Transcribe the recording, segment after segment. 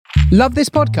Love this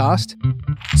podcast?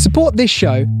 Support this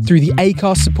show through the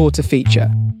Acast supporter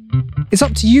feature. It's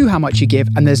up to you how much you give,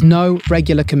 and there's no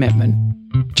regular commitment.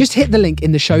 Just hit the link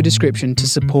in the show description to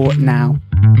support now.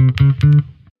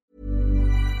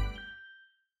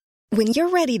 When you're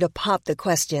ready to pop the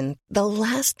question, the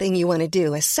last thing you want to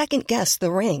do is second-guess the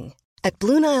ring. At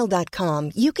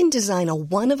BlueNile.com, you can design a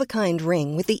one-of-a-kind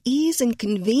ring with the ease and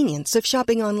convenience of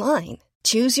shopping online.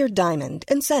 Choose your diamond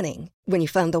and setting. When you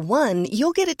find the one,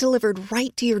 you'll get it delivered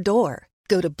right to your door.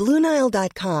 Go to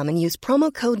BlueNile.com and use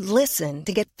promo code LISTEN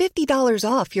to get $50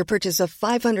 off your purchase of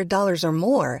 $500 or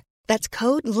more. That's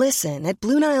code LISTEN at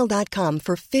BlueNile.com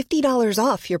for $50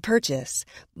 off your purchase.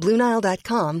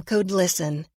 BlueNile.com, code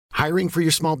LISTEN. Hiring for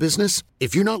your small business?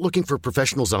 If you're not looking for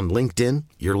professionals on LinkedIn,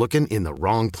 you're looking in the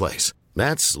wrong place.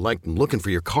 That's like looking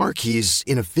for your car keys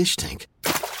in a fish tank.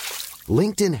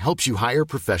 LinkedIn helps you hire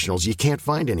professionals you can't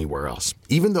find anywhere else,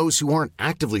 even those who aren't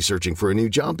actively searching for a new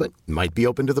job but might be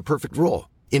open to the perfect role.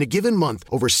 In a given month,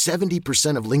 over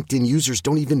 70% of LinkedIn users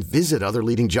don't even visit other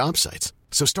leading job sites.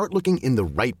 So start looking in the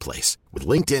right place. With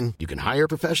LinkedIn, you can hire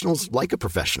professionals like a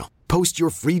professional. Post your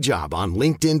free job on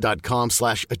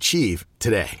linkedin.com/achieve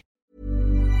today.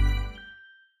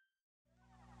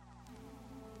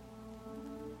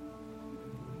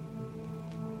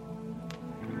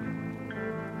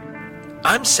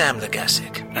 I'm Sam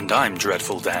Legassic. And I'm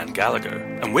Dreadful Dan Gallagher.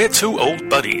 And we're two old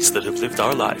buddies that have lived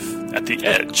our life at the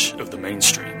edge of the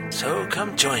mainstream. So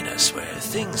come join us where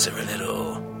things are a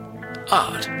little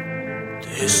odd.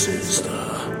 This is the...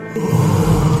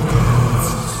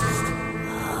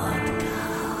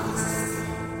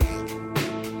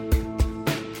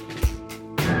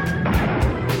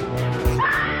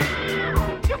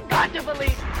 You've got to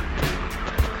believe...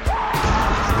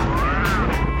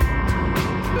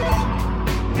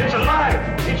 It's alive!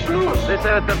 It's loose! This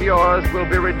earth of yours will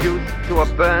be reduced to a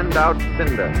burned-out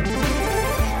cinder.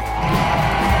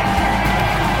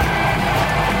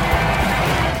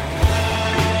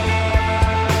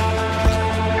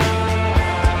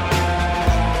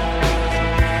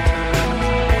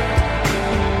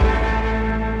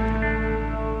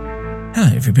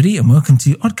 Hello everybody and welcome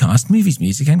to Oddcast Movies,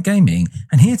 Music and Gaming.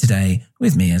 And here today,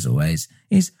 with me as always,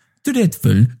 is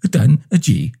Dreadful Dan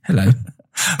G. Hello.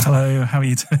 Hello, how are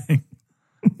you doing?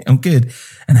 I'm good.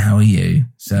 And how are you?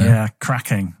 Yeah,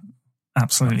 cracking.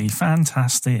 Absolutely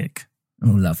fantastic. Oh,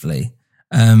 lovely.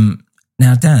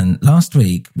 Now, Dan, last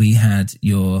week we had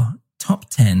your top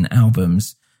 10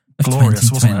 albums of Glorious,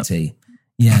 2020. wasn't it?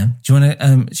 Yeah. Do you want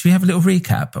to, should we have a little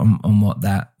recap on what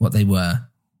they were?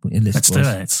 What your list Let's was? do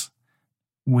it.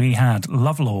 We had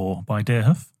Love Law by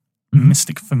Deerhoof, Mm-hmm.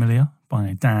 Mystic Familiar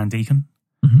by Dan Deacon,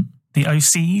 Mm-hmm. The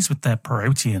OCs with their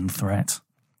Protean Threat,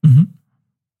 Mm-hmm.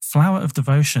 Flower of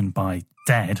Devotion by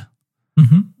Dead,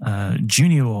 Mm-hmm.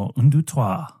 Junior Un deux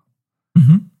trois,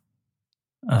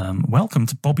 Mm-hmm. Welcome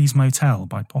to Bobby's Motel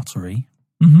by Pottery,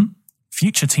 Mm-hmm.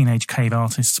 Future Teenage Cave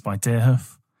Artists by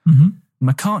Deerhoof, Mm-hmm.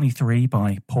 McCartney 3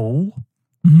 by Paul,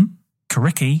 Mm-hmm.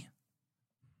 Kariki,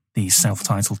 the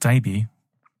self-titled debut,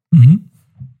 Mm-hmm.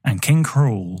 and King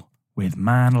Cruel with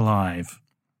Man Alive.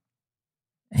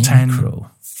 Ain't 10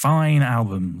 cruel. fine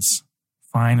albums,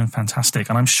 fine and fantastic.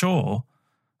 And I'm sure,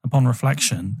 upon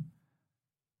reflection,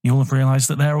 you'll have realised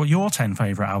that they're all your 10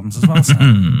 favourite albums as well,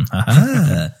 Sam.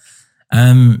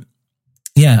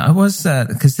 Yeah, I was,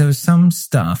 because there was some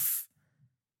stuff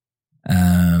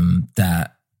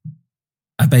that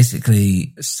I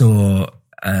basically saw,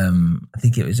 I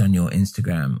think it was on your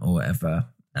Instagram or whatever,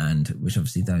 and which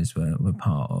obviously those were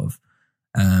part of.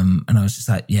 And I was just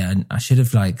like, yeah, I should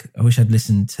have I wish I'd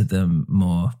listened to them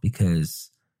more, because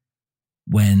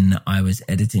when I was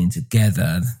editing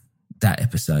together that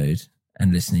episode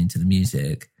and listening to the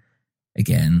music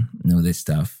again and all this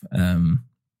stuff, I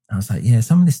was like, yeah,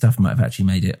 some of this stuff might have actually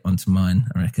made it onto mine,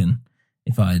 I reckon,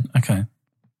 if I'd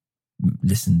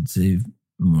listened to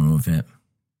more of it.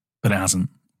 But it hasn't.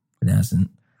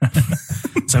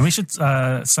 So we should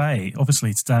say,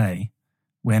 obviously today,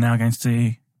 we're now going to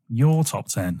do your top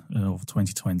 10 of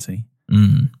 2020.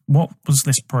 What was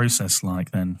this process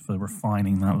like then for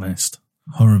refining that list?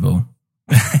 Horrible.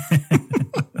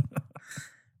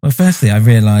 Well, firstly, I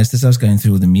realised as I was going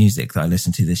through all the music that I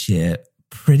listened to this year,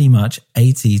 pretty much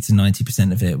 80 to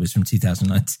 90% of it was from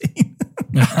 2019.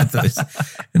 I thought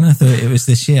it was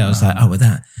this year. I was like,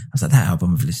 that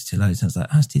album I've listened to loads. I was like,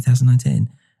 it's 2019.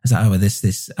 I was like,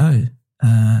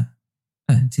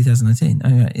 2019.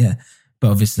 Oh, right, yeah.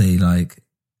 But obviously,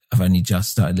 I've only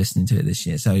just started listening to it this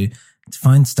year. So to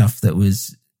find stuff that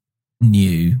was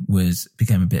new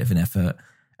became a bit of an effort.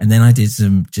 And then I did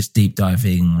some just deep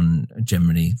diving on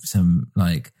generally some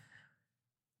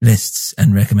lists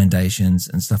and recommendations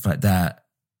and stuff like that,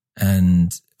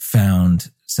 and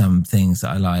found some things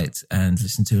that I liked and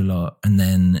listened to a lot. And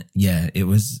then, yeah, it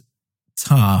was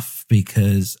tough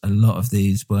because a lot of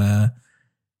these were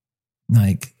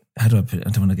like, how do I put it?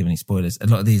 I don't want to give any spoilers. A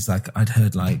lot of these, like, I'd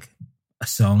heard like a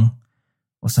song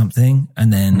or something,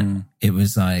 and then it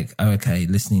was like, oh, okay,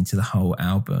 listening to the whole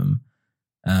album,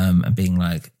 and being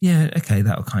like, yeah, okay,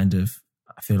 that'll kind of,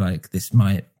 I feel like this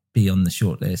might be on the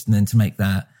shortlist. And then to make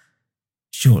that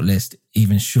shortlist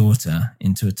even shorter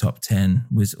into a top 10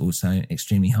 was also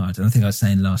extremely hard. And I think I was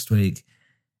saying last week,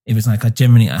 it was like I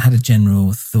had a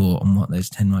general thought on what those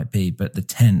 10 might be, but the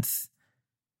 10th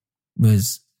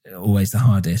was always the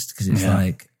hardest because it's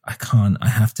like, I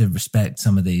have to respect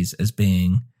some of these as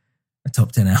being a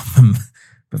top 10 album,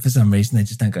 but for some reason they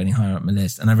just don't go any higher up my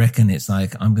list. And I reckon it's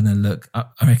like, I'm going to look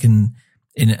up, I reckon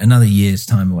in another year's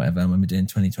time or whatever, when we're doing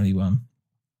 2021,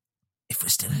 if we're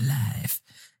still alive,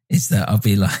 is that I'll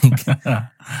be like,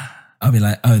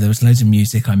 oh, there was loads of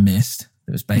music I missed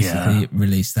that was basically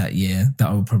released that year that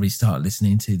I will probably start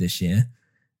listening to this year.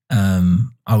 I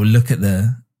will look at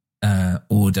the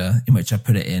order in which I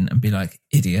put it in and be like,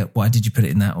 idiot, why did you put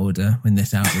it in that order when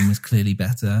this album was clearly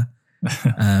better?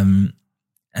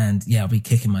 And yeah, I'll be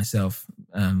kicking myself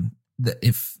that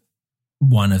if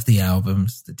one of the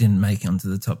albums that didn't make it onto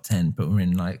the top 10 but were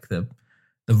in like the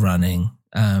running,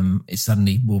 it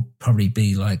suddenly will probably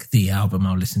be like the album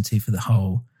I'll listen to for the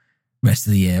whole rest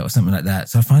of the year or something like that.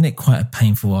 So I find it quite a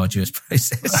painful, arduous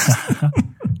process.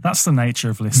 That's the nature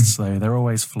of lists though. They're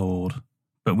always flawed,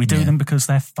 but we do them because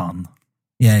they're fun.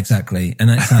 Yeah, exactly. And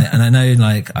it's like, and I know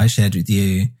like I shared with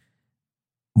you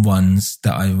ones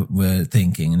that I were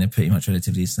thinking and they're pretty much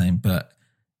relatively the same, but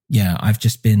yeah, I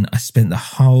spent the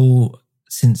whole,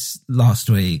 since last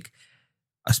week,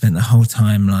 I spent the whole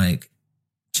time like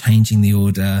changing the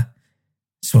order,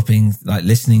 swapping, like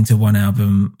listening to one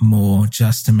album more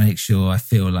just to make sure I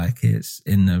feel like it's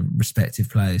in the respective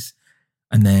place.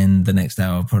 And then the next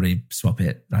hour I'll probably swap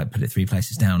it, like put it 3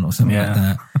 places down or something like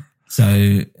that.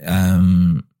 So,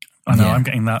 I know I'm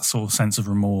getting that sort of sense of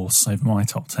remorse over my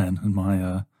top 10 and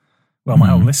my, my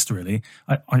whole list really.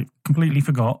 I completely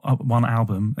forgot one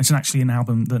album. It's actually an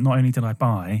album that not only did I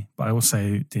buy, but I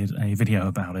also did a video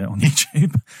about it on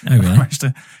YouTube. Oh, really? I managed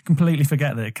to completely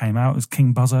forget that it came out. It was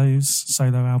King Buzzo's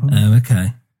solo album. Oh,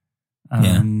 okay.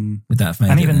 Would that have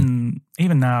made and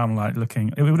even now I'm like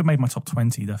looking, it would have made my top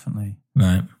 20 definitely.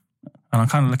 Right. And I'm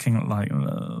kind of looking at like,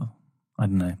 I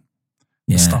don't know,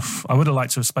 stuff I would have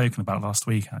liked to have spoken about last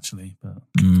week actually, but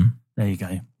there you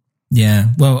go. Yeah.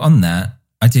 Well, on that,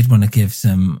 I did want to give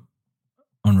some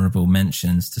honourable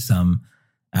mentions to some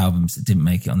albums that didn't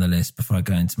make it on the list before I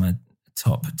go into my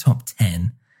top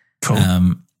 10.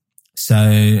 Cool.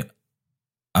 So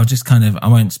I'll just I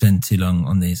won't spend too long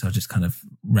on these. I'll just kind of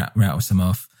rattle some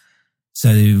off.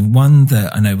 So one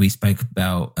that I know we spoke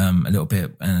about a little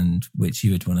bit and which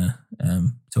you would want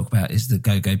to talk about is the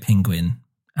Go-Go Penguin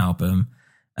album.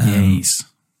 Yes.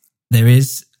 There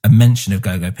is a mention of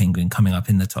Go-Go Penguin coming up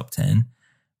in the top 10,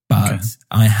 but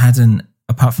I hadn't,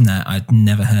 apart from that, I'd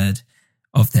never heard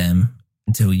of them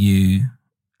until you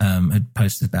had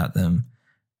posted about them.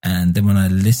 And then when I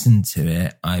listened to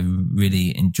it, I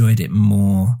really enjoyed it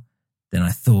more than I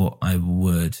thought I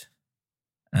would.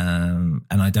 And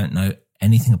I don't know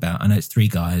anything about, I know it's 3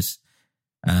 guys,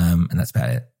 and that's about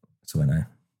it. That's all I know.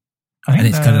 And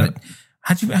it's kind of like,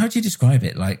 how do you describe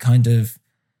it? Like kind of,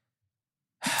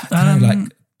 I don't know,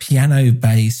 like piano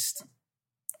based,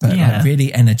 but like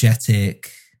really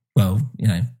energetic. Well, you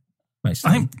know, mostly.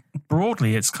 I think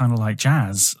broadly it's kind of like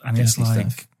jazz, and it's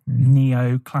like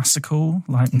neo-classical,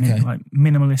 like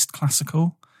minimalist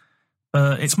classical.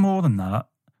 It's more than that.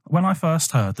 When I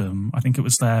first heard them, I think it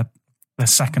was their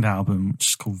second album, which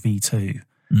is called V2.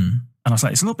 And I was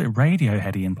like, it's a little bit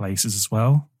Radioheady in places as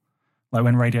well. Like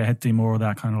when Radiohead do more of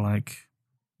that kind of like,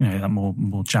 you know, that more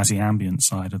jazzy ambient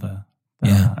side of their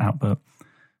output.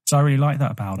 So I really like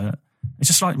that about it. It's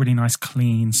just like really nice,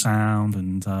 clean sound.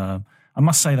 And I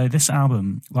must say though, this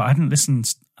album, like I hadn't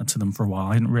listened to them for a while.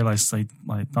 I didn't realize they'd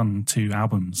like done 2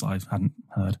 albums I hadn't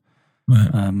heard.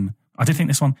 Right. I did think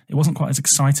this one, it wasn't quite as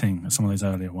exciting as some of those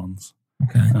earlier ones.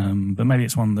 Okay. But maybe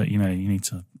it's one that, you know, you need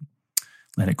to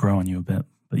let it grow on you a bit.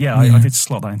 But I did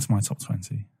slot that into my top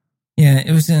 20. Yeah,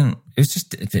 it was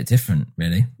just a bit different,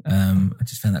 really. I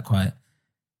just found that quite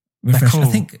refreshing. Cool.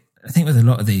 I think with a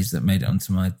lot of these that made it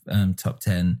onto my top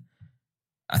 10,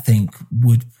 I think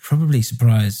would probably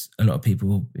surprise a lot of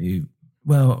people who,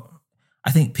 well,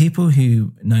 I think people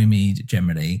who know me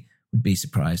generally would be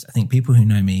surprised. I think people who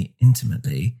know me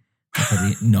intimately would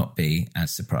probably not be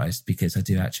as surprised because I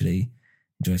do actually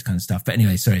enjoy this kind of stuff. But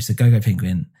anyway, sorry. So Go Go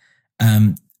Penguin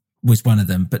was one of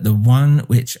them. But the one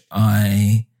which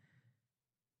I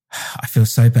feel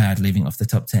so bad leaving off the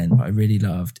top 10, but I really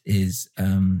loved is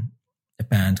a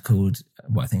band called,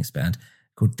 what I think it's a band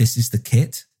called This Is the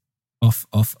Kit.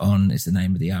 Off On is the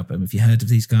name of the album. Have you heard of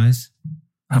these guys?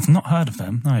 I've not heard of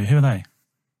them. No, who are they?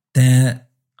 They're,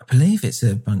 I believe it's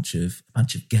a bunch of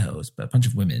girls, but a bunch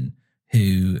of women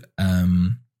who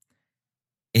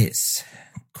it's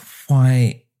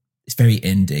very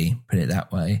indie, put it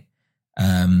that way.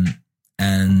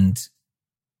 And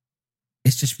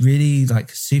it's just really like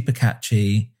super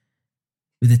catchy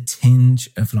with a tinge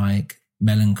of like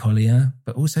melancholia,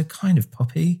 but also kind of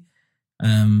poppy.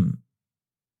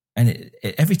 And it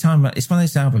every time, it's one of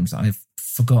those albums that I've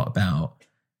forgot about.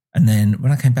 And then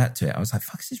when I came back to it, I was like,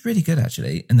 fuck, this is really good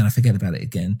actually. And then I forget about it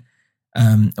again.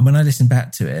 And when I listened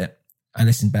back to it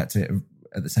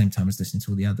at the same time as listening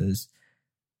to all the others.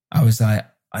 I was like,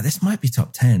 oh, this might be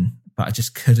top 10, but I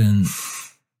just couldn't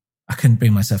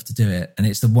bring myself to do it. And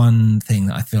it's the one thing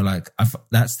that I feel like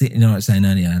you know what I was saying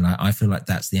earlier, like I feel like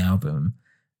that's the album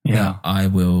that I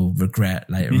will regret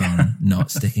later on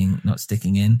not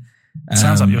sticking in.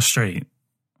 Sounds like your street.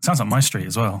 Sounds like my street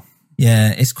as well.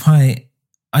 Yeah, it's quite,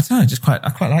 I don't know, I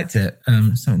quite liked it.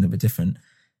 Something a little bit different.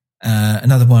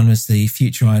 Another one was the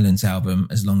Future Islands album,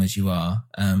 As Long As You Are.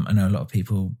 I know a lot of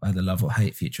people either love or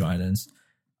hate Future Islands.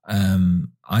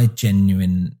 I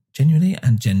genuinely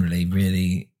and generally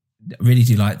really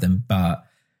do like them. But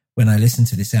when I listened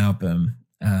to this album,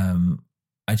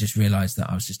 I just realised that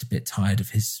I was just a bit tired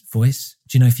of his voice.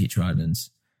 Do you know Future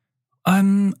Islands?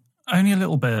 Only a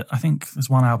little bit. I think there's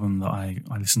one album that I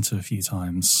listened to a few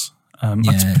times.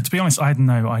 To be honest, I had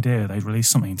no idea they'd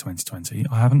released something in 2020.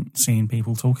 I haven't seen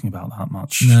people talking about that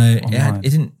much. No, it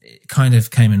didn't. It kind of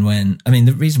came and went. I mean,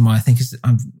 the reason why I think is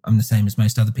I'm the same as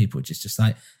most other people, which is just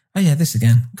like, oh yeah, this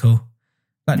again, cool.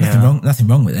 Like nothing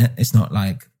wrong with it. It's not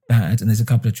like bad. And there's a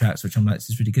couple of tracks which I'm like, this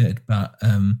is really good. But I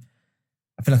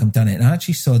feel like I've done it. And I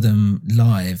actually saw them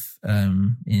live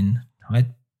in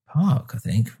Hyde Park, I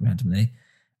think, randomly.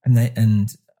 And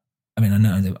I mean, I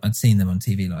know that I'd seen them on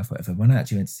TV Live, whatever. When I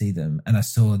actually went to see them and I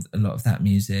saw a lot of that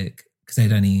music, because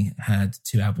they'd only had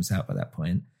 2 albums out by that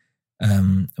point.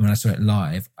 And when I saw it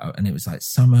live and it was like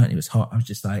summer and it was hot, I was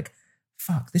just like,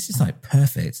 fuck, this is like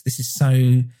perfect. This is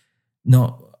so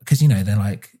not, because, you know, they're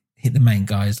like, the main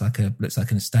guy is like looks like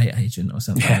an estate agent or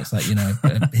something. Yeah. It's like, you know,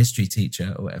 a history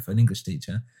teacher or whatever, an English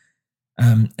teacher.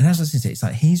 And as I was listening to it, it's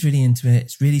like, he's really into it.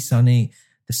 It's really sunny.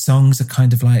 The songs are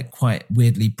kind of like quite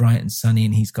weirdly bright and sunny,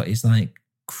 and he's got his like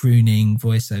crooning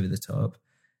voice over the top.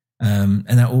 And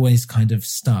that always kind of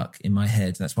stuck in my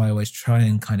head. That's why I always try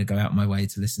and kind of go out my way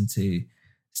to listen to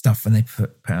stuff when they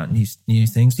put out new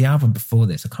things. The album before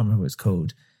this, I can't remember what it's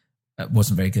called. It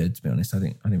wasn't very good, to be honest. I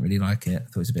didn't really like it. I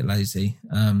thought it was a bit lazy.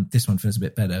 This one feels a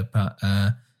bit better, but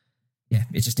yeah,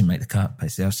 it just didn't make the cut.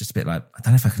 Basically, I was just a bit like, I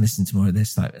don't know if I can listen to more of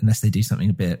this, like unless they do something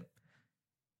a bit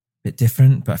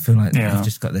different. But I feel like they've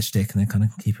just got their shtick and they're kind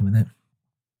of keeping with it.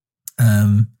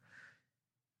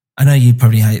 I know you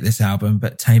probably hate this album,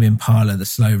 but Tame Impala, The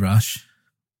Slow Rush.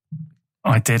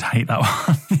 I did hate that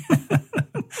one.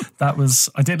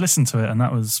 I did listen to it, and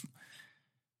that was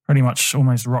pretty much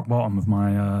almost rock bottom of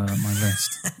my my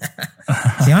list.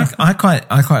 See, I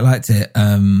quite liked it.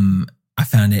 I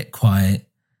found it quite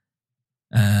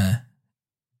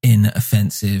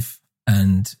inoffensive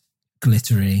and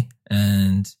glittery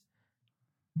and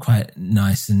quite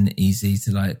nice and easy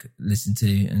to like listen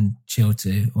to and chill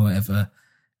to or whatever.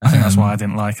 I think that's why I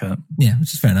didn't like it. Yeah,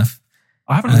 which is fair enough.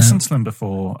 I haven't listened to them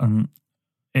before, and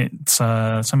it's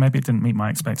so maybe it didn't meet my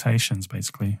expectations.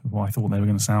 Basically, of what I thought they were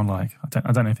going to sound like.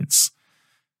 I don't know if it's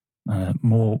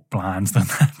more bland than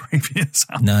their previous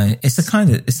album. No, it's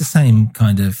the same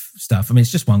kind of stuff. I mean,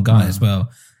 it's just one guy as well.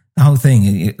 The whole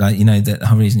thing, like, you know, the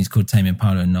whole reason he's called Tame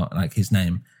Impala and not like his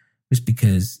name was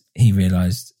because he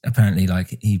realised apparently, like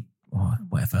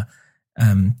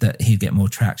that he'd get more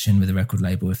traction with a record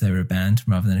label if they were a band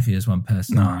rather than if he was one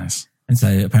person. Nice. And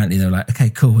so apparently they were like, okay,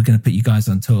 cool, we're going to put you guys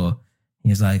on tour. He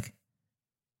was like,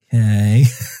 okay.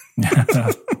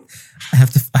 I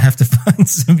have to find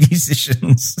some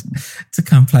musicians to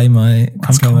come play my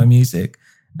music.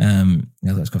 Yeah,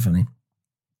 that's quite funny.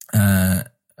 I've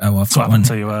got one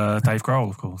to Dave Grohl,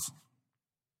 of course.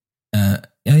 Yeah,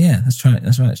 that's right.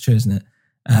 It's true, isn't it?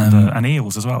 And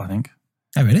Eels as well, I think.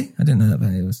 Oh, really? I didn't know that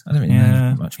about Eels. I don't really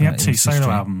know much about Eels. He had 2 solo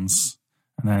albums,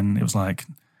 and then it was like,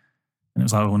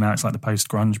 well, now it's like the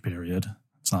post-grunge period.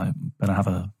 It's like, better have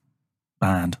a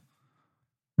band.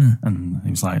 And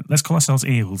he was like, let's call ourselves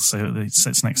Eels, so it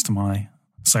sits next to my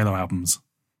solo albums.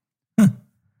 Didn't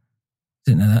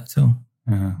know that at all.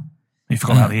 Yeah. You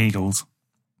forgot about the Eagles.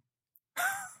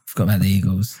 Forgot about the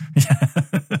Eagles. Yeah.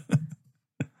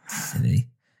 Silly.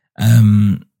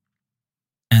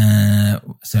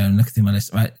 So I'm looking through my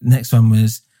list. Right, next one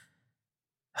was,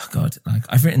 oh God, like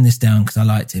I've written this down because I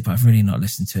liked it, but I've really not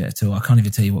listened to it at all. I can't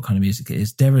even tell you what kind of music it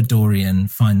is. Dara Dorian,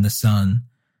 Find the Sun.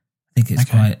 I think it's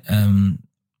quite... I've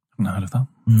not heard of that.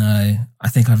 No, I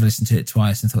think I've listened to it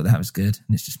twice and thought that was good,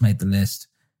 and it's just made the list.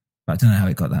 But I don't know how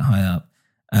it got that high up.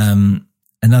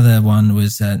 Another one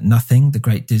was Nothing, The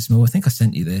Great Dismal. I think I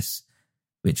sent you this,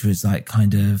 which was like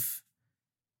kind of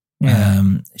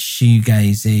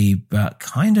shoegazy, but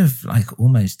kind of like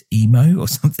almost emo or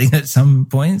something at some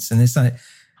points. And it's like,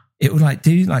 it would like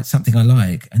do like something I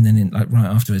like, and then like right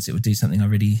afterwards it would do something I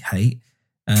really hate.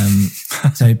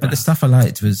 But the stuff I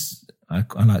liked was, I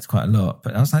liked quite a lot,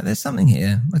 but I was like, there's something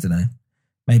here. I don't know.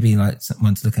 Maybe like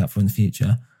someone to look out for in the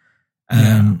future.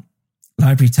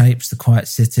 Library Tapes, The Quiet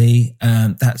City.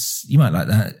 That's, you might like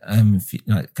that. If you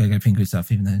like Go Go Penguin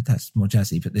stuff, even though that's more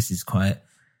jazzy, but this is quite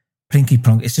plinky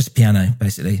plonk. It's just a piano,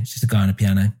 basically. It's just a guy on a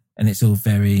piano, and it's all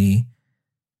very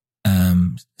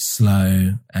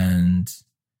slow and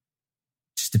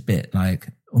just a bit like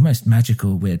almost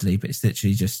magical, weirdly, but it's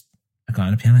literally just a guy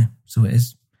on a piano. That's all it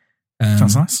is.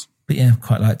 Sounds nice. But yeah,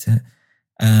 quite liked it.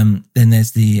 Then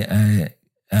there's the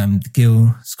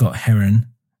Gil Scott Heron,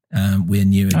 We're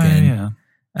New Again,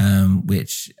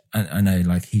 which I know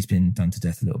like he's been done to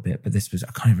death a little bit, but this was,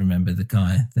 I can't even remember the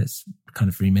guy that's kind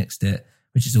of remixed it,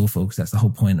 which is awful because that's the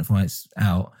whole point of why it's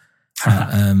out.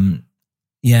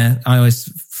 Yeah, I always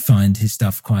find his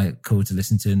stuff quite cool to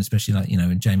listen to, and especially like, you know,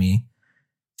 when Jamie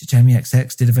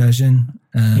XX did a version.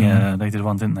 Yeah, they did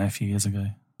one, didn't they, a few years ago?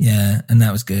 Yeah, and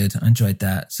that was good. I enjoyed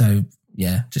that. So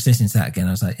yeah, just listening to that again,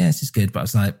 I was like, yeah, this is good. But I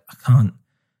was like, I can't,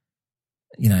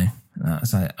 you know, I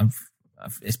was like,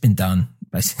 it's been done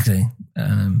basically.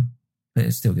 But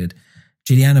it's still good.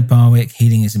 Juliana Barwick,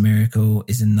 Healing is a Miracle,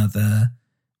 is another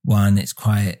one. It's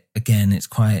quite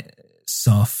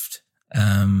soft,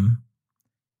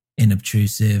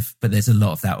 inobtrusive, but there's a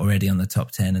lot of that already on the top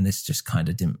 10, and this just kind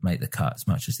of didn't make the cut as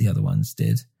much as the other ones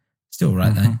did. Still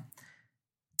right though.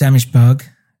 Damaged Bug,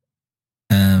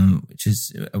 which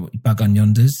is Bug on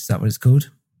Yonders. Is that what it's called?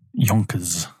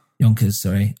 Yonkers,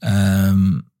 sorry.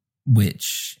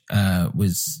 Which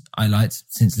was, I liked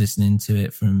since listening to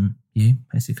it from you,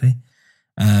 basically.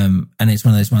 And it's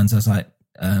one of those ones I was like,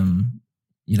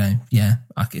 you know, yeah,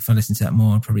 if I listen to that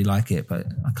more, I'd probably like it, but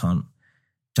I can't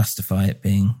justify it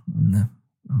being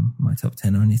on my top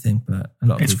 10 or anything. But a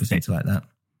lot of people seem to like that.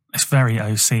 It's very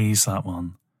OC's, that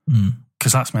one.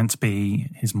 Because that's meant to be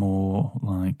his more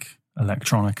like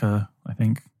electronica, I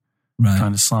think,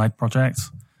 kind of side project.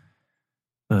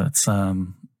 But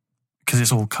because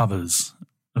it's all covers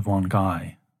of one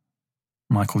guy,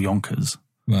 Michael Yonkers.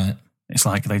 Right. It's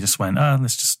like they just went,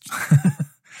 let's just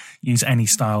use any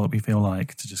style that we feel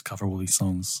like to just cover all these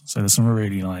songs. So there's some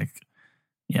really like,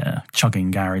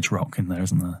 chugging garage rock in there,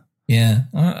 isn't there? Yeah,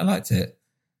 I liked it.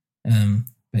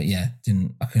 But yeah,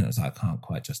 I can't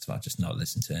quite justify just not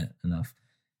listen to it enough.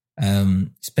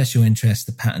 Special Interest,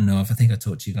 The Pattern Of, I think I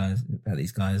talked to you guys about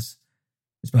these guys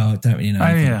as well. I don't really know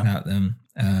anything about them.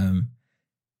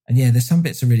 And yeah, there's some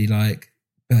bits I really like,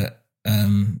 but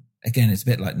again, it's a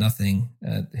bit like Nothing,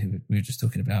 who we were just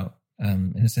talking about,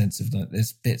 in a sense of like,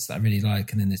 there's bits that I really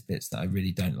like, and then there's bits that I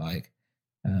really don't like,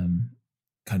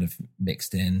 kind of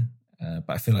mixed in. But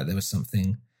I feel like there was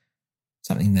something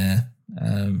there.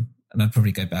 And I'd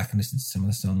probably go back and listen to some of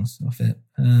the songs off it.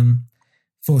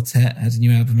 Fortet had a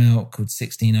new album out called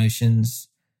 16 Oceans.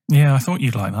 Yeah, I thought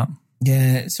you'd like that.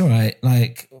 Yeah, it's all right.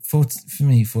 Like, for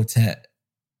me, Fortet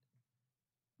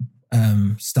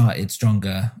started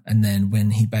stronger, and then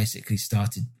when he basically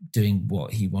started doing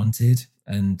what he wanted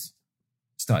and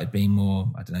started being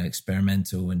more, I don't know,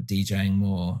 experimental and DJing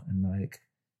more and like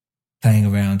playing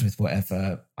around with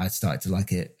whatever, I started to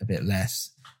like it a bit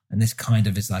less. And this kind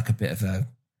of is like a bit of a,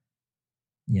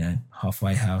 you know,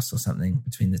 halfway house or something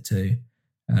between the two.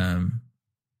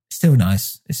 Still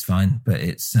nice, it's fine, but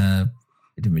it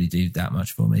didn't really do that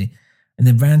much for me. And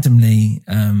then randomly,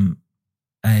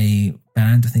 a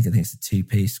band, I think it's a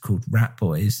 2-piece called Rat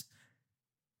Boys,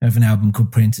 have an album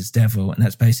called Printer's Devil, and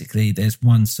that's basically, there's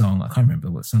one song, I can't remember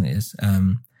what song it is,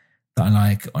 that I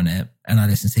like on it, and I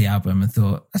listened to the album and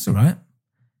thought, that's all right.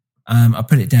 I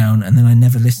put it down, and then I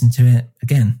never listened to it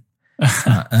again.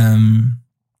 Apparently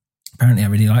I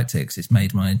really liked it because it's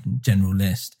made my general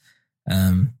list.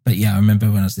 But yeah, I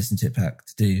remember when I was listening to it back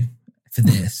to do for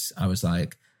this, I was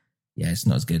like, yeah, it's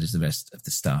not as good as the rest of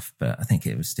the stuff, but I think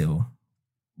it was still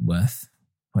worth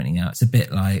pointing out. It's a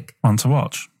bit like... One to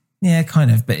watch. Yeah, kind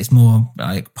of, but it's more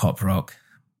like pop rock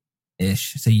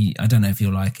ish. So I don't know if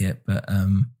you'll like it, but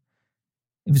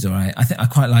it was all right. I think I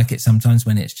quite like it sometimes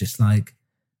when it's just like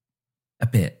a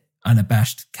bit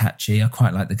unabashed, catchy. I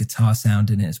quite like the guitar sound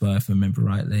in it as well, if I remember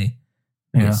rightly.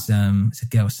 Yeah. It's a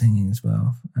girl singing as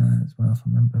well, if I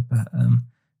remember. But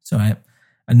it's all right.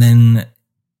 And then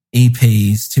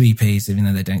EPs, 2 EPs, even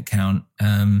though they don't count.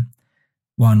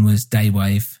 One was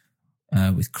Daywave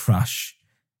with Crush,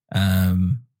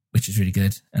 which is really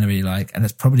good and I really like. And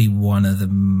that's probably one of the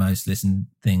most listened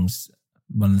things.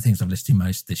 One of the things I've listened to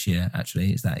most this year,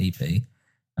 actually, is that EP.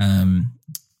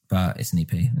 But it's an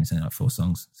EP and it's only like 4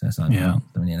 songs. So it's like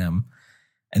only an album.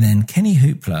 And then Kenny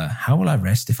Hoopla, How Will I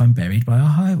Rest If I'm Buried by a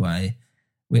Highway?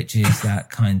 Which is that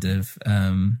kind of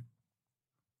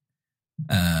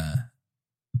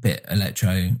bit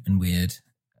electro and weird.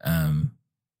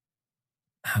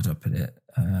 How do I put it?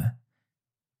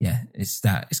 It's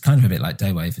that. It's kind of a bit like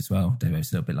Daywave as well.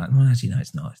 Daywave's a little bit like, well, actually, no,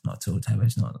 it's not. It's not at all.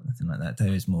 Daywave's not nothing like that.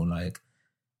 Daywave's more like,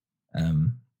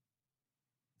 God,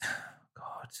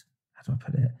 how do I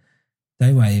put it?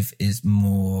 Daywave is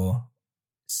more,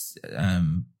 I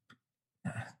don't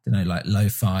know, like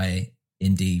lo-fi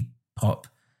indie pop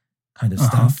kind of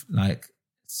stuff, like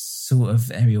sort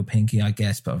of Ariel Pinky, I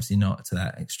guess, but obviously not to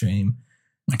that extreme.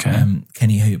 Okay.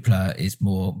 Kenny Hoopla is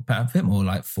more, but a bit more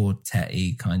like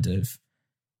Fortet-y kind of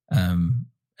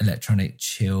electronic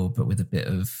chill, but with a bit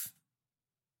of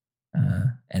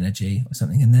energy or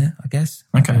something in there, I guess.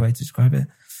 Okay. Way to describe it.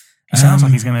 It sounds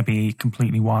like he's going to be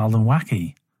completely wild and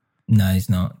wacky. No, he's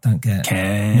not. Don't get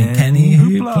Kenny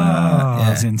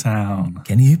Hoopla in town.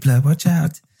 Kenny Hoopla, watch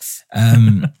out.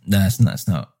 No, that's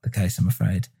not the case, I'm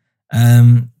afraid.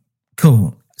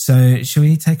 Cool. So shall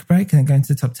we take a break and then go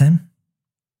into the top 10?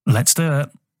 Let's do it.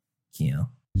 Yeah.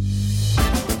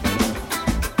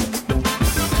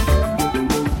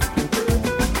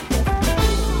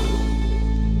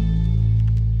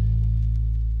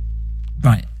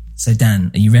 Right. So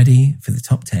Dan, are you ready for the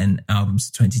top 10 albums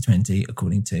of 2020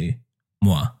 according to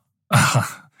moi?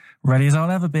 Ready as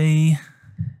I'll ever be.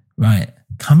 Right.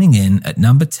 Coming in at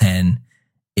number 10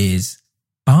 is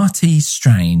Barty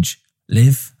Strange,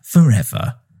 Live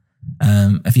Forever.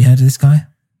 Have you heard of this guy?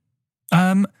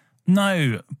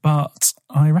 No, but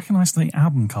I recognise the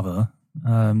album cover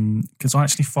because I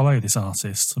actually follow this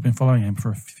artist. I've been following him for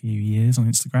a few years on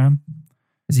Instagram.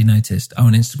 Has he noticed? Oh,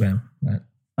 on Instagram, right.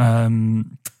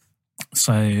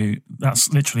 So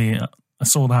that's literally, I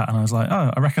saw that and I was like,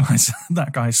 oh, I recognise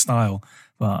that guy's style,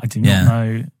 but I do not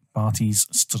know Barty's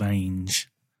Strange.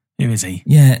 Who is he?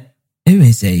 Yeah, who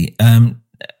is he?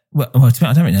 Well, I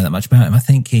don't really know that much about him. I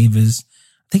think he was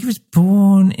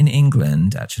born in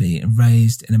England, actually, and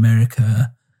raised in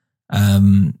America.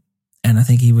 And I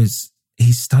think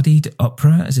he studied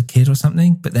opera as a kid or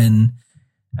something, but then,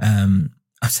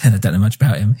 I said I don't know much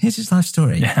about him. Here's his life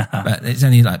story. Yeah. But it's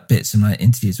only like bits and like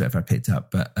interviews, whatever I picked up.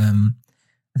 But I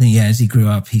think, as he grew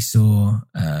up, he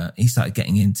started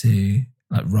getting into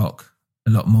like rock a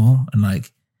lot more and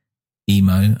like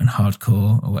emo and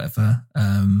hardcore or whatever.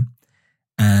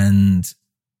 And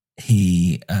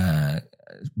he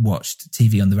watched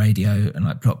TV on the radio and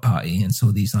like Block Party and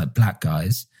saw these like black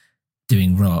guys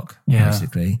doing rock,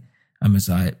 basically, and was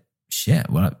like, shit,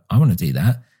 well, I want to do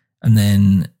that. And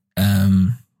then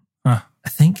I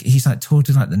think he's like toured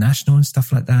to like the National and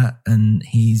stuff like that. And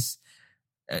this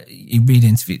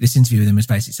interview with him was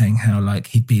basically saying how like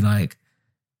he'd be like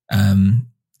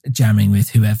jamming with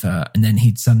whoever, and then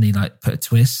he'd suddenly like put a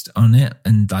twist on it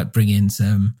and like bring in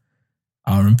some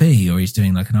R&B, or he's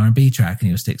doing like an R&B track and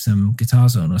he'll stick some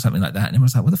guitars on or something like that. And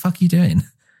everyone's like, what the fuck are you doing?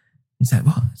 He's like,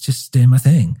 what? It's just doing my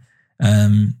thing.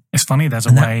 It's funny, there's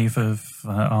a wave of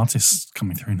artists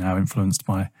coming through now influenced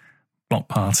by Block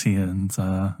Party and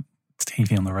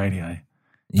TV on the radio.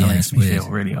 That makes me feel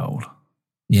really old.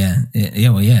 Yeah,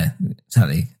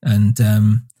 exactly. And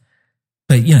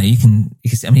but you can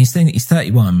I mean, he's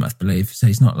 31, I believe, so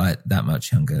he's not like that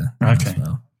much younger. Okay, as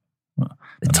well.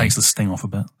 That takes the sting off a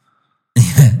bit.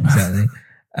 Yeah, exactly.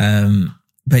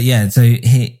 But yeah, so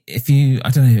I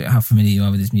don't know how familiar you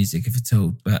are with his music, if at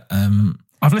all, but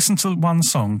I've listened to one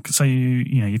song. So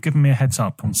you've given me a heads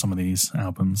up on some of these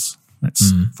albums.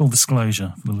 Let's full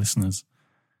disclosure for the listeners.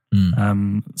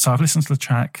 So I've listened to the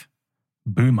track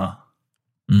Boomer.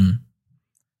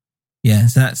 Yeah,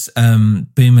 so that's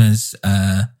Boomer's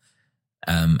a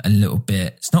little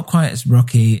bit, it's not quite as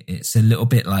rocky, it's a little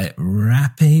bit like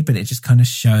rappy, but it just kind of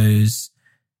shows,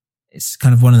 it's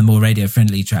kind of one of the more radio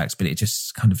friendly tracks, but it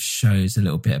just kind of shows a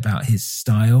little bit about his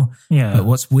style. Yeah. But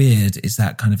what's weird is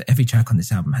that kind of every track on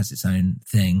this album has its own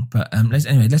thing. But let's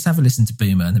have a listen to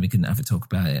Boomer and then we can have a talk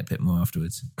about it a bit more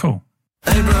afterwards. Cool.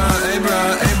 Hey bro,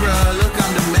 look,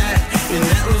 I'm the Mac. And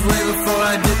that was way before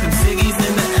I did them Ziggies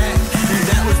in the act. And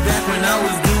that was back when I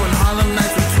was doing Harlem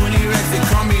Nights with 20 racks. They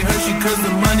call me Hershey cause the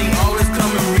money always come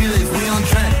in relays. We on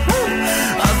track. Woo!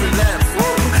 I relapsed.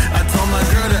 Woo! I told my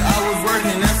girl that I was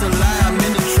working. That's a lie. I'm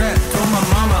in the trap. Told my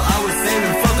mama I was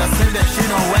saving. Fuck, I said that shit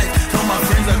on wax. Told my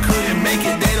friends I couldn't make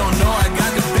it. They don't know I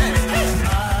got the back.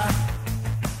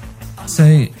 So,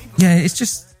 yeah, it's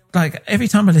just like every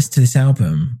time I listen to this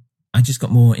album, I just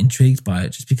got more intrigued by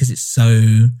it just because it's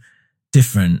so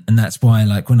different. And that's why,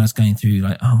 like, when I was going through,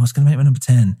 like, oh, what's going to make my number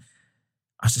 10?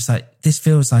 I was just like, this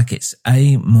feels like it's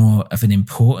more of an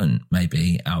important,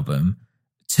 maybe, album.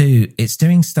 2, it's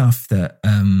doing stuff that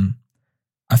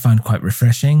I find quite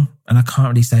refreshing. And I can't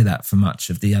really say that for much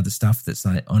of the other stuff that's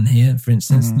like on here, for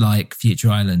instance, like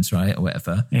Future Islands, right? Or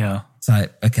whatever. Yeah. It's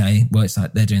like, okay, well, it's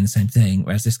like they're doing the same thing.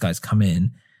 Whereas this guy's come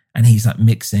in and he's like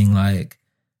mixing like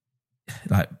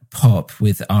pop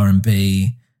with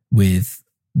R&B with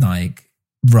like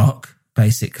rock,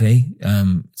 basically.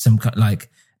 Some like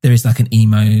there is like an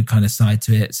emo kind of side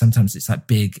to it. Sometimes it's like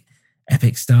big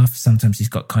epic stuff. Sometimes he's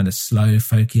got kind of slow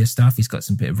folkier stuff. He's got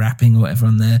some bit of rapping or whatever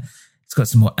on there. It's got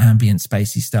some more ambient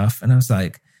spacey stuff. And I was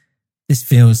like, this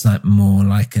feels like more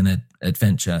like an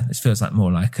adventure. This feels like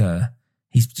more like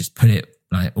he's just put it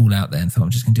like all out there and thought, I'm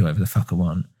just going to do whatever the fuck I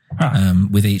want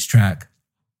with each track.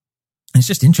 And it's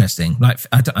just interesting. Like,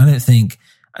 I think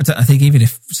even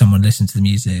if someone listened to the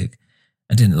music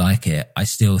and didn't like it, I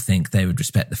still think they would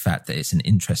respect the fact that it's an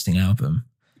interesting album.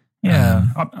 Yeah,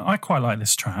 I quite like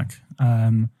this track.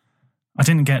 I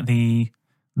didn't get the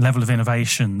level of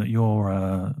innovation that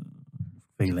you're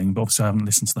feeling, but obviously I haven't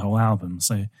listened to the whole album,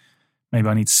 so maybe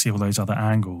I need to see all those other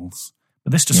angles.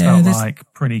 But this just felt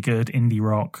like pretty good indie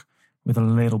rock with a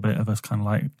little bit of a kind of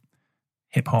like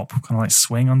hip hop, kind of like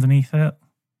swing underneath it.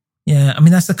 Yeah, I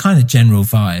mean, that's the kind of general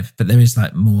vibe, but there is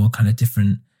like more kind of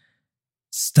different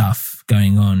stuff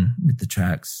going on with the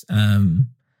tracks.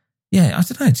 Yeah, I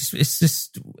don't know. It's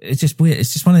just weird.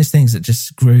 It's just one of those things that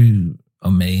just grew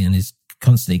on me and is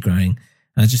constantly growing.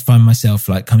 And I just find myself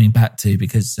like coming back to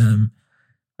because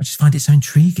I just find it so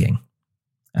intriguing.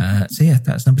 So yeah,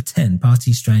 that's number 10,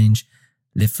 Party Strange,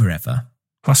 Live Forever.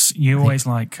 Plus, you always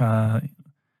like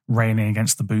railing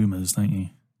against the boomers, don't you?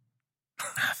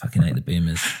 I fucking hate the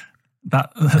boomers.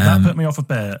 That put me off a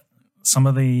bit. Some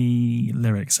of the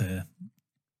lyrics here.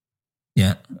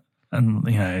 Yeah. And,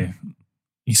 you know,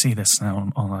 you see this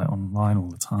now online all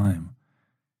the time.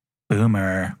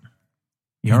 Boomer.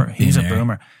 He's a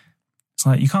boomer. It's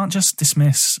like, you can't just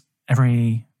dismiss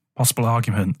every possible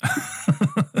argument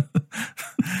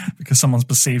because someone's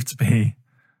perceived to be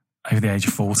over the age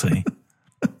of 40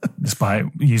 just by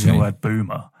using the word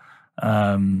boomer.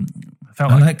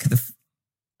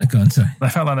 Go on, sorry. I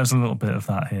felt like there was a little bit of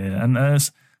that here. And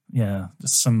there's,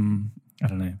 just some, I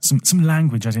don't know, some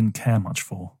language I didn't care much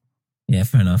for. Yeah,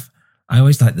 fair enough. I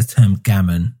always like the term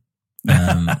gammon,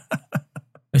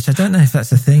 which I don't know if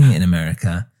that's a thing in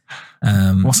America.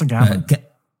 What's a gammon?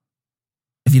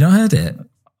 Have you not heard it?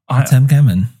 The term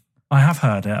gammon? I have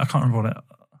heard it. I can't remember what it...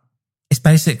 It's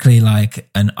basically like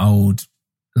an old,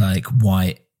 like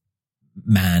white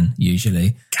man,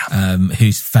 usually,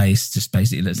 whose face just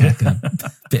basically looks like a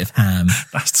bit of ham.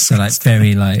 That's so like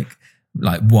very like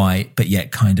white, but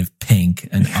yet kind of pink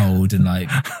and old and like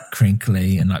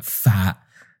crinkly and like fat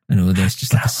and all this,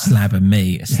 just like a slab of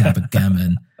meat, a slab of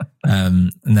gammon.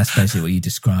 And that's basically what you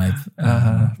describe.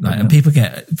 And people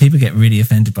get really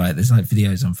offended by it. There's like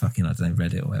videos on fucking, I don't know,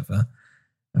 Reddit or whatever,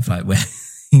 of like where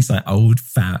these like old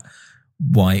fat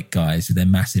white guys with their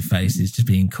massive faces just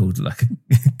being called like a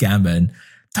gammon.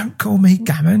 Don't call me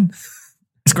gammon.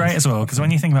 It's great as well, because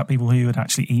when you think about people who would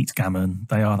actually eat gammon,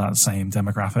 they are that same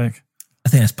demographic. I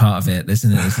think that's part of it. There's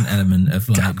an element of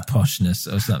like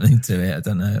poshness or something to it. I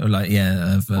don't know. Or like,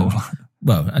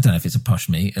 well, I don't know if it's a posh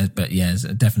meat, but yeah, it's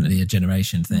definitely a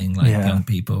generation thing. Like young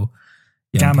people.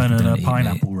 Gammon and a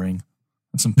pineapple ring.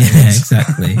 And some yeah,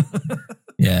 exactly.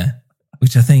 Yeah.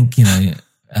 Which I think, you know,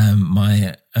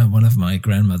 my one of my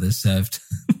grandmothers served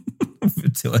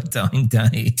to a dying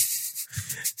day.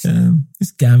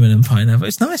 It's gammon and pineapple.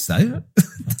 It's nice though.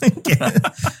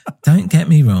 Don't get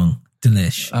me wrong.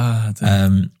 Delish.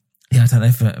 Yeah, I don't know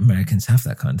if Americans have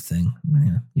that kind of thing.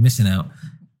 Yeah, you're missing out.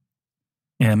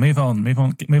 Yeah, move on to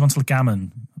the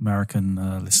gammon,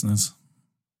 American listeners.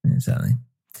 Exactly.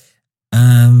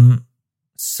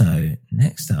 So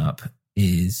next up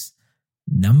is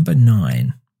number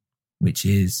 9, which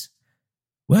is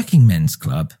Working Men's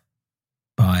Club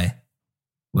by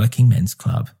Working Men's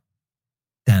Club.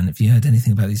 Dan, have you heard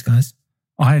anything about these guys?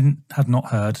 I had not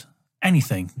heard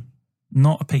anything,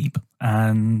 not a peep.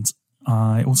 And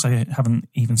I also haven't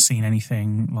even seen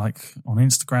anything like on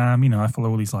Instagram. You know, I follow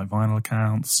all these like vinyl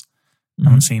accounts. I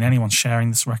haven't seen anyone sharing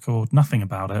this record, nothing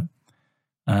about it.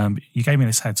 You gave me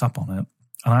this heads up on it.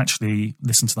 And I actually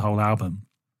listened to the whole album.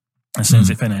 As soon as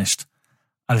it finished,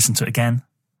 I listened to it again.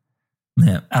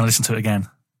 Yeah. And I listened to it again.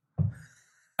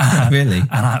 Really?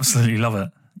 And I absolutely love it.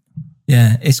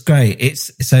 Yeah, it's great.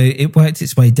 It worked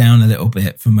its way down a little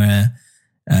bit from where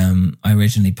I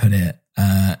originally put it,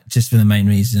 just for the main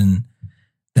reason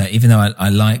that even though I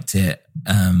liked it,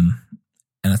 and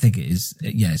I think it is,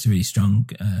 it's a really strong,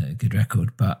 good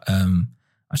record, but I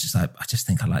was just like, I just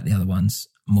think I like the other ones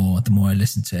more the more I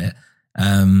listen to it.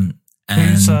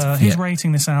 Who's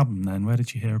rating this album then? Where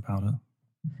did you hear about it?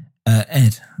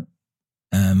 Ed,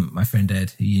 my friend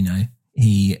Ed, who you know,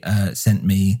 he sent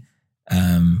me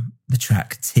the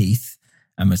track Teeth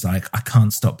and was like, I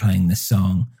can't stop playing this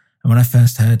song. And when I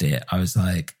first heard it, I was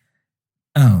like,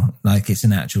 oh, like it's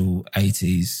an actual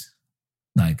 80s,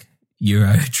 like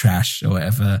Euro trash or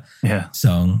whatever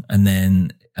song. And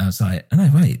then I was like, oh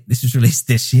no, wait, this was released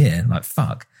this year. Like,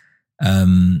 fuck.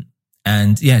 And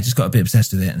just got a bit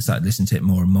obsessed with it and started listening to it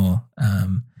more and more.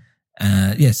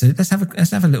 So let's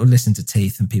have a little listen to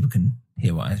Teeth and people can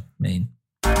hear what I mean.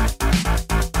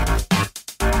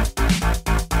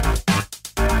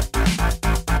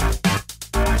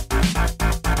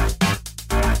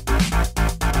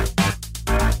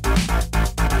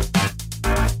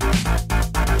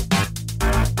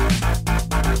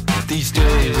 These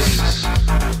days,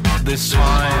 this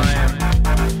time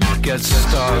gets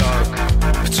stuck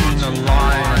between the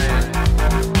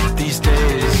line. These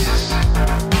days,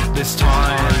 this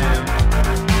time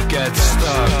gets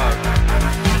stuck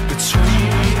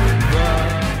between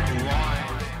the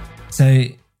line. So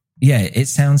it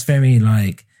sounds very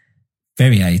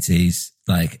 80s,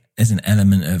 like there's an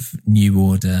element of New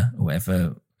Order or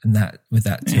whatever, and that with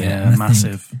that to it. And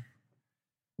massive.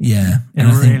 It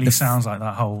really sounds like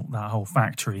that whole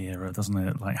Factory era, doesn't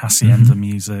it? Like Hacienda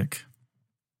music.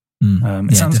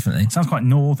 Definitely. It sounds quite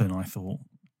northern, I thought.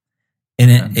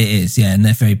 It is, and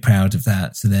they're very proud of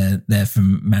that. So they're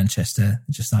from Manchester,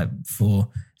 just like four.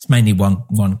 It's mainly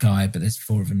one guy, but there's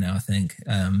four of them now, I think.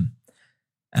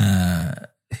 They're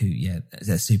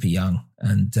super young,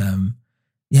 and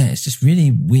it's just really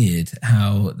weird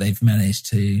how they've managed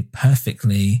to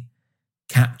perfectly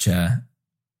capture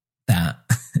that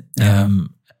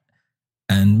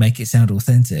and make it sound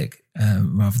authentic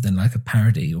rather than like a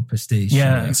parody or pastiche.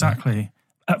 Yeah, exactly.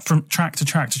 From track to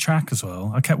track to track as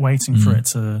well. I kept waiting for it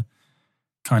to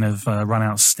kind of run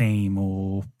out of steam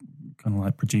or kind of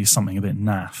like produce something a bit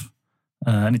naff.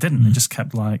 And it didn't. It just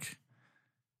kept like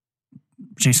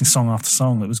producing song after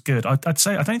song that was good. I'd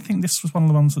say I don't think this was one of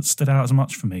the ones that stood out as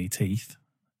much for me, Teeth.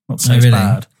 Not to say it's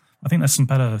bad. I think there's some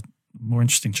better, more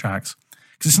interesting tracks.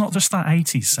 Because it's not just that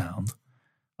 80s sound.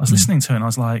 I was listening to it and I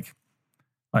was like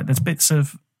there's bits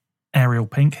of Ariel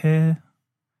Pink here.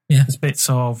 Yeah. There's bits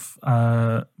of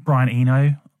Brian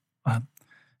Eno.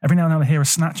 Every now and then I hear a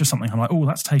snatch of something. I'm like, oh,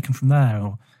 that's taken from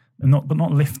there. But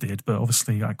not lifted, but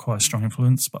obviously like quite a strong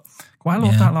influence. But quite a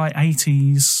lot of that like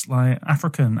 80s, like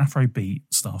African, Afrobeat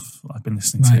stuff I've been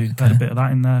listening to. Okay. Had a bit of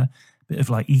that in there. A bit of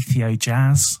like Ethio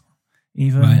jazz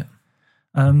even. Right.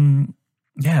 I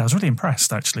was really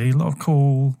impressed actually. A lot of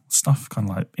cool stuff kind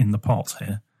of like in the pot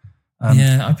here.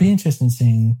 I'd be interested in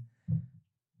seeing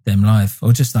them live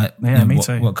or just like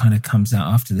what kind of comes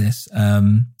out after this.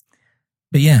 That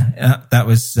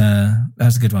was a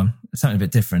good one. Something a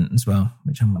bit different as well,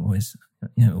 which I'm always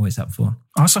up for.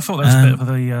 I also thought there was a bit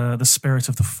of the spirit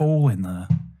of the Fall in there,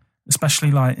 especially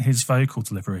like his vocal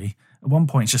delivery. At one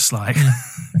point, it's just like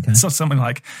something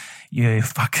like you're a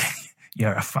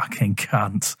fucking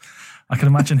cunt. I can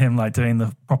imagine him like doing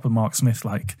the proper Mark Smith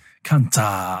like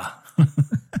cunta.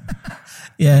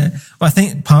 Well, I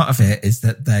think part of it is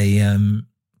that they're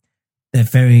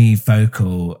very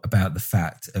vocal about the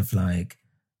fact of like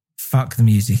fuck the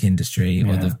music industry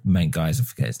or the main guys, I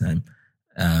forget his name.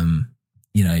 All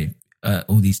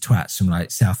these twats from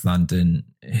like South London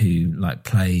who like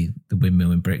play the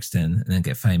Windmill in Brixton and then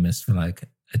get famous for like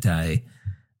a day.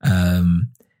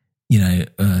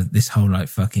 This whole like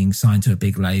fucking sign to a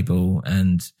big label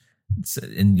and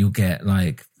you'll get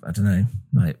like, I don't know,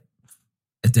 like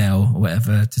Adele or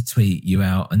whatever to tweet you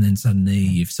out and then suddenly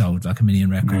you've sold like 1 million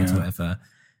records or whatever.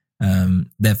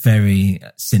 They're very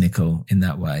cynical in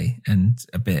that way and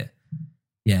a bit,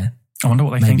 I wonder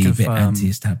what they think of... Maybe a bit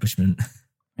anti-establishment.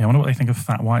 I wonder what they think of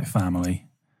Fat White Family.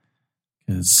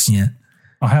 Because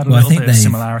I had a little bit of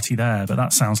similarity there, but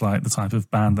that sounds like the type of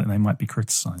band that they might be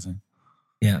criticising.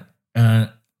 Yeah.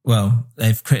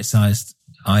 They've criticised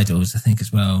Idols, I think,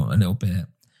 as well, a little bit.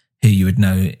 who you would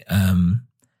know.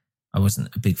 I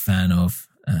wasn't a big fan of,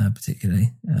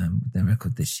 particularly their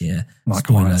record this year.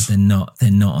 Spoiler, they're not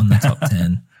on the top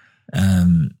 10.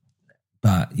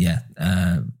 But yeah,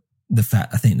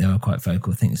 I think they were quite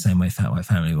vocal. I think the same way Fat White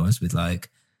Family was, with like,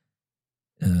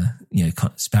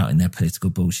 spouting their political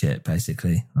bullshit,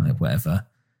 basically, like whatever.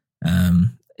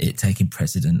 It taking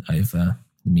precedent over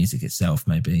the music itself,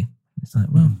 maybe. It's like,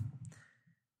 well,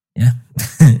 yeah,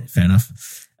 fair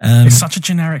enough. It's such a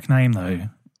generic name, though,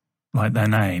 like their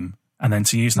name, and then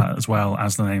to use that as well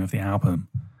as the name of the album.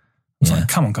 It's like,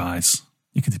 come on, guys,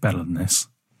 you can do better than this.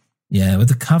 Yeah, well,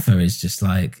 the cover is just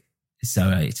like, it's so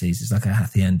 80s. It's like a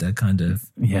Hacienda kind of,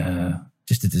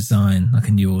 just a design, like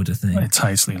a New Order thing. It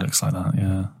totally looks like that,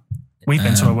 yeah. We've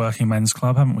been to a working men's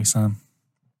club, haven't we, Sam?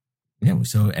 Yeah, we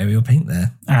saw Ariel Pink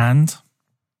there. And?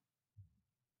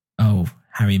 Oh,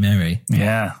 Harry Mary.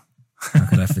 Yeah. How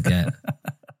could I forget?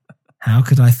 How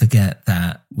could I forget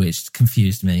that, which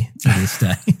confused me to this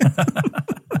day?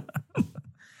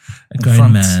 A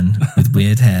grown man with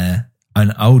weird hair,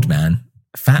 an old man,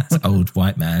 fat old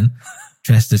white man,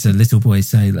 dressed as a little boy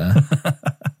sailor,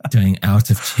 doing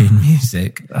out of tune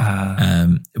music.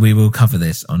 We will cover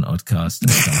this on Oddcast at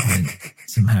some point.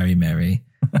 Some Harry Mary.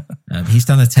 He's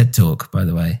done a TED Talk, by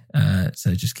the way.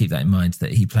 So just keep that in mind,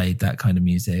 that he played that kind of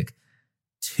music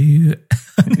to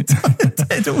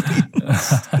TED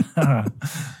audience.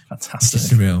 Fantastic.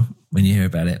 It's surreal when you hear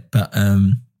about it. But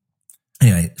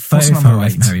anyway, Photo Far Away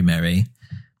from Harry Mary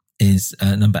is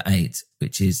number 8,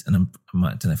 which is, and I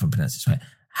don't know if I'm pronouncing this right,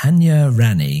 Hanya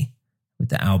Rani with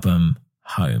the album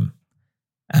Home.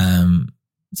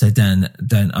 So Dan,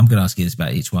 I'm going to ask you this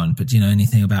about each one, but do you know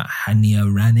anything about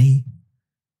Hanya Rani?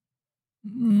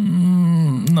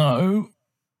 No.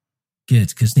 Good,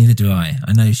 because neither do I.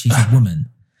 I know she's a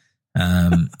woman,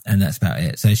 and that's about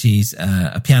it. So she's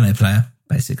a piano player,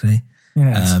 basically.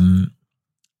 Yes.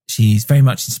 She's very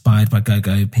much inspired by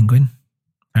Go-Go Penguin,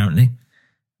 apparently.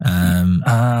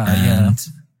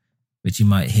 Which you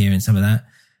might hear in some of that.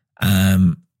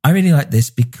 I really like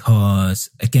this because,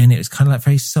 again, it was kind of like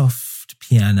very soft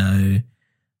piano.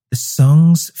 The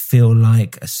songs feel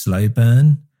like a slow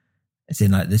burn. It's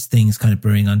in like there's things kind of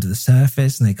brewing under the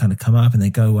surface and they kind of come up and they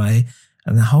go away.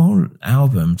 And the whole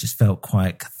album just felt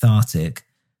quite cathartic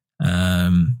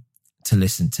to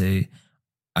listen to.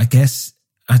 I guess,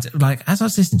 as I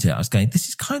was listening to it, I was going, this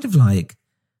is kind of like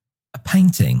a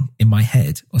painting in my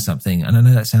head or something. And I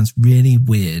know that sounds really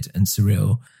weird and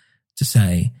surreal to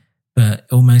say, but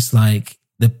almost like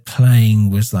the playing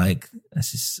was like,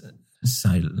 this is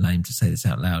so lame to say this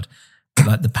out loud, but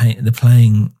like the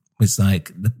playing was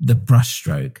like the brush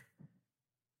stroke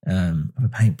of a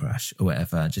paintbrush or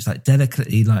whatever, just like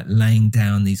delicately like laying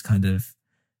down these kind of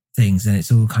things, and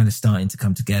it's all kind of starting to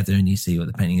come together and you see what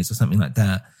the painting is or something like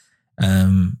that.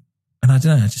 And I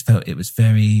don't know, I just felt it was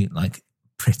very like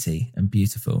pretty and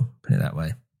beautiful, put it that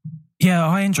way. Yeah,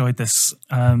 I enjoyed this.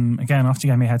 Again, after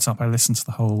you gave me a heads up, I listened to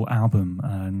the whole album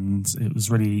and it was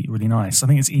really, really nice. I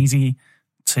think it's easy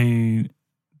to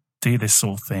do this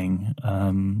sort of thing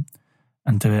and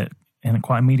do it in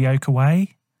quite a mediocre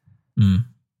way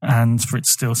and for it to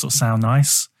still sort of sound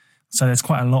nice. So there's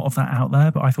quite a lot of that out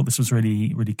there, but I thought this was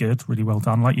really, really good, really well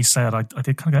done. Like you said, I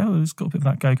did kind of go, oh, it's got a bit of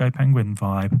that Go-Go Penguin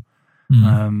vibe.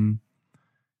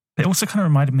 It also kind of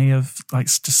reminded me of like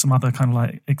just some other kind of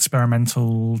like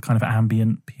experimental kind of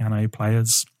ambient piano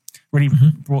players. Really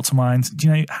brought to mind, do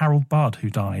you know Harold Budd, who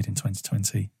died in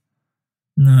 2020?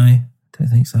 No, don't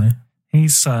think so.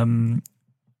 He's, the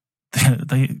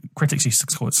critics used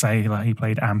to say like he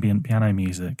played ambient piano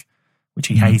music, which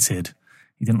he hated.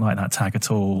 He didn't like that tag at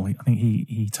all. I think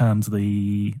he termed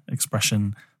the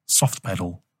expression soft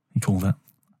pedal, he called it.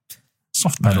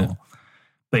 Soft pedal. Right.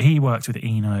 But he worked with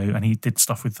Eno and he did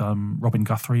stuff with Robin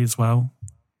Guthrie as well.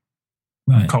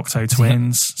 Right. Cocteau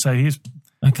Twins. So he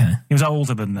was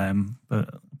older than them, but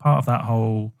part of that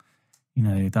whole, you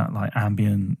know, that like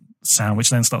ambient sound, which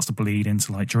then starts to bleed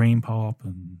into like dream pop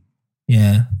and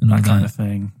that kind of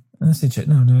thing. That's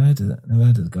interesting. No, never heard of that. Never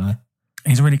heard of the guy.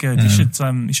 He's really good. You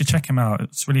should check him out.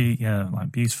 It's really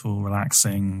like beautiful,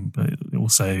 relaxing, but it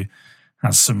also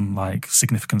has some like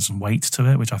significance and weight to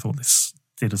it, which I thought this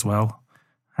did as well.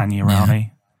 Hanya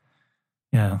Rani.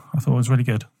 Yeah, I thought it was really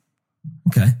good.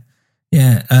 Okay.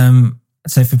 Yeah.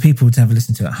 So for people to have a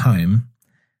listen to at home,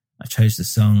 I chose the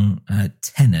song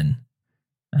Tenon,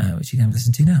 which you can have a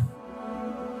listen to now.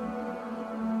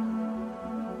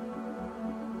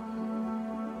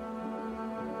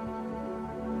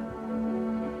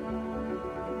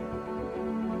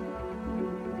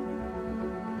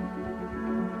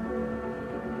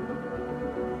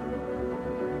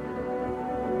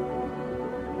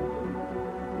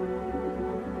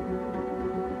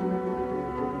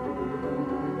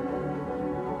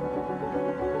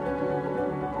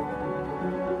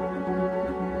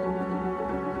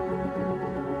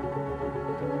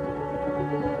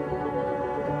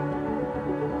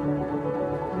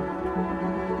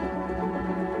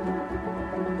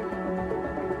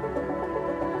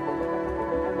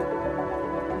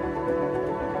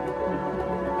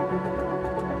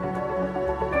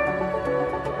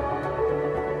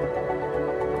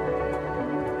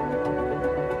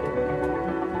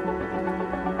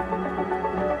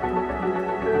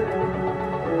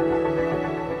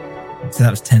 So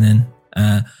that was Tenon.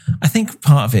 I think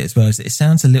part of it as well is it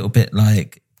sounds a little bit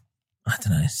like, I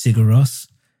don't know, Sigur Rós,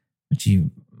 which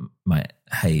you might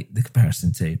hate the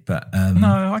comparison to, but no,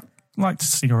 I liked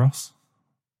Sigur Rós.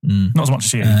 Not as much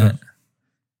as you, but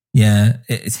yeah,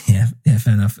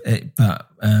 fair enough. But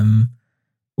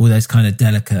all those kind of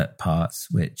delicate parts,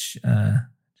 which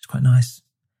is quite nice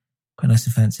and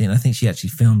fancy. And I think she actually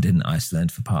filmed in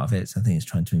Iceland for part of it, so I think it's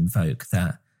trying to invoke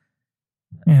that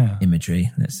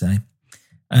imagery, let's say.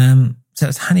 So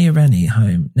it's Hanni Araney,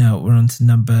 Home. Now we're on to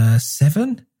number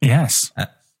 7. Yes.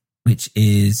 Which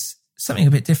is something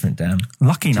a bit different, Dan.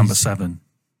 Lucky number 7,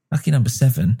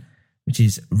 which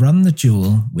is Run the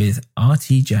Jewel with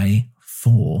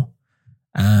RTJ4.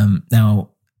 Now,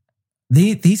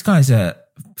 these guys are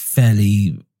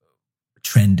fairly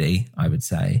trendy, I would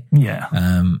say. Yeah.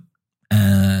 I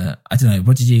don't know.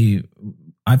 What did you?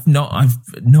 I've not.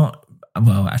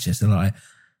 Well, actually, it's a lie.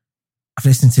 I've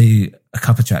listened to a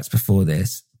couple of tracks before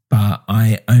this, but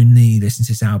I only listened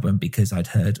to this album because I'd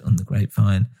heard on the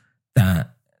grapevine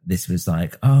that this was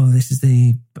like, oh, this is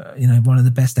the, one of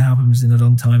the best albums in a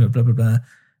long time, blah, blah, blah,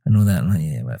 and all that. I'm like,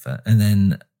 yeah, whatever. And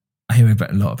then I hear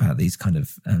a lot about these kind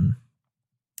of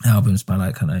albums by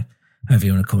like, kind of, however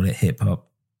you want to call it, hip hop,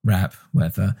 rap,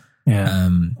 whatever. Yeah.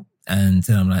 And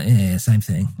then I'm like, yeah, same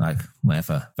thing, like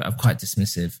whatever. But I'm quite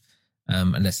dismissive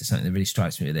unless there's something that really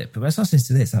strikes me with it. But when I was listening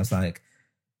to this, I was like,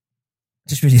 I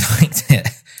just really liked it.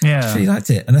 Yeah. I just really liked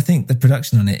it. And I think the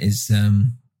production on it is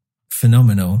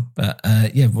phenomenal. But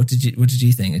what did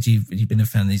you think? Had you been a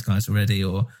fan of these guys already,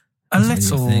 or a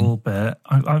little bit?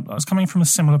 I was coming from a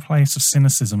similar place of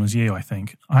cynicism as you. I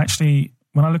think I actually,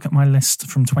 when I look at my list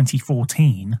from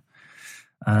 2014,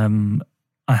 I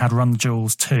had Run the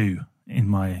Jewels 2 in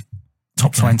my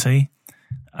top 20.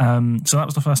 So that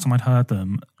was the first time I'd heard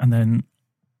them, and then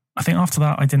I think after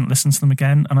that I didn't listen to them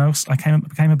again, and I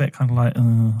became a bit kind of like,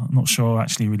 I'm not sure I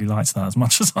actually really liked that as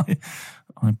much as I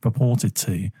purported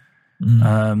to.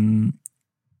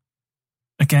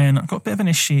 Again, I've got a bit of an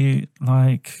issue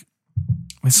like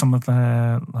with some of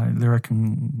their like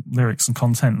lyrics and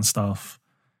content and stuff.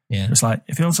 Yeah, it's like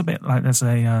it feels a bit like there's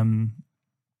it's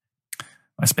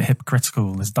a bit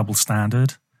hypocritical. There's double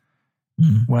standard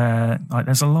where like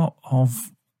there's a lot of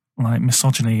like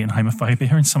misogyny and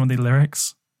homophobia in some of the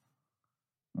lyrics.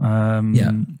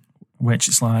 Which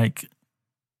is like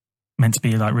meant to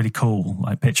be like really cool,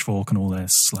 like Pitchfork and all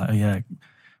this. Like, oh yeah,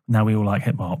 now we all like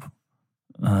hip hop.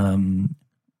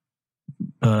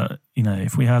 But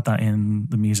if we heard that in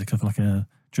the music of like a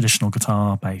traditional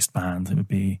guitar based band, it would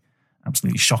be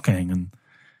absolutely shocking, and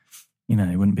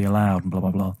it wouldn't be allowed, and blah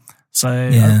blah blah. So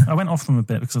I went off them a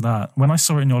bit because of that. When I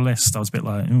saw it in your list, I was a bit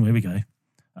like, oh, here we go.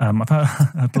 I've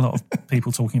heard a lot of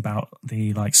people talking about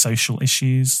the like social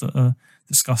issues that are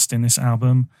discussed in this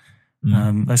album.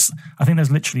 I think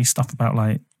there's literally stuff about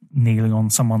like kneeling on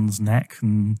someone's neck,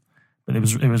 but it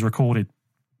was recorded,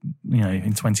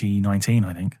 in 2019,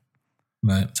 I think.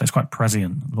 Right. So it's quite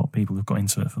prescient. A lot of people have got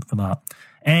into it for that.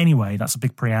 Anyway, that's a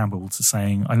big preamble to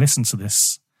saying I listened to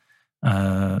this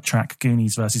track,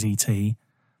 Goonies versus E.T.,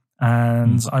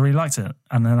 and I really liked it.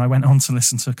 And then I went on to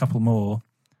listen to a couple more,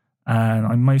 and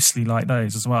I mostly liked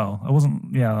those as well. I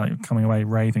wasn't, like coming away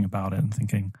raving about it and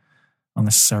thinking I'll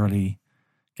necessarily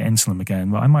get into them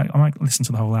again. But I might listen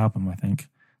to the whole album, I think.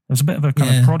 There's a bit of a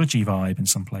kind of Prodigy vibe in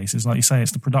some places. Like you say,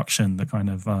 it's the production that kind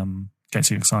of gets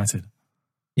you excited.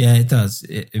 Yeah, it does.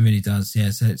 It really does.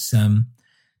 Yeah, so it's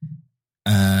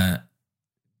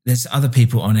there's other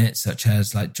people on it, such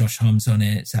as like Josh Homme on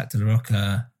it, Zach De La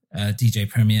Rocca, DJ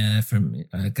Premier from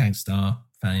Gangstar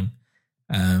fame,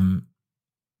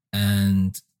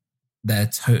 and they're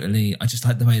totally. I just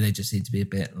like the way they just seem to be a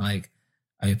bit like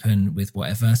open with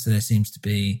whatever. So there seems to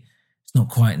be. It's not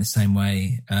quite in the same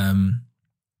way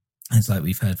as like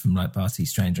we've heard from like Barty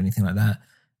Strange or anything like that.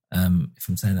 If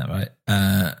I'm saying that right,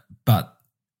 but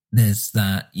there's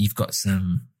that. You've got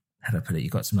some. How do I put it?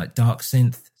 You've got some like dark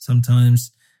synth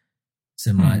sometimes,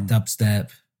 some like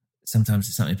dubstep. Sometimes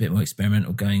there's something a bit more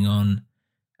experimental going on.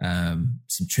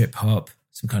 Some trip hop,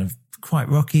 some kind of quite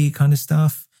rocky kind of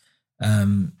stuff.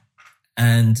 And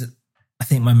I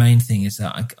think my main thing is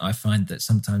that I find that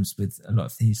sometimes with a lot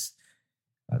of these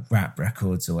rap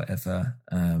records or whatever,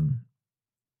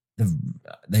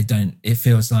 they don't. It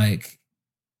feels like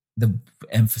the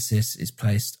emphasis is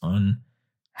placed on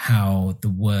how the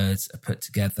words are put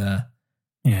together,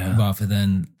 rather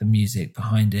than the music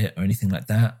behind it or anything like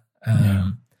that.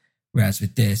 Whereas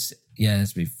with this,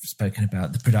 as we've spoken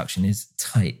about, the production is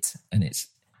tight and it's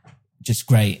just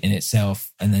great in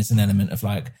itself. And there's an element of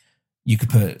like, you could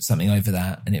put something over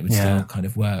that and it would still kind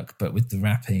of work. But with the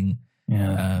rapping,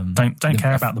 don't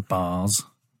care about the bars.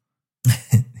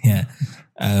 Yeah.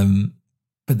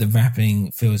 But the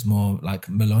rapping feels more like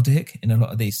melodic in a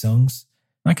lot of these songs.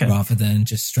 Okay. Rather than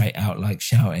just straight out like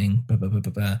shouting, blah, blah, blah,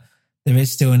 blah, blah. There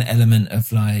is still an element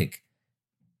of like,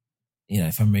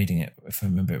 if I'm reading it, if I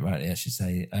remember it rightly, I should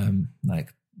say,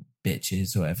 like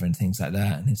bitches or whatever and things like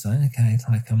that. And it's like, okay,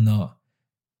 like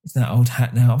it's that old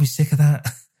hat now. Are we sick of that?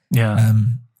 Yeah.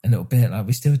 A little bit like,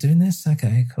 we still doing this?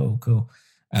 Okay, cool.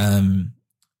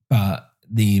 But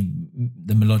the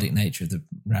melodic nature of the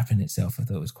rap in itself, I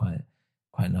thought was quite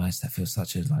nice. That feels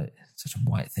such a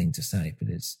white thing to say, but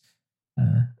it's,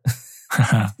 but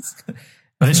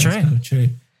it's true. Kind of true.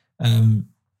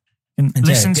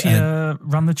 Listen to your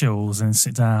Run the Jewels and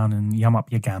sit down and yum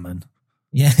up your gammon.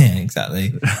 Yeah,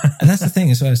 exactly. And that's the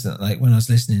thing as well, is that like when I was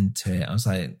listening to it, I was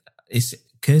like, it's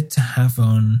good to have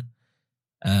on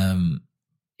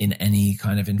in any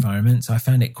kind of environment. So I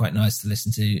found it quite nice to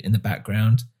listen to in the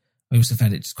background. I also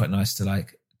found it just quite nice to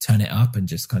like turn it up and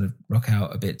just kind of rock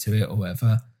out a bit to it or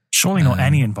whatever. Surely not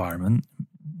any environment.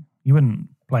 You wouldn't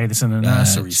play this in a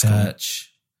nursery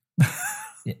church,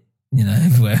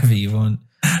 wherever you want.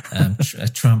 A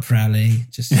Trump rally,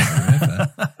 just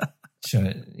wherever. Sure,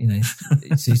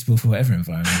 it's suitable for whatever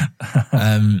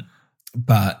environment.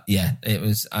 But yeah, it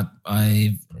was.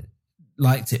 I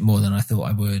liked it more than I thought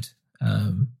I would.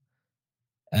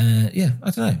 Yeah, I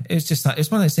don't know. It was just like, it's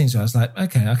one of those things where I was like,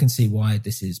 okay, I can see why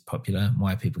this is popular and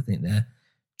why people think they're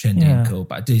trendy and cool.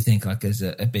 But I do think like there's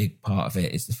a big part of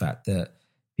it is the fact that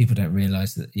people don't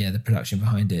realise that, the production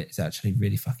behind it is actually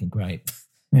really fucking great.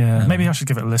 Yeah, maybe I should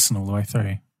give it a listen all the way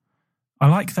through. I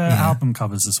like their album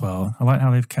covers as well. I like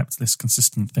how they've kept this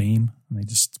consistent theme and they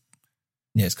just...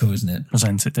 Yeah, it's cool, isn't it?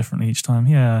 Present it differently each time,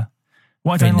 yeah.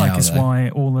 What I don't like is why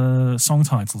all the song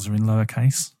titles are in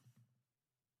lowercase.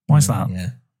 Why is that?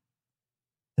 Yeah.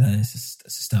 It's a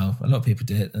style. A lot of people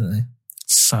do it, don't they?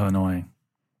 So annoying.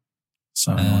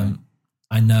 So annoying.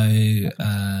 I know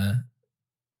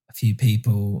a few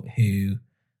people who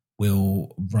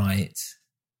will write,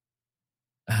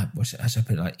 how should I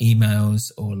put it, like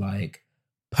emails or like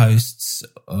posts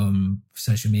on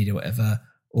social media, whatever,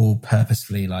 all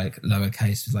purposefully like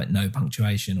lowercase with like no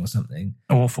punctuation or something.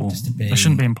 Awful. They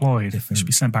shouldn't be employed. They should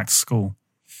be sent back to school.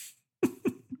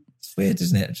 It's weird,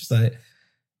 isn't it? Just like,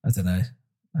 I don't know.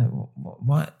 Like,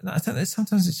 why? I don't know.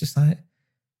 Sometimes it's just like,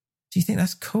 do you think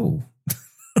that's cool?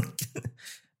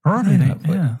 Probably,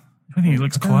 yeah. I think it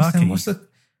looks quirky. What's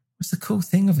the cool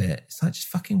thing of it? It's like, just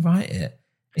fucking write it.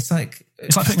 It's like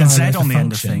putting a Z on the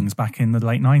end of things back in the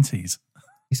late 90s.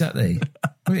 Exactly.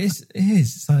 Well, it is.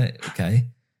 It's like, okay.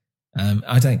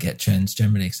 I don't get trends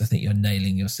generally because I think you're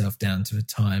nailing yourself down to a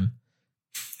time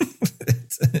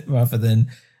rather than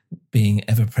being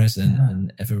ever present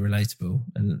and ever relatable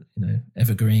and,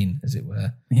 evergreen, as it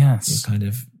were. Yes.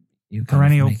 You're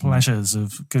perennial pleasures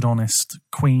of good, honest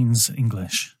Queen's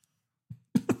English.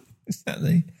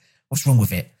 Exactly. What's wrong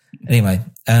with it? Anyway,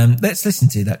 let's listen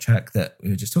to that track that we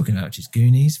were just talking about, which is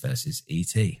Goonies versus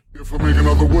E.T. If I make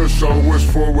another wish, I'll wish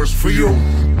for a wish for you.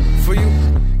 For you.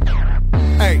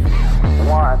 Hey.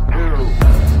 1,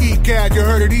 2. E-Gad, you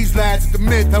heard of these lads, it's the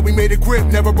myth, how we made a grip,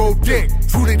 never rode dick.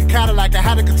 Truly the Cadillac, I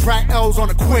had to contract L's on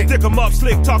a quick. Dick 'em up,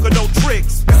 slick, talking no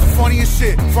tricks. It's the funniest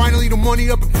shit. Finally the money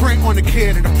up and print on the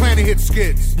kid, and the planet hit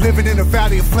skids. Living in a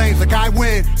valley of flames like I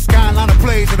win. Skyline of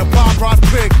blaze and a Bob Ross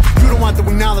pick. You don't want to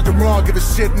acknowledge I'm raw, give a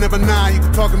shit, never nine. You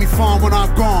can talk to me fun when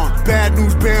I'm gone. Bad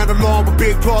news bearing along with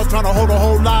big claws, trying to hold our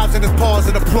whole lives in his paws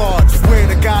and applaud. Swearing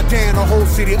to goddamn the whole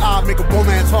city odd, make a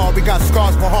woman's heart. We got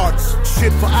scars for hearts.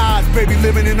 Shit for eyes, baby,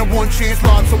 living in a one chance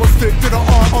lot, so I stick to the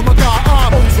art. Oh my god,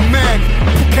 I'm ultimate.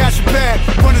 Cash it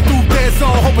back, running through dead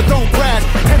zone, hope it don't crash.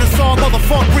 Tennis song,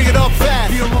 motherfucker, bring it up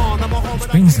fast.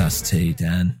 Which brings us to,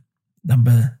 Dan,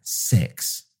 number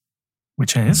 6.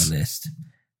 Which is? On the list.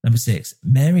 Number 6,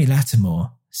 Mary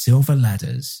Lattimore, Silver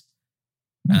Ladders.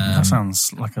 That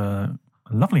sounds like a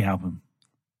lovely album.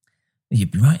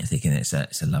 You'd be right in thinking it's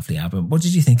a lovely album. What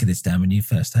did you think of this, Dan, when you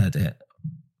first heard it?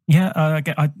 Yeah,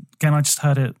 I just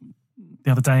heard it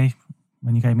the other day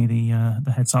when you gave me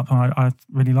the heads up, and I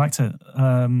really liked it.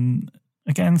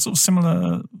 Again, sort of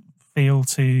similar feel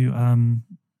to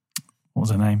what was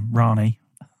her name, Rani,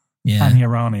 Tanya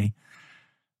Rani.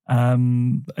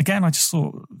 Again, I just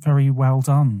thought very well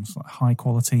done, like high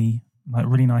quality, like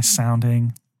really nice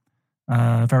sounding,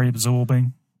 very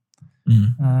absorbing.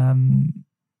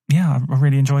 Yeah, I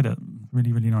really enjoyed it.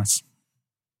 Really, really nice.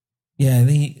 Yeah,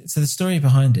 so the story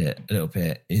behind it a little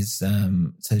bit is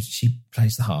so she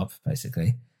plays the harp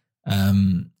basically,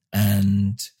 and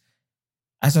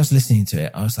as I was listening to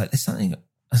it, I was like, there's something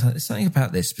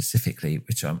about this specifically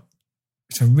which I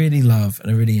really love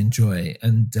and I really enjoy,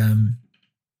 and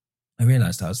I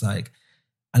realised, I was like,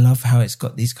 I love how it's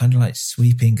got these kind of like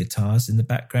sweeping guitars in the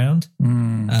background,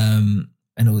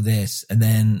 and all this. And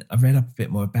then I read up a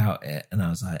bit more about it, and I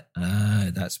was like,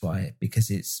 that's why, because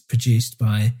it's produced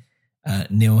by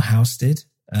Neil Halstead,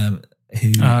 who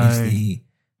is the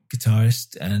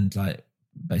guitarist and like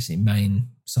basically main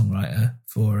songwriter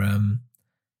for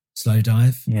Slow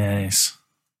Dive. Yes.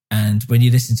 And when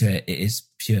you listen to it, it is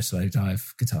pure Slow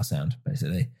Dive guitar sound,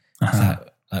 basically. It's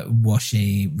like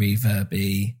washy,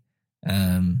 reverby,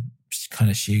 kind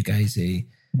of shoegazy,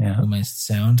 almost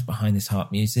sound behind this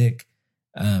harp music.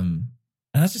 And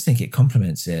I just think it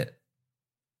complements it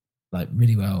like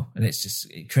really well. And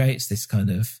it creates this kind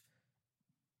of,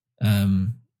 I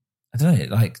don't know,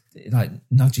 it like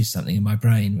nudges something in my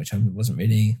brain, which I wasn't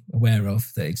really aware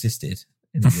of that existed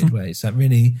in a good way. So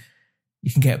really,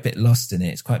 you can get a bit lost in it.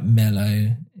 It's quite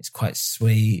mellow. It's quite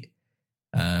sweet.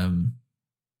 And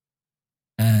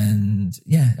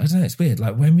yeah, I don't know. It's weird.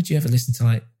 Like, when would you ever listen to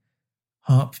like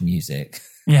harp music?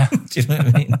 Yeah. Do you know what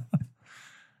I mean?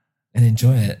 And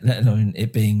enjoy it, let alone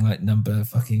it being like number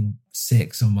fucking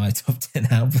 6 on my top 10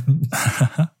 albums.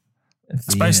 I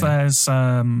suppose there's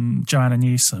Joanna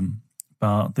Newsom,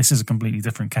 but this is a completely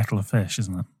different kettle of fish,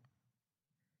 isn't it?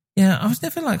 Yeah, I was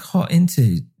never like hot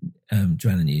into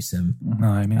Joanna Newsom. No,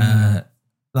 I mean,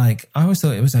 like I always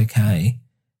thought it was okay,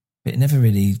 but it never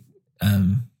really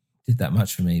did that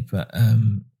much for me. But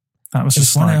that was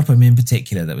just one like, album in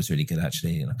particular that was really good,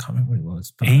 actually, and I can't remember what it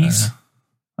was. But, Ease.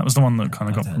 That was the one that kind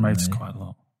of got promoted quite a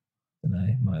lot. I don't know,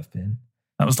 it might have been.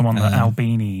 That was the one that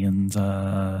Albini and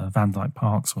Van Dyke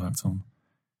Parks worked on.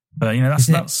 But, you know,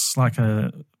 that's like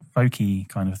a folky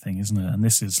kind of thing, isn't it? And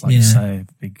this is, like you say,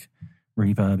 big,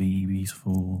 reverby,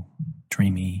 beautiful,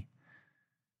 dreamy,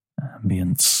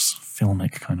 ambience,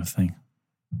 filmic kind of thing.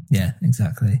 Yeah,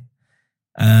 exactly.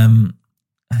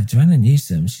 Joanna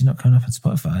Newsom, she's not coming up on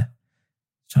Spotify.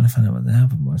 Trying to find out what the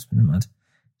album was, but never mind.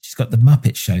 She's got the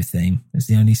Muppet Show theme. It's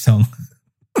the only song.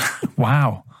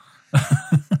 Wow.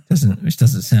 Which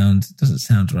doesn't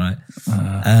sound right.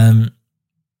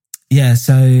 Yeah,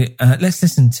 so let's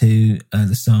listen to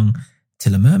the song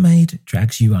Till a Mermaid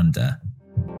Drags You Under.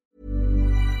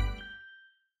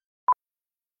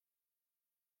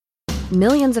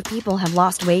 Millions of people have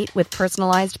lost weight with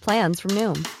personalized plans from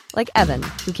Noom. Like Evan,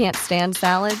 who can't stand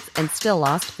salads and still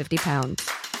lost 50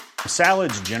 pounds.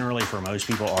 Salads generally for most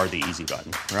people are the easy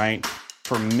button, right?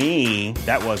 For me,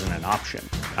 that wasn't an option.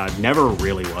 I never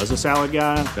really was a salad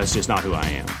guy. That's just not who I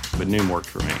am. But Noom worked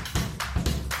for me.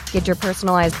 Get your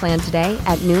personalized plan today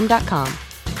at Noom.com.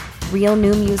 Real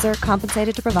Noom user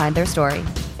compensated to provide their story.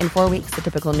 In 4 weeks, the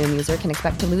typical Noom user can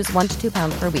expect to lose 1 to 2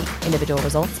 pounds per week. Individual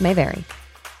results may vary.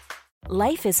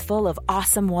 Life is full of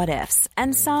awesome what-ifs,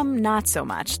 and some not so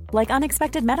much, like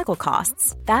unexpected medical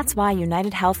costs. That's why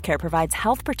United Healthcare provides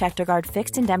Health Protector Guard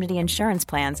fixed indemnity insurance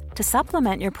plans to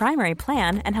supplement your primary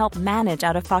plan and help manage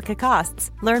out-of-pocket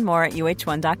costs. Learn more at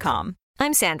UH1.com.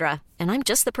 I'm Sandra, and I'm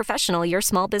just the professional your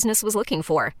small business was looking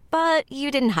for. But you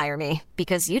didn't hire me,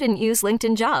 because you didn't use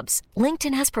LinkedIn Jobs.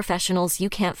 LinkedIn has professionals you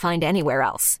can't find anywhere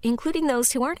else, including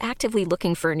those who aren't actively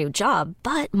looking for a new job,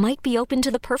 but might be open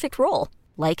to the perfect role,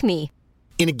 like me.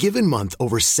 In a given month,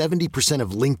 over 70%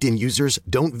 of LinkedIn users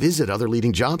don't visit other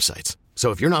leading job sites. So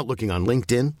if you're not looking on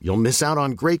LinkedIn, you'll miss out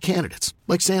on great candidates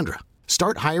like Sandra.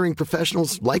 Start hiring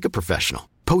professionals like a professional.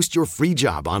 Post your free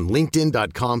job on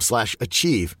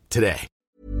linkedin.com/achieve today.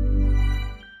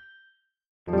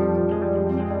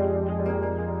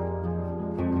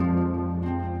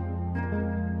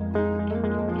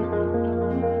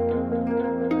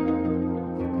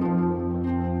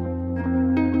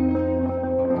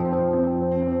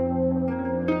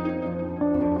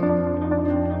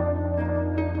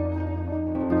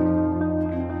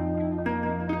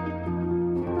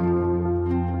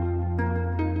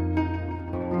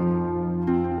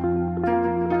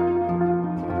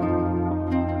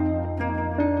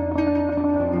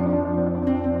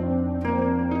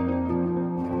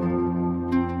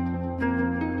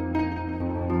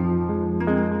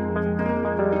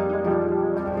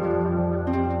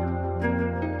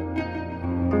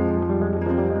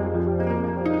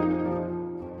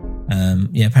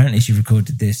 Yeah, apparently she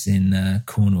recorded this in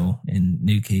Cornwall, in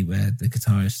Newquay, where the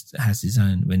guitarist has his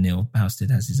own, where Neil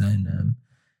Halstead has his own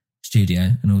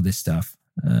studio and all this stuff.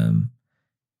 And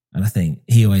I think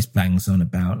he always bangs on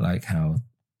about like how,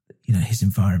 you know, his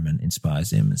environment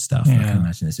inspires him and stuff. Yeah. I can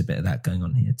imagine there's a bit of that going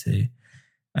on here too.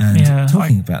 And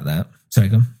talking about that, sorry,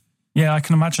 go on. Yeah, I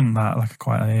can imagine that like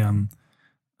quite a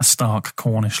stark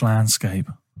Cornish landscape.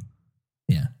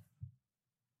 Yeah.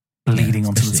 Bleeding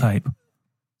onto the tape.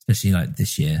 Especially like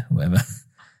this year or whatever.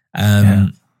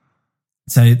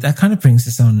 So that kind of brings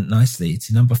us on nicely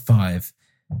to number 5,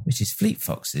 which is Fleet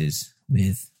Foxes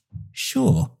with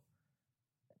Sure.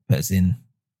 But as in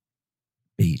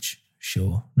beach,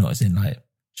 sure. Not as in like,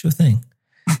 sure thing.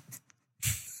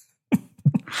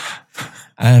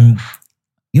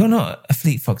 You're not a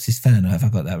Fleet Foxes fan, or have I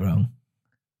got that wrong?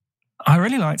 I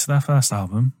really liked their first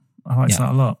album. I liked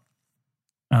that a lot.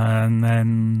 And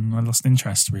then I lost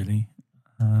interest, really.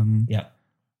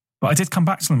 But I did come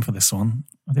back to them for this one.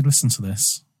 I did listen to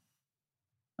this.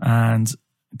 And it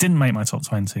didn't make my top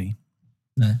 20.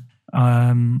 No.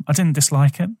 I didn't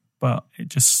dislike it, but it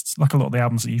just, like a lot of the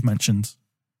albums that you've mentioned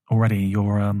already,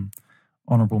 your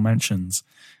honourable mentions,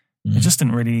 it just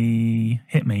didn't really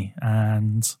hit me.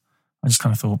 And I just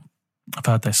kind of thought, I've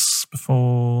heard this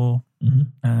before.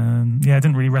 And it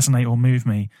didn't really resonate or move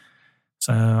me.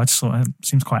 So I just thought it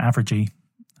seems quite averagey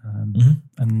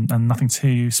and nothing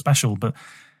too special. But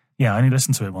yeah, I only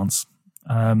listened to it once.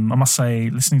 I must say,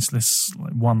 listening to this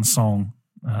one song,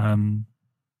 I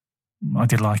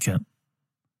did like it.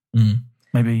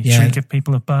 Maybe should we give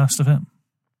people a burst of it?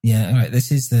 Yeah, all right.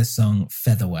 This is the song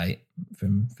Featherweight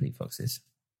from Fleet Foxes.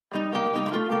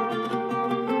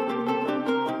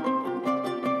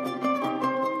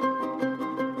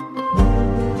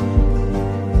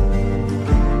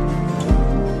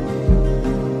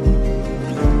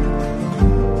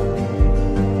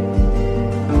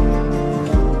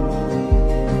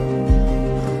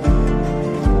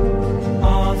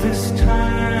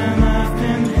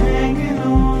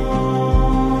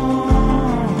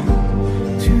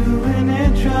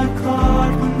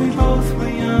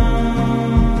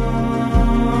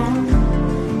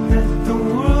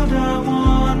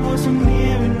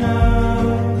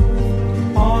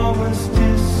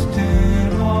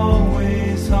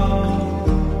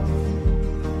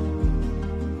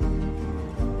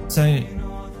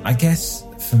 I guess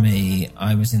for me,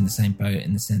 I was in the same boat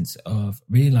in the sense of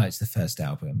really liked the first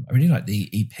album. I really liked the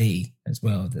EP as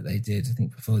well that they did, I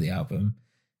think, before the album.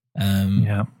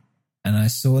 And I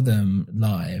saw them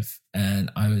live and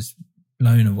I was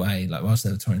blown away, like whilst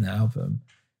they were touring the album,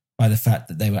 by the fact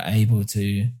that they were able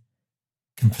to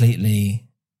completely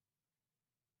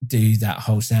do that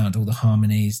whole sound, all the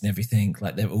harmonies and everything.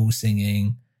 Like they're all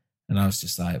singing. And I was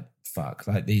just like, fuck,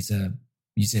 like these are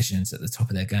musicians at the top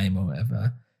of their game or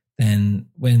whatever. Then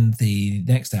when the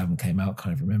next album came out, I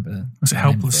kind of remember. Was it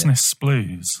Helplessness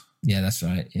Blues? Yeah, that's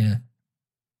right. Yeah.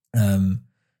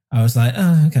 I was like,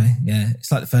 oh, okay. Yeah.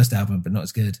 It's like the first album, but not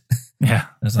as good. Yeah,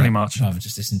 I was pretty like, much. I'd rather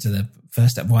just listen to the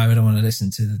first album. Why would I want to listen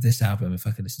to this album if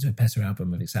I could listen to a better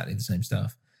album of exactly the same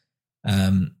stuff?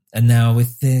 And now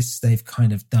with this, they've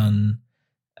kind of done,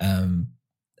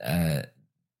 they've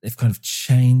kind of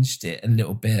changed it a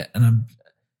little bit. And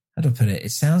how do I put it?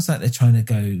 It sounds like they're trying to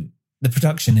go, the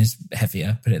production is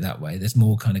heavier, put it that way. There's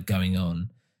more kind of going on.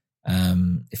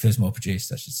 It feels more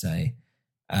produced, I should say.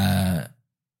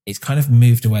 It's kind of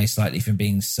moved away slightly from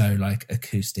being so like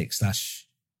acoustic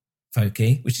 /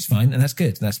 folky, which is fine. And that's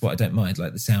good. That's what I don't mind.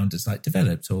 Like the sound is like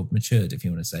developed or matured, if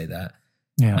you want to say that.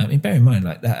 Yeah. I mean, bear in mind,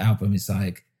 like that album is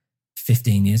like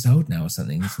 15 years old now or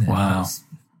something, isn't it? Wow.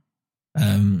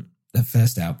 The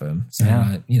first album. So,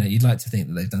 like, you know, you'd like to think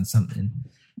that they've done something.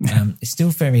 It's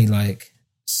still very like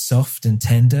soft and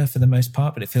tender for the most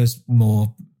part, but it feels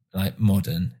more like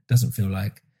modern. It doesn't feel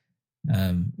like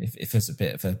it feels a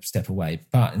bit of a step away.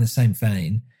 But in the same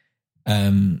vein,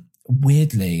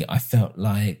 weirdly, I felt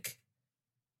like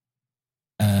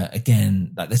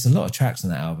again, like there's a lot of tracks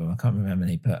on that album. I can't remember how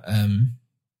many, but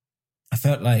I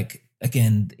felt like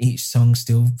again each song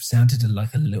still sounded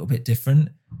like a little bit different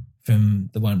from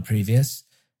the one previous.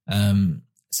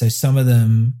 So some of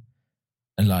them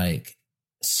are like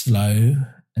slow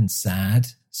and sad.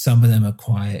 Some of them are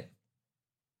quite,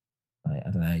 like,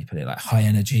 I don't know how you put it, like high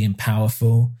energy and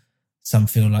powerful. Some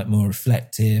feel like more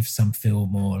reflective. Some feel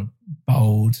more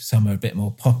bold. Some are a bit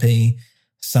more poppy.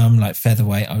 Some, like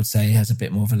Featherweight, I would say, has a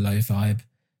bit more of a low vibe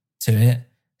to it.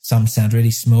 Some sound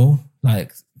really small,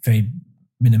 like very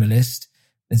minimalist.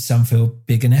 And some feel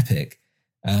big and epic.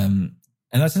 And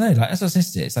I don't know, like as I was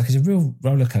listening to it, it's like it's a real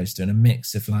roller coaster and a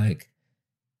mix of like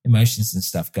emotions and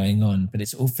stuff going on, but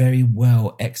it's all very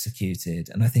well executed.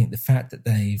 And I think the fact that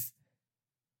they've,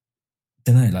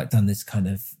 don't know, like done this kind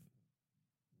of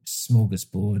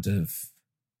smorgasbord of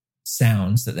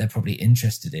sounds that they're probably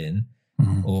interested in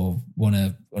or want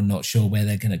to, or not sure where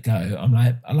they're going to go. I'm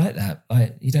like, I like that.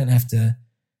 Like, you don't have to,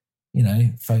 you know,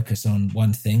 focus on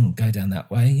one thing, go down that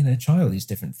way, you know, try all these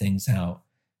different things out.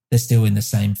 They're still in the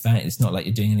same vein. It's not like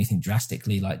you're doing anything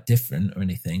drastically like different or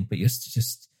anything, but you're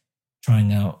just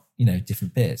trying out, you know,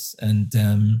 different bits. And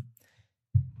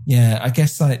yeah, I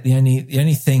guess like the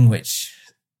only thing which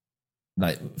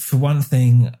like, for one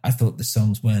thing, I thought the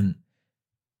songs were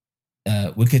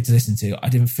good to listen to. I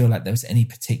didn't feel like there was any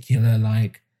particular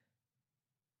like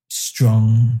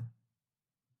strong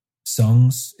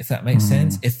songs, if that makes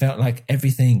sense. It felt like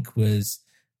everything was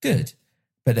good,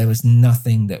 but there was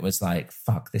nothing that was like,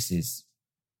 fuck, this is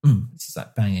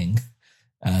like banging.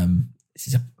 This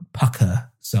is a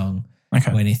pucker song.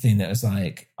 Okay. Or anything that was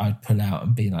like, I'd pull out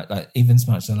and be like even as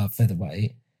much as I love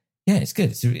Featherweight, yeah, it's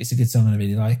good. It's a good song and I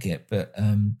really like it. But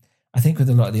I think with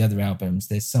a lot of the other albums,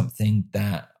 there's something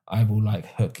that I will like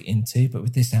hook into. But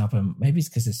with this album, maybe it's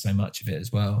because there's so much of it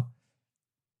as well.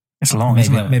 It's long,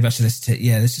 isn't it? Maybe I should listen to it.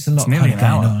 Yeah, there's just a lot nearly kind of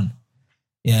going on.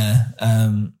 Yeah.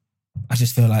 I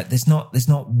just feel like there's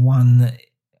not one.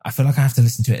 I feel like I have to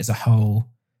listen to it as a whole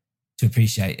to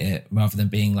appreciate it, rather than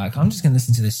being like, I'm just going to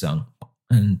listen to this song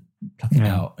and pluck it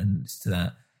out and listen to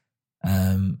that.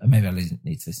 And maybe I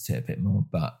need to listen to it a bit more,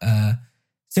 but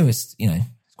still, it's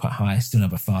quite high. Still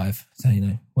number 5, so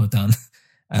well done.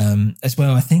 As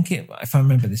well, I think if I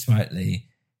remember this rightly,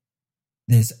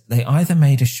 they either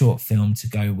made a short film to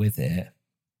go with it,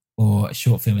 or a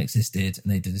short film existed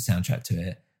and they did a soundtrack to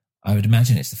it. I would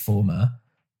imagine it's the former,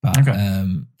 but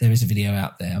there is a video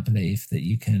out there, I believe, that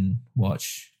you can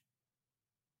watch,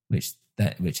 which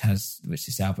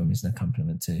this album is an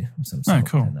accompaniment to, or some sort. Oh,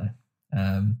 cool. I don't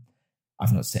know.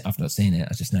 I've not seen it.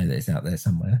 I just know that it's out there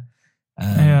somewhere.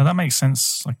 Yeah, that makes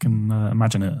sense. I can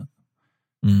imagine it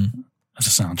as a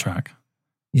soundtrack.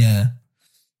 Yeah.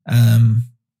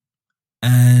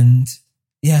 And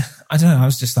yeah, I don't know. I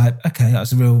was just like, okay, I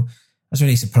was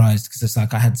really surprised, because it's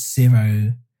like I had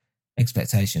zero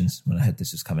expectations when I heard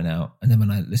this was coming out. And then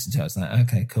when I listened to it, I was like,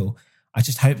 okay, cool. I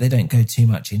just hope they don't go too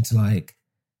much into like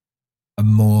a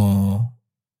more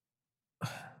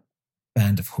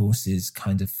Band of Horses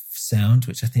kind of sound,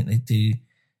 which I think they do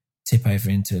tip over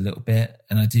into a little bit.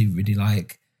 And I do really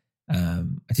like,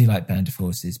 Band of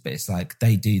Horses, but it's like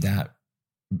they do that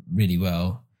really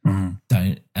well. And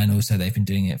also they've been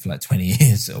doing it for like 20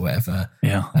 years or whatever.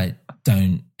 Yeah. Like,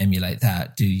 don't emulate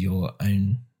that. Do your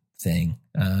own thing,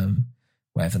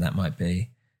 whatever that might be.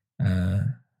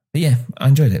 But yeah, I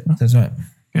enjoyed it. That's right.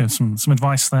 Good. Some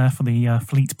advice there for the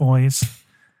Fleet Boys,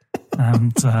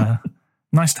 and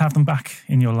nice to have them back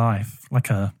in your life, like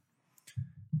a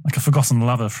forgotten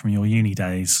lover from your uni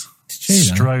days. It's true,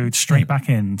 strode straight back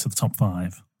into the top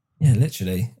 5. Yeah,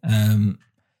 literally.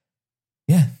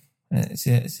 Yeah. It's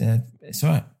all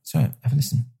right. It's all right. Have a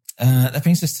listen. That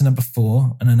brings us to number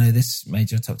 4, and I know this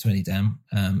made your top 20, Dan,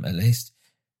 at least,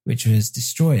 which was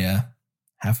Destroyer,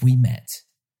 Have We Met?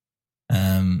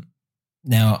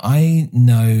 Now, I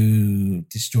know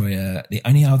Destroyer, the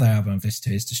only other album I've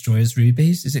listened to is Destroyer's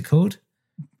Rubies, is it called?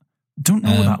 Don't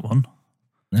know that one.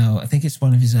 No, I think it's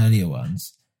one of his earlier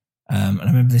ones. And I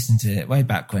remember listening to it way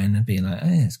back when and being like, oh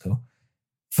yeah, it's cool.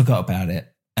 Forgot about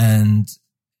it. And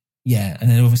yeah,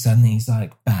 and then all of a sudden he's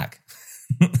like back.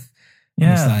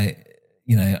 Yeah. It's like,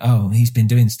 he's been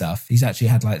doing stuff. He's actually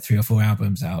had like 3 or 4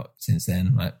 albums out since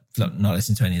then. Like, not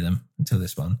listened to any of them until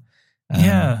this one.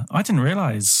 Yeah, I didn't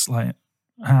realise like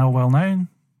how well known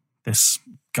this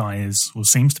guy is, or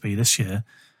seems to be this year.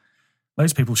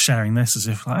 Loads of people sharing this as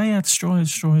if like, oh yeah,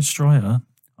 Destroyer.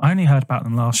 I only heard about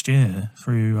them last year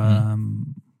through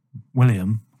friend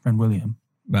William.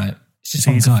 Right. It's just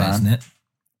one guy, isn't it?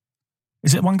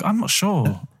 Is it one guy? I'm not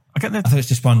sure. I thought it's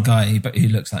just one guy, but who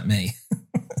looks like me.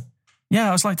 Yeah,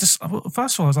 I was like, first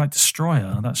of all, I was like,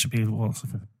 Destroyer. That should be like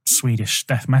a Swedish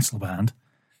death metal band.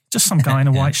 Just some guy in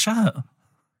a white shirt.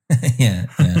 yeah.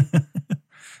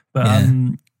 But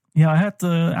I heard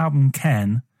the album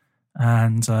Ken,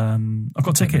 and I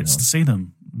got tickets to see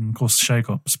them. And of course, the show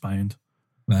got postponed.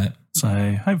 Right. So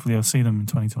hopefully I'll see them in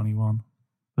 2021.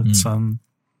 But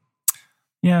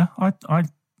I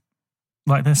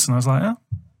like this, and I was like, oh,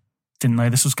 didn't know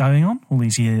this was going on all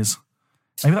these years.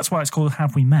 Maybe that's why it's called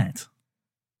Have We Met?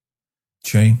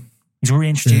 True. He's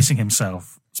reintroducing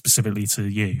himself specifically to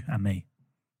you and me.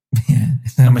 Yeah.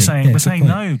 And we're saying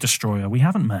no, Destroyer, we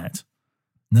haven't met.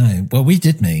 No. Well, we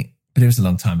did meet, but it was a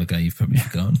long time ago. You've probably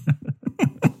forgotten.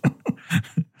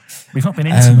 We've not been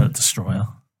intimate, Destroyer.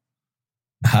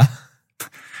 Huh?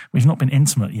 We've not been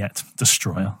intimate yet,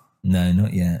 Destroyer. No,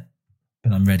 not yet.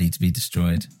 But I'm ready to be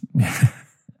destroyed.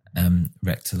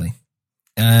 Rectally.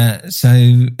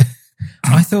 So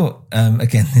I thought,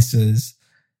 again, this was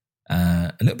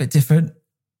a little bit different.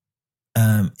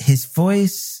 His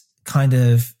voice kind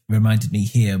of reminded me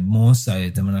here more so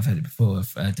than when I've heard it before of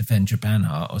Devendra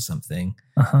Banhart or something.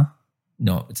 Uh-huh.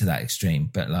 Not to that extreme,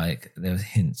 but like there were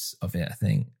hints of it, I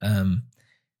think.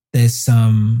 There's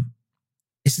some,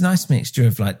 it's a nice mixture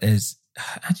of like, there's,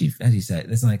 how do you say it?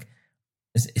 There's like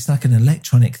it's like an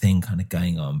electronic thing kind of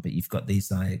going on, but you've got these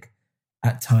like,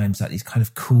 at times, like these kind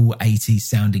of cool 80s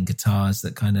sounding guitars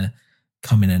that kind of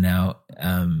come in and out.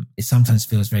 It sometimes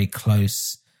feels very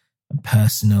close and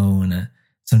personal and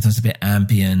sometimes a bit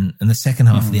ambient. And the second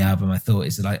half of the album, I thought,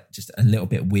 is like just a little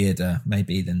bit weirder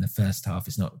maybe than the first half.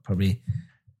 It's not probably,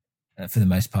 for the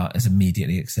most part, as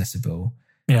immediately accessible.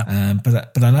 Yeah.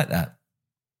 But I like that.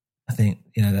 I think,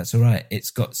 that's all right.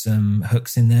 It's got some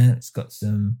hooks in there. It's got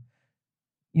some,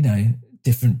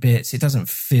 different bits. It doesn't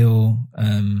feel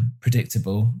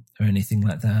predictable or anything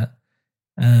like that.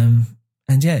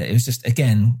 And yeah, it was just,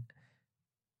 again,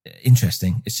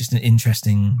 interesting. It's just an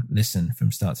interesting listen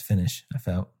from start to finish, I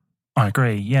felt. I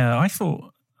agree. Yeah, I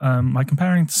thought, like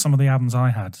comparing to some of the albums I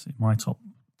had in my top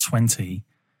 20,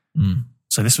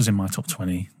 so this was in my top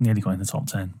 20, nearly got in the top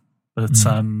 10. But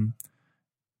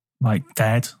like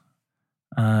Dead,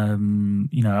 I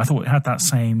thought it had that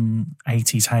same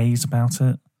 80s haze about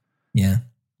it. Yeah.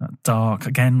 That dark,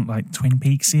 again, like Twin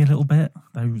Peaksy a little bit.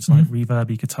 Those like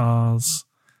reverby guitars.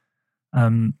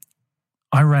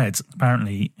 I read,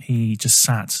 apparently, he just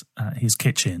sat at his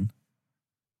kitchen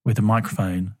with a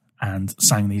microphone and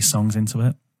sang these songs into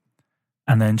it,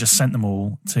 and then just sent them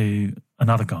all to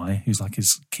another guy who's like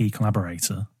his key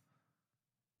collaborator.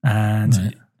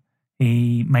 And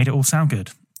he made it all sound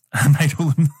good and made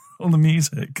all the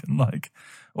music. And like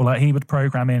he would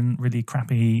program in really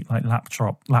crappy like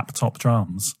laptop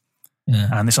drums. Yeah.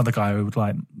 And this other guy would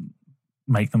like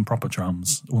make them proper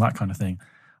drums, all that kind of thing.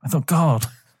 I thought, God,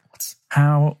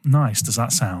 how nice does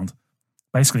that sound?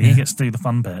 Basically, he gets to do the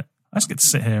fun bit. I just get to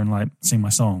sit here and like sing my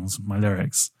songs, my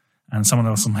lyrics, and someone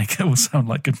else will make it all sound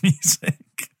like good music.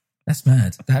 That's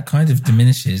mad. That kind of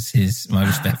diminishes my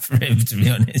respect for him, to be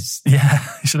honest. Yeah,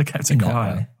 he should have kept it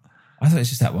quiet. I thought it was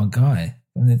just that one guy.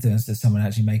 And there's someone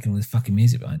actually making all this fucking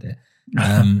music behind it.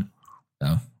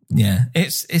 Yeah,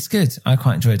 it's good. I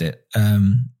quite enjoyed it.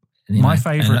 Anyway, my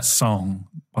favourite song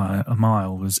by a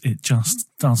mile was It Just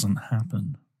Doesn't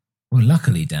Happen. Well,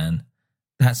 luckily, Dan,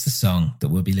 that's the song that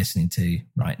we'll be listening to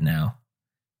right now.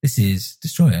 This is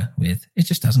Destroyer with It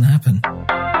Just Doesn't Happen.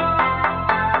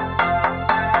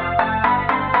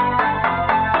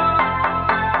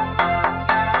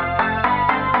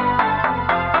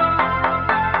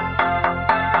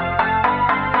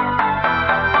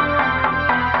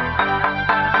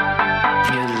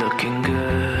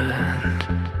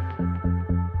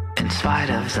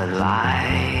 The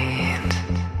light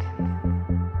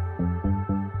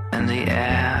and the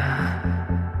air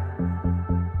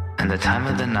and the time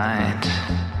of the night.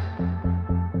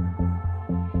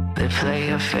 They play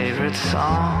your favorite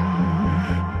song.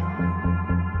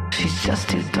 She's just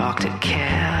too dark to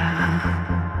care.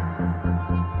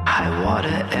 High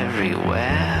water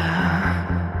everywhere.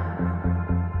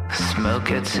 Smoke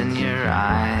gets in your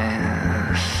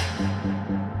eyes.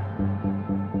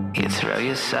 You throw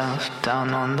yourself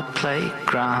down on the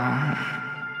playground,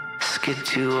 skid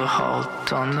to a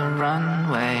halt on the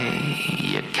runway.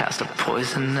 You cast a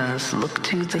poisonous look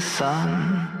to the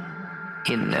sun.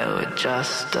 You know it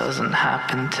just doesn't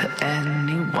happen to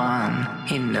anyone.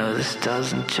 You know this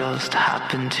doesn't just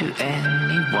happen to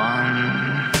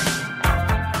anyone.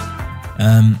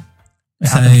 It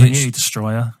happened for you,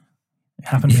 Destroyer. It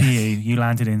happened for you. You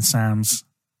landed in Sam's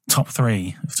top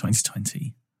 3 of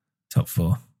 2020. Top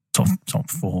 4. Top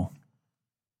 4.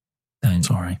 Don't.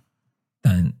 Sorry.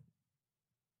 Don't.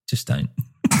 Just don't.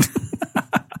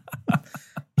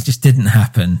 It just didn't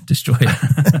happen, Destroyer.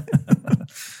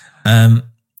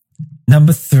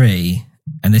 Number 3,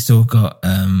 and this all got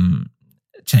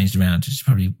changed around, which is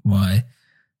probably why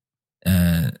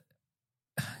I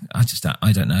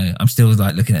don't know. I'm still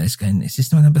like looking at this going, is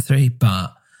this my number 3? But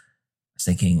I was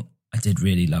thinking, I did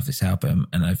really love this album,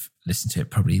 and I've listened to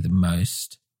it probably the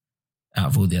most out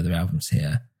of all the other albums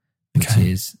here, which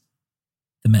is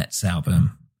the Mets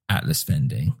album, Atlas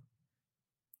Vending.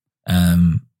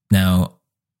 Now,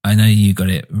 I know you got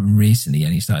it recently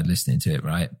and you started listening to it,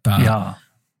 right? But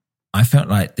I felt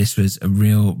like this was a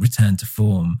real return to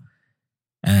form,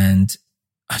 and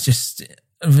I just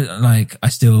like, I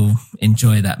still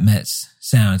enjoy that Mets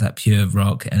sound, that pure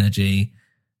rock energy,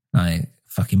 like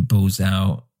fucking balls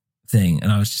out thing.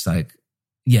 And I was just like,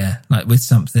 yeah, like with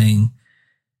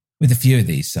a few of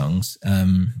these songs,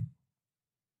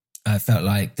 I felt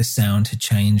like the sound had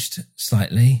changed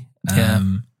slightly.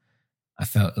 I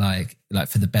felt like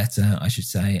for the better, I should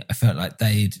say. I felt like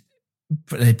they'd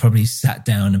probably sat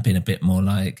down and been a bit more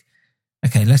like,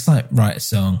 okay, let's like write a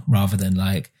song rather than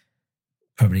like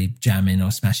probably jamming or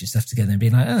smashing stuff together and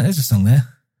being like, oh, there's a song there,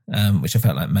 which I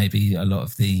felt like maybe a lot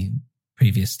of the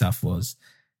previous stuff was.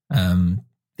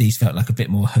 These felt like a bit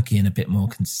more hooky and a bit more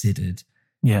considered.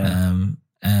 Yeah.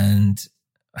 And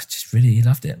I just really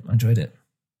loved it. I enjoyed it.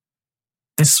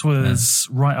 This was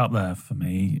right up there for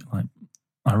me. Like,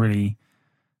 I really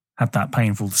had that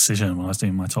painful decision when I was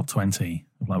doing my top 20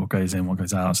 of like what goes in, what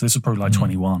goes out. So this was probably like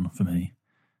 21 for me.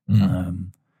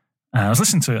 And I was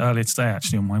listening to it earlier today,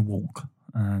 actually, on my walk.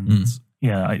 And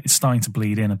it's starting to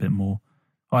bleed in a bit more.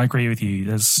 I agree with you.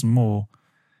 There's some more,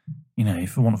 you know,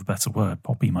 for want of a better word,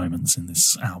 poppy moments in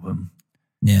this album.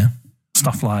 Yeah.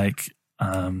 Stuff like,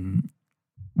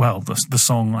 the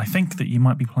song I think that you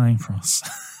might be playing for us,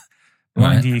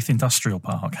 Blind Youth Industrial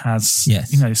Park, has,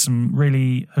 you know, some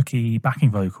really hooky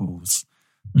backing vocals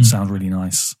that sound really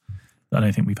nice that I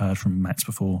don't think we've heard from Metz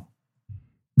before.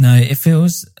 No, it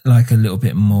feels like a little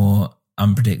bit more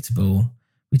unpredictable,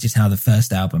 which is how the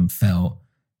first album felt.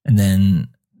 And then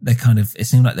they kind of, it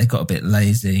seemed like they got a bit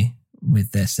lazy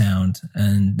with their sound,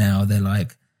 and now they're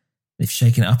like, they've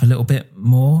shaken it up a little bit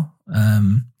more.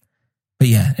 But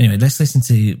yeah, anyway, let's listen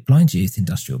to Blind Youth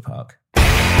Industrial Park.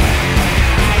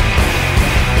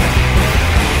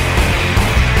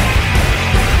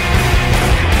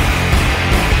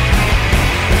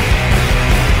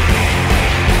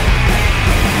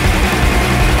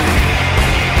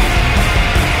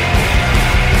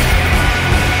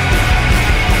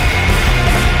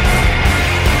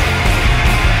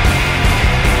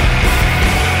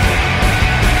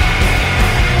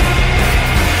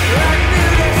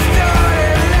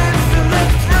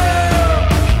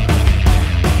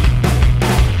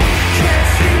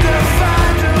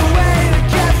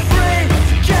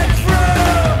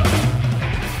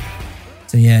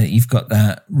 So yeah, you've got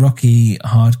that rocky,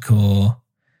 hardcore,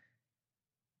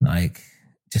 like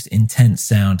just intense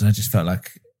sound. And I just felt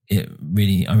like I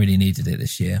really needed it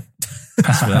this year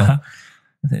as well.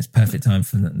 I think it's perfect time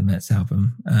for the Metz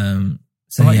album.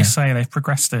 So like you say, they've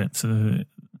progressed it to,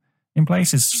 in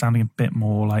places, sounding a bit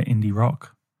more like indie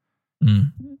rock.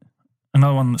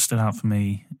 Another one that stood out for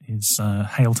me is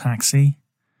Hail Taxi.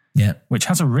 Yeah. Which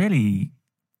has a really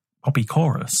poppy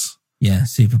chorus. Yeah,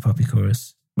 super poppy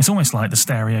chorus. It's almost like the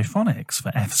Stereophonics, for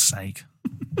F's sake.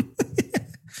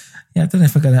 Yeah, I don't know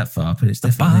if I go that far, but it's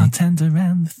definitely... The bartender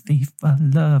and the thief are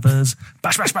lovers.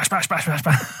 Bash, bash, bash, bash, bash, bash,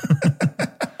 bash.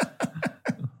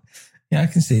 Yeah, I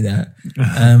can see that.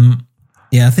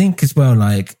 Yeah, I think as well,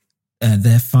 like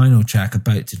their final track, A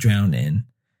Boat to Drown In,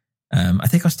 I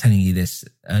think I was telling you this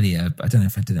earlier, but I don't know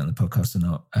if I did it on the podcast or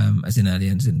not, as in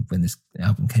earlier, as in when this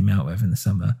album came out, whatever, in the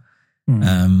summer.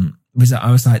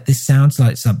 I was like, this sounds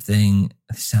like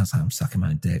I'm sucking my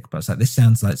own dick, but I was like, this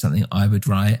sounds like something I would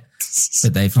write,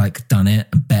 but they've like done it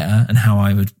better, and how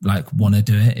I would like want to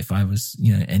do it if I was,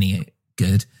 you know, any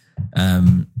good.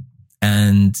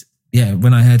 And yeah,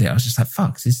 when I heard it, I was just like,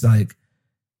 fuck, this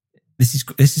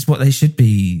is what they should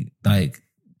be like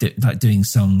doing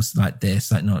songs like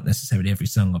this, like not necessarily every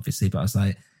song, obviously, but I was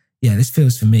like, yeah, this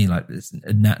feels for me like it's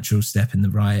a natural step in the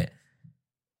right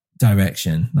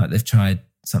direction. Like they've tried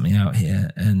something out here,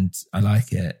 and I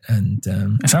like it. And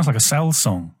it sounds like a Cells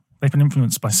song. They've been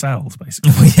influenced by Cells,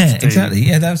 basically. Well, yeah, exactly.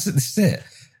 Yeah, this is it.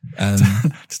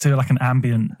 To do like an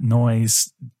ambient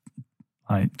noise,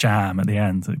 like jam at the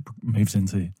end that it moves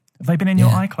into. Have they been in your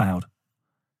iCloud?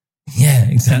 Yeah,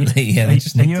 exactly. Yeah,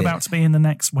 are you about to be in the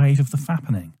next wave of the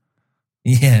fappening?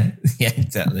 Yeah,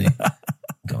 exactly.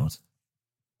 God.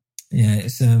 Yeah,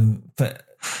 it's but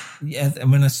yeah,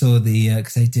 and when I saw the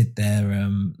because they did their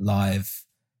live,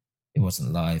 it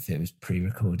wasn't live, it was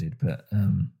pre-recorded, but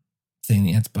thing that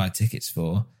you had to buy tickets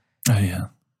for. Oh yeah.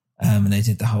 And they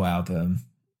did the whole album.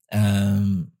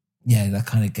 Yeah, that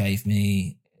kind of gave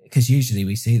me, because usually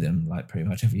we see them like pretty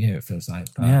much every year, it feels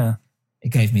like. But yeah. It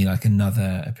gave me like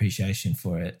another appreciation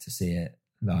for it to see it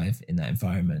live in that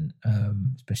environment,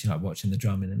 especially like watching the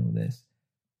drumming and all this.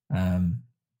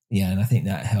 Yeah, and I think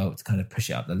that helped kind of push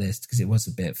it up the list because it was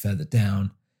a bit further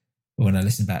down. But when I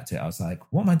listened back to it, I was like,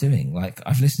 what am I doing? Like,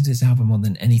 I've listened to this album more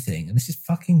than anything, and this is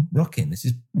fucking rocking. This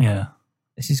is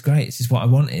great. This is what I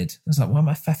wanted. I was like, why am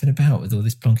I faffing about with all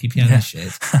this plonky piano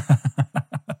shit?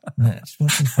 I just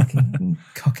want some fucking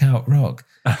cock out rock.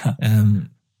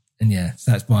 And yeah,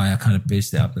 so that's why I kind of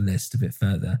boosted up the list a bit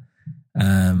further.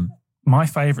 My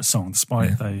favourite song,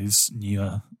 despite those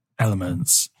newer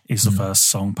elements, is the first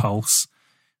song, Pulse,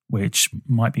 which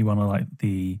might be one of like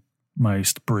the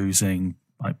most bruising,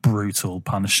 like brutal,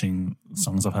 punishing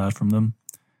songs I've heard from them.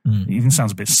 It even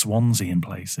sounds a bit Swansea in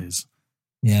places.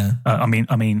 Yeah. I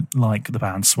mean, like the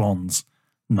band Swans,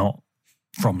 not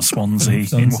from Swansea,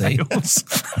 in Wales.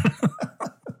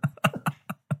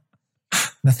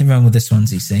 Nothing wrong with the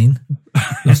Swansea scene.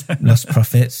 Lost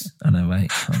Prophets. Oh no,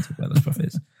 wait, can't talk about Lost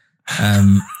Prophets.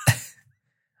 I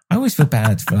always feel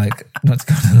bad for like not to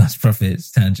go on a Lost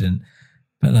Prophets tangent,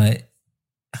 But like,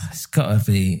 it's got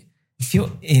to be, if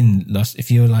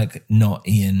you're like not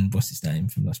Ian, what's his name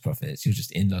from Lost Prophets, you're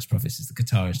just in Lost Prophets as the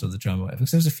guitarist or the drummer or whatever.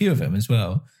 Because there's a few of them as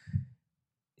well.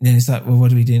 And then it's like, well,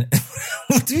 what do we do?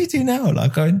 What do we do now?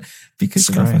 Like, because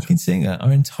of our fucking singer,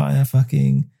 our entire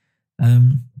fucking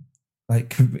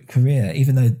career,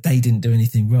 even though they didn't do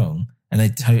anything wrong and they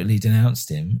totally denounced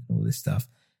him, all this stuff,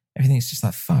 everything's just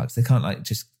like fucked. They can't like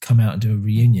just come out and do a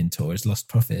reunion tour as Lost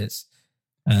Prophets.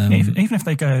 Even if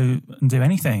they go and do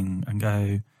anything and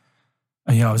go,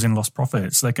 oh yeah, I was in Lost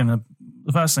Prophets, the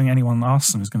first thing anyone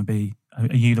asks them is going to be,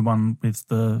 are you the one with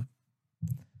the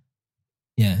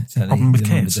problem with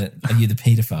kids? Are you the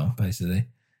paedophile, basically?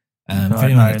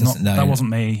 That wasn't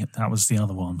me. That was the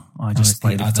other one. I just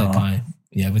played the other guy.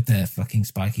 Yeah, with their fucking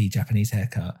spiky Japanese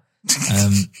haircut.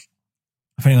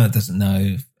 For anyone that doesn't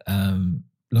know,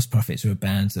 Lost Prophets were a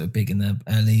band that were big in the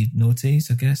early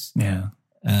noughties, I guess. Yeah.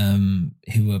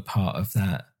 Who were part of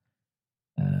that,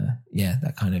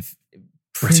 that kind of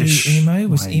British emo.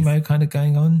 Was wave. Emo kind of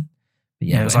going on? But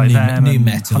it was like them new and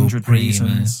metal, 100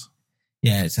 Reasons.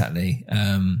 Yeah, exactly.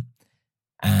 They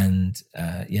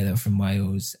were from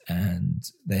Wales, and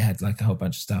they had like a whole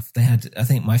bunch of stuff. They had, I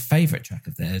think, my favourite track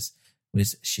of theirs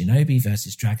was Shinobi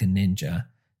versus Dragon Ninja,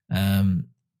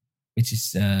 which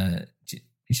is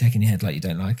you're shaking your head like you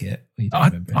don't like it. Or you don't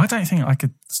remember it. I don't think I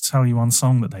could tell you one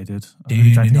song that they did.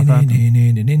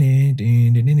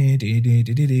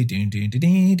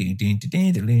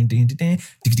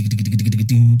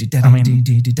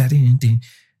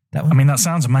 That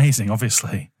sounds amazing,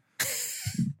 obviously.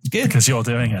 Good. Because you're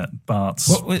doing it, but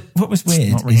what was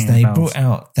weird is they brought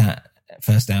out that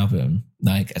first album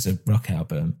like as a rock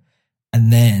album,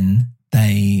 and then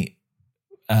they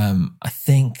I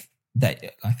think that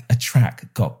like a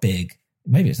track got big,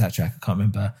 maybe it's that track, I can't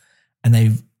remember, and I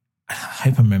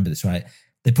hope I remember this right,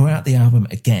 they brought out the album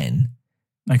again,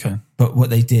 okay, but what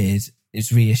they did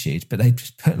is reissued, but they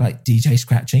just put like DJ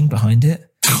scratching behind it.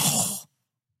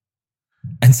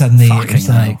 And suddenly it was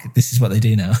like, this is what they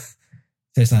do now.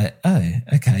 So it's like, oh,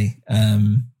 okay.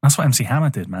 That's what MC Hammer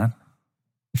did, man.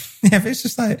 Yeah, but it's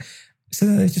just like, so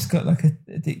they just got like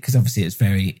because obviously it's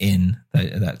very in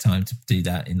at that time to do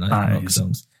that in like rock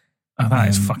songs. Oh, that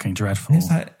is fucking dreadful. It's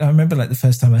like, I remember like the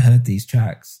first time I heard these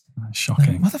tracks.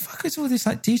 Shocking. Like, what the fuck is all this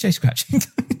like DJ scratching?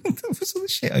 What's all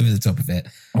this shit over the top of it?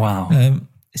 Wow.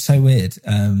 It's so weird.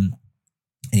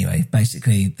 Anyway,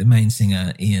 basically the main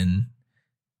singer, Ian,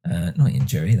 not Ian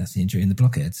Jury, that's Ian Jury in the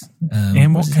Blockheads.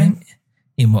 Ian Watkins?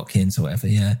 Ian Watkins or whatever,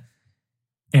 yeah.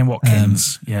 Ian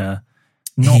Watkins, yeah.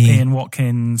 Not Ian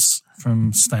Watkins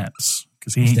from Steps,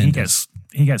 because he gets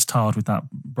tarred with that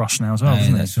brush now as well,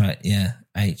 doesn't he? That's right, yeah.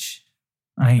 H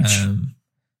from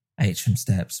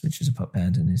Steps, which is a pop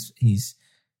band, and he's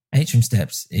H from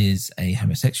Steps is a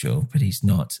homosexual, but he's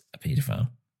not a paedophile,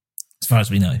 as far as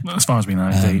we know. As far as we know,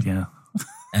 indeed, yeah.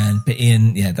 But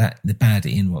Ian, the bad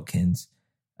Ian Watkins,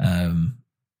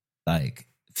 like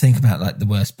think about like the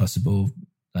worst possible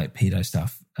like pedo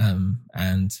stuff,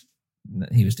 and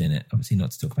he was doing it. Obviously,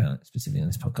 not to talk about it specifically on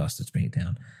this podcast, to bring it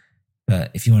down.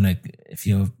 But if you want to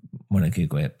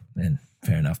Google it, then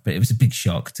fair enough. But it was a big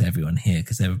shock to everyone here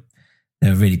because they were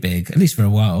really big, at least for a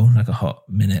while, like a hot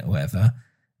minute or whatever.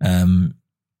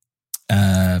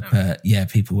 But yeah,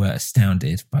 people were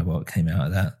astounded by what came out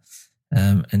of that.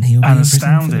 And he'll be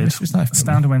astounded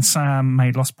when Sam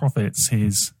made Lost Prophets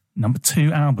his number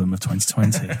 2 album of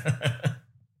 2020.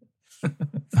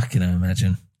 Fucking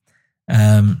imagine.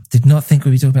 Did not think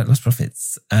we'd be talking about Lost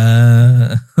Prophets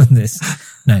on this.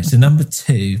 No, so number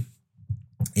 2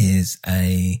 is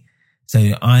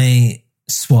so I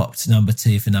swapped number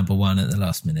 2 for number 1 at the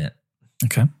last minute.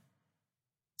 Okay.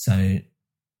 So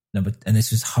and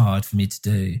this was hard for me to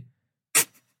do,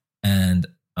 and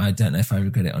I don't know if I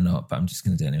regret it or not, but I'm just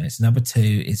going to do it anyway. So number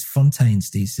 2 is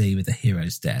Fontaine's DC with A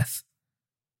Hero's Death.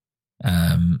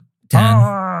 Dan?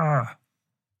 That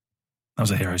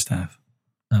was A Hero's Death.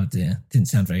 Oh dear, didn't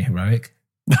sound very heroic.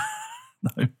 No.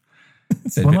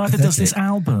 Well, neither does this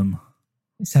album.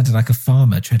 It sounded like a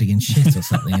farmer treading in shit or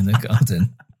something in the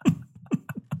garden.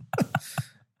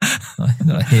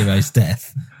 Not A Hero's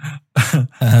Death.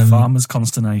 Farmer's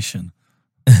consternation.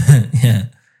 Yeah.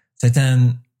 So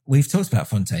Dan, we've talked about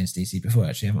Fontaine's DC before,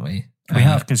 actually, haven't we? We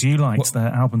have, because you liked their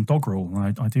album Doggerel.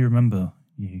 I do remember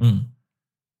you.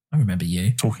 I remember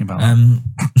you talking about Have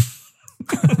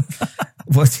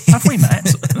we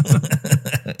met?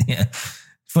 Yeah.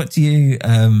 What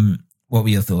were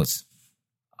your thoughts?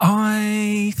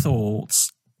 I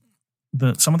thought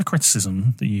that some of the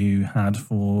criticism that you had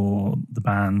for the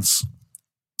bands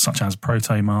such as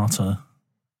Proto Martyr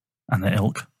and their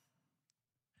ilk.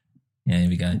 Yeah, here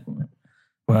we go.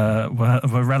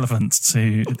 were relevant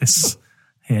to this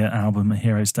here album, A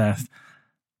Hero's Death.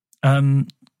 I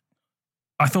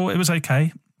thought it was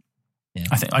okay. Yeah.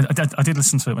 I think I did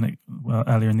listen to it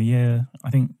earlier in the year. I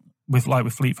think with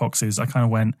Fleet Foxes, I kind of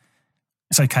went,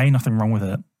 it's okay, nothing wrong with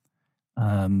it.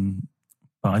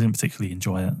 But I didn't particularly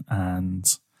enjoy it, and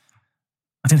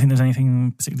I don't think there's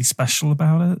anything particularly special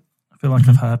about it. I feel like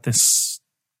I've heard this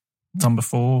done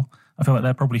before. I feel like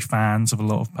they're probably fans of a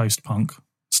lot of post-punk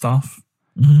stuff,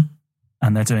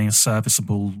 and they're doing a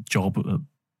serviceable job at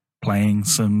playing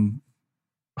some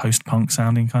post-punk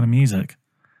sounding kind of music.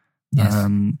 Yes.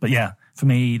 But yeah, for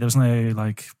me, there was no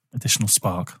like additional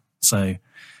spark. So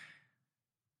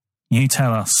you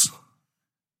tell us.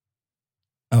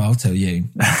 Oh, I'll tell you.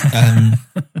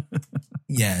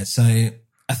 Yeah, so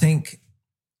I think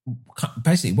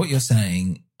basically what you're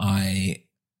saying, I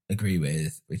agree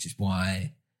with, which is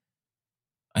why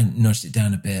I nudged it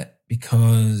down a bit,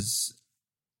 because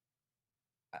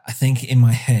I think in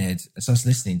my head, as I was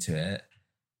listening to it,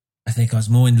 I think I was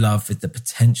more in love with the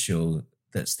potential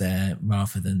that's there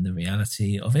rather than the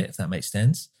reality of it, if that makes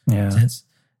sense. Yeah.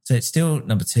 So it's still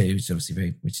number 2, which is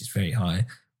obviously which is very high,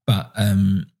 but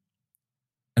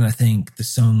and I think the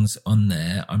songs on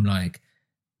there, I'm like,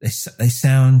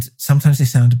 sometimes they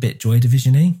sound a bit Joy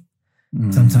Division-y.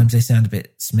 Sometimes they sound a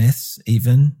bit Smiths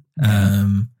even.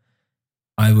 I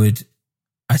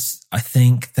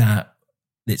think that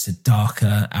it's a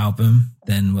darker album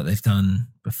than what they've done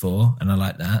before, and I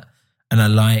like that. And I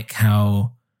like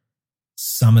how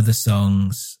some of the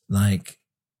songs, like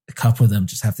a couple of them,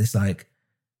 just have this like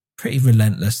pretty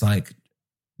relentless like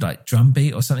drum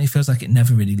beat or something. It feels like it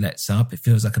never really lets up. It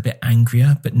feels like a bit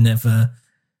angrier, but never.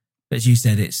 But as you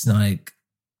said, it's like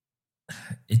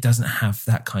it doesn't have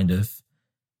that kind of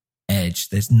edge.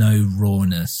 There's no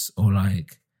rawness, or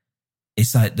like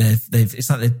it's like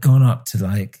they've gone up to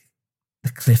like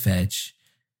the cliff edge,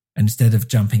 and instead of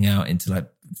jumping out into like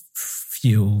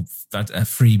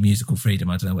free musical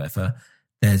freedom, I don't know, whatever,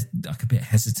 they're like a bit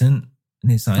hesitant,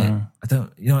 and it's like I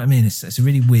don't, you know what I mean? It's a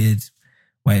really weird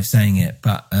way of saying it,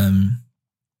 but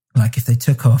like if they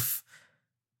took off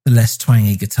the less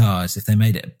twangy guitars, if they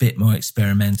made it a bit more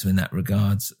experimental in that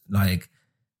regards, like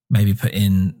maybe put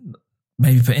in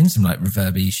some like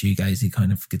reverby, shoegazy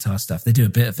kind of guitar stuff. They do a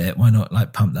bit of it. Why not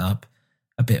like pump that up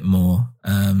a bit more?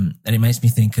 And it makes me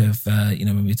think of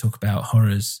when we talk about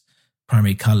Horror's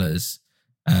Primary Colours,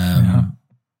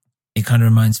 it kind of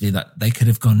reminds me that they could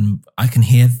have gone. I can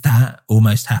hear that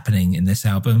almost happening in this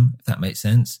album, if that makes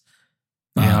sense.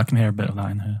 Yeah, I can hear a bit of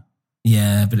that in here.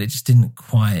 Yeah, but it just didn't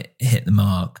quite hit the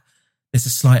mark. There's a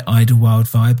slight Idlewild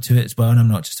vibe to it as well, and I'm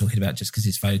not just talking about just because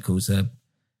his vocals are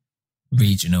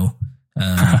regional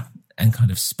and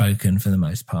kind of spoken for the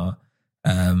most part.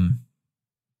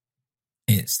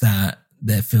 It's that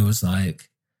there feels like,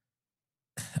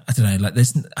 I don't know, like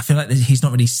I feel like he's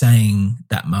not really saying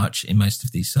that much in most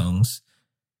of these songs.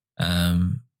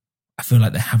 I feel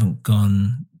like they haven't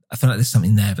gone. I feel like there's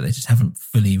something there, but they just haven't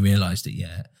fully realised it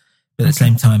yet. But at the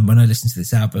same time, when I listen to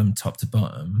this album top to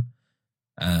bottom,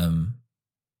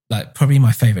 like probably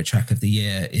my favourite track of the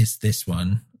year is this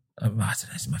one. I don't know,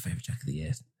 is it my favourite track of the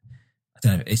year? I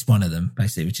don't know. It's one of them,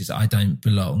 basically, which is I Don't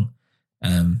Belong.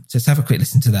 So let's have a quick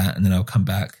listen to that, and then I'll come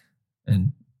back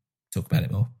and talk about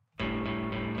it more.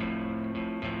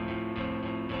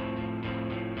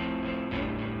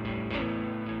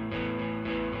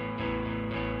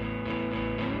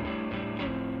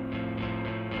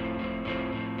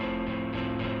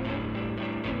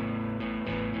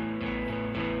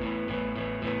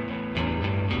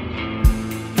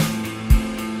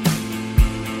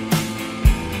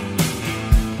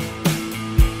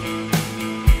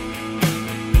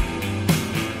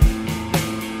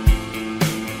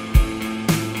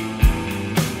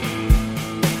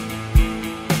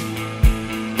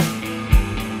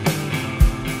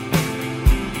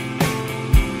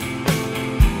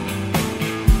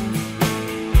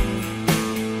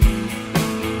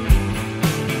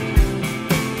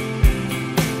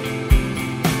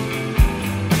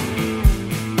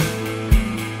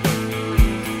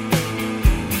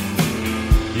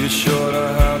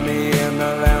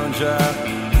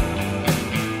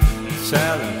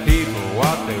 telling people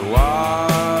what they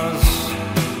was,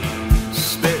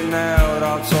 spitting out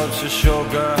all sorts of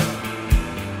sugar.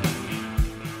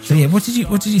 So yeah, what did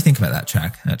you think about that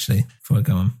track actually? Before I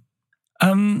go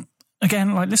on,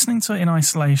 again, like listening to it in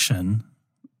isolation,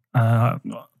 I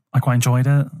quite enjoyed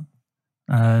it,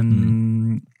 but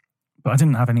I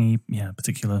didn't have any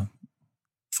particular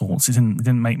thoughts. It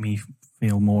didn't make me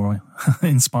feel more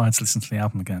inspired to listen to the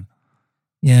album again.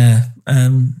 Yeah,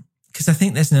 because I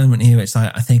think there's an element here. It's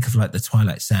like, I think of like the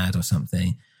Twilight Sad or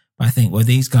something. But I think, well,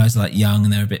 these guys are like young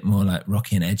and they're a bit more like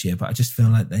rocky and edgier, but I just feel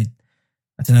like I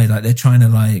don't know, like they're trying to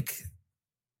like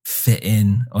fit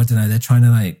in, or I don't know, they're trying to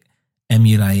like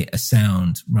emulate a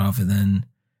sound rather than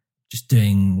just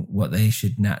doing what they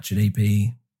should naturally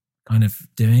be kind of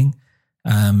doing.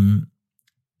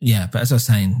 Yeah, but as I was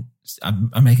saying,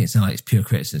 I'm making it sound like it's pure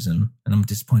criticism and I'm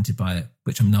disappointed by it,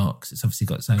 which I'm not, because it's obviously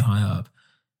got so high up.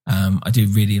 I do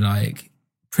really like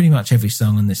pretty much every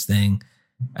song on this thing,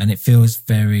 and it feels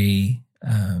very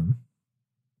a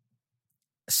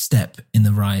step in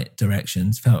the right direction.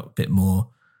 It's felt a bit more,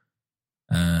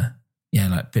 like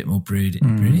a bit more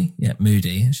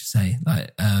moody, I should say,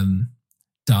 like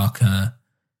darker,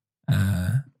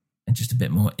 and just a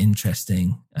bit more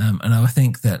interesting. And I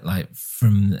think that like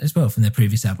from their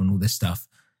previous album, all this stuff,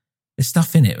 there's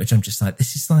stuff in it which I'm just like,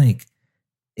 this is like,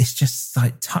 it's just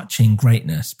like touching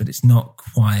greatness, but it's not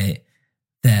quite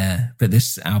there. But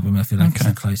this album, I feel like is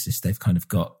the closest they've kind of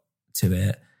got to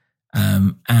it.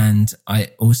 And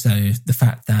I also, the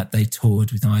fact that they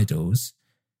toured with Idols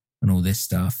and all this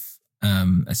stuff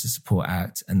as a support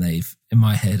act, and they've, in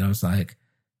my head, I was like,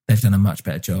 they've done a much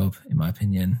better job, in my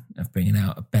opinion, of bringing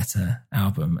out a better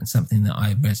album and something that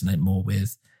I resonate more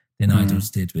with than Idols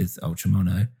did with Ultra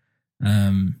Mono.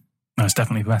 No, it's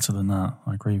definitely better than that.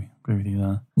 I agree with you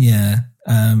there. Yeah.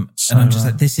 And I'm just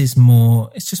like, this is more,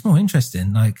 it's just more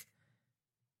interesting. Like,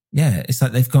 yeah, it's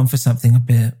like they've gone for something a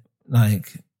bit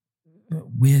like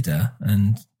weirder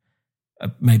and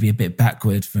maybe a bit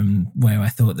backward from where I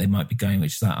thought they might be going,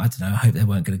 which is like, I don't know, I hope they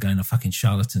weren't going to go in a fucking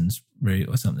Charlatans route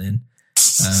or something.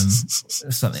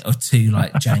 Something or too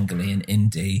like jangly and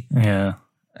indie. Yeah.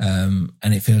 And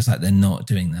it feels like they're not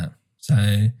doing that. So,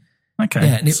 okay.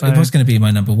 Yeah, and it was going to be my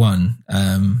number one.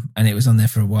 And it was on there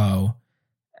for a while.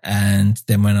 And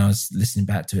then when I was listening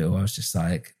back to it, I was just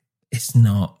like, it's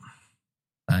not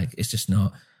like, it's just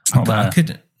not. I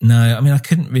couldn't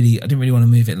really, I didn't really want to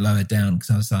move it lower down because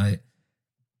I was like,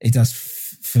 it does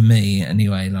for me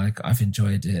anyway. Like I've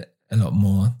enjoyed it a lot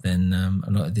more than a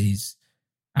lot of these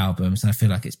albums, and I feel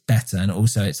like it's better. And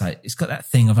also it's like, it's got that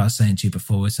thing of I was saying to you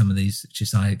before with some of these,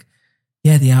 just like,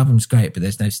 yeah, the album's great, but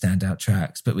there's no standout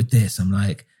tracks. But with this, I'm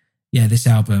like, yeah, this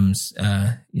album's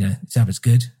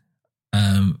good.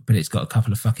 But it's got a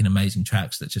couple of fucking amazing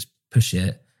tracks that just push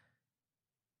it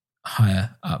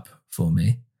higher up for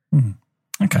me.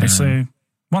 Okay, so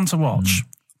one to watch,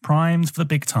 primed for the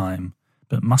big time,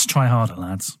 but must try harder,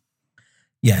 lads.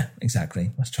 Yeah,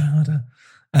 exactly. Must try harder.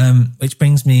 Which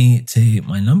brings me to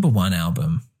my number one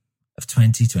album of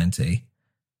 2020,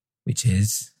 which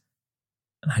is,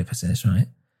 and I hope I say this right,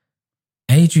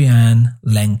 Adrian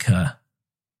Lenker,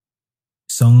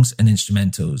 Songs and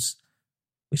Instrumentals,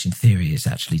 which in theory is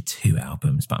actually 2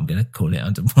 albums, but I'm going to call it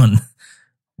under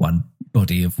one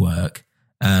body of work.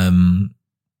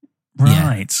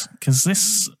 Right, because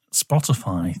this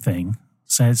Spotify thing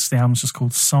says the album's just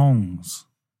called Songs.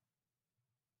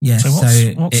 Yeah, so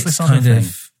what's this other thing?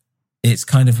 It's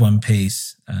kind of one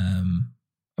piece. I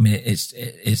mean,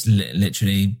 it's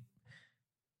literally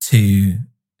 2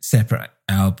 separate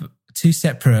albums, 2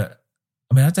 separate.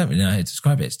 I mean, I don't really know how to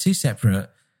describe it. It's 2 separate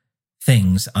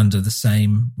things under the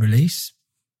same release.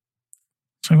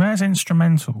 So where's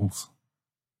instrumentals?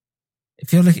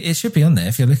 If you're looking, it should be on there.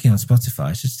 If you're looking on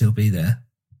Spotify, it should still be there.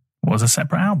 What, was a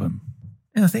separate album?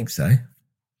 Yeah, I think so.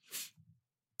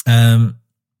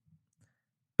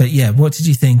 But yeah, what did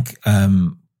you think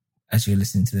as you were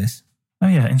listening to this? Oh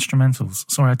yeah, instrumentals.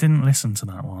 Sorry, I didn't listen to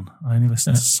that one. I only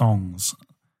listened to songs.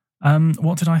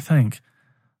 What did I think?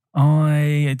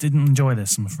 I didn't enjoy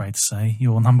this, I'm afraid to say.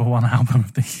 Your number one album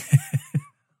of the year.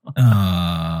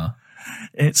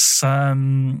 It's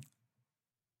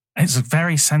a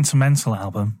very sentimental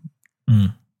album.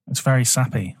 It's very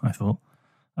sappy, I thought.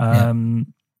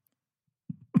 And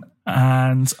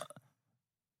I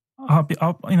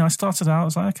started out, I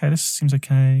was like, okay, this seems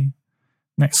okay.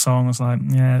 Next song, I was like,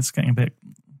 yeah, it's getting a bit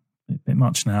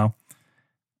much now.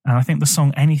 And I think the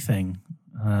song Anything,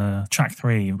 track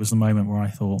 3, was the moment where I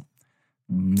thought,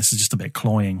 this is just a bit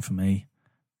cloying for me.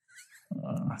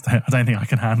 I don't think I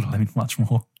can handle any much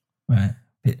more. Right.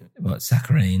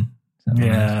 Saccharine?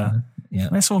 Yeah. Yeah.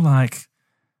 It's all like,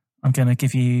 I'm going to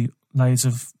give you loads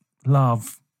of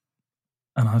love.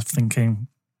 And I was thinking,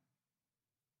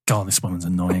 God, this woman's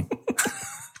annoying.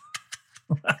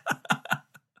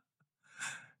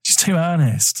 She's too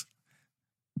earnest.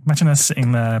 Imagine her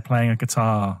sitting there playing a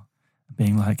guitar,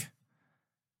 being like,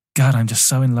 God, I'm just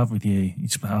so in love with you. You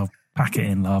just pack it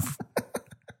in, love.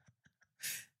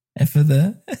 Ever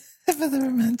the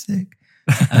romantic.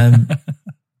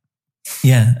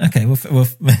 Yeah, okay, well,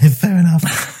 fair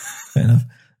enough. fair enough.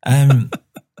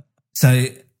 So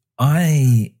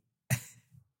I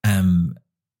am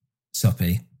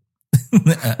soppy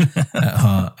at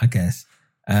heart, I guess.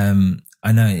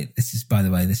 I know this is, by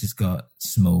the way, this has got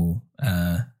small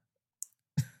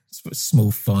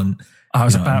font. I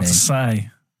was about to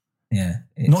say. Yeah.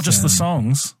 Not just the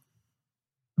songs,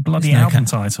 the bloody album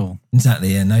title. Exactly,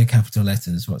 yeah. No capital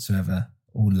letters whatsoever,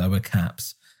 all lower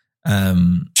caps.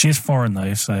 She is foreign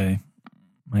though, so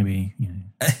maybe,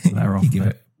 let her off. Give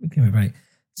her a break.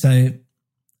 So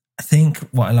I think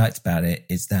what I liked about it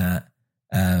is that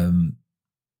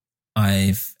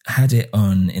I've had it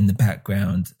on in the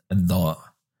background a lot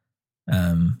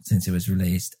since it was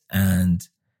released, and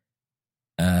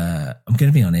I'm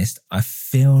going to be honest, I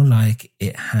feel like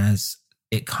it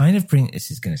kind of brings, this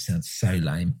is going to sound so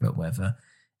lame, but whatever,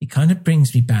 it kind of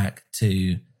brings me back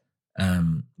to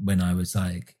when I was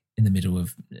like in the middle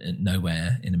of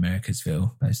nowhere in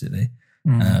Americasville, basically.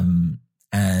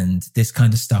 And this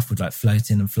kind of stuff would like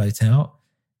float in and float out.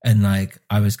 And like,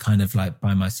 I was kind of like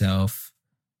by myself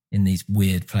in these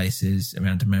weird places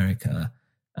around America.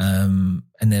 And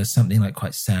there was something like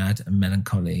quite sad and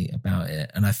melancholy about it.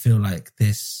 And I feel like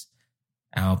this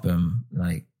album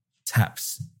like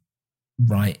taps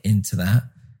right into that.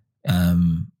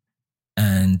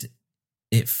 And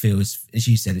it feels, as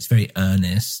you said, it's very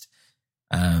earnest.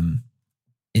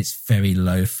 It's very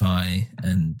lo-fi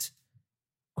and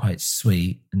quite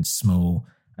sweet and small.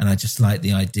 And I just like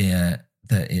the idea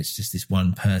that it's just this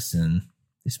one person,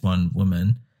 this one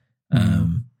woman,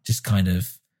 just kind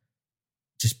of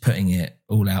just putting it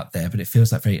all out there. But it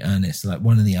feels like very earnest. Like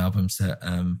one of the albums that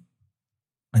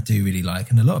I do really like,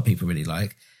 and a lot of people really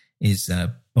like, is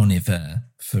Bon Iver,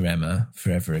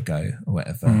 Forever Ago, or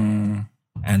whatever.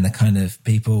 And the kind of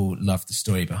people love the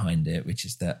story behind it, which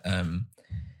is that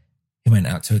he went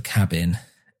out to a cabin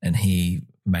and he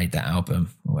made that album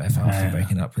or whatever after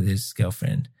breaking up with his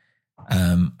girlfriend.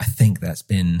 I think that's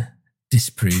been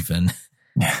disproven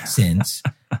since,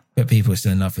 but people are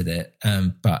still in love with it.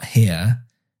 But here,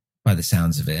 by the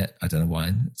sounds of it, I don't know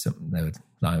why they would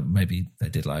lie. Maybe they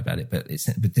did lie about it, but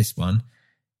with this one,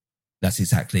 that's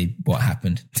exactly what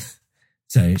happened.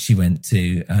 So she went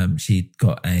to, she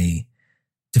got a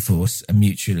divorce, a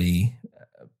mutual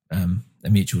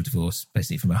divorce,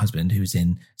 basically, from her husband, who was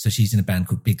so she's in a band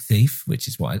called Big Thief, which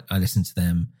is what I listened to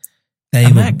them.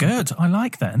 They're good. I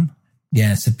like them.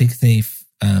 Yeah, so Big Thief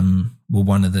were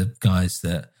one of the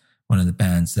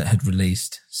bands that had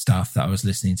released stuff that I was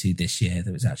listening to this year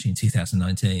that was actually in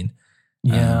 2019.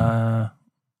 Yeah.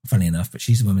 Funny enough, but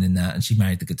she's a woman in that, and she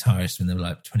married the guitarist when they were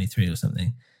like 23 or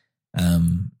something.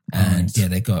 And yeah,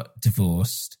 they got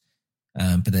divorced,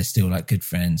 but they're still like good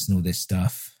friends and all this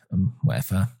stuff and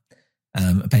whatever.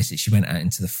 Basically, she went out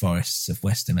into the forests of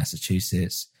Western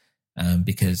Massachusetts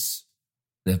because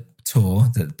the tour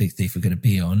that Big Thief were going to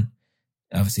be on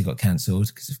obviously got cancelled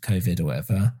because of COVID or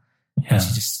whatever. Yeah. And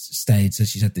she just stayed. So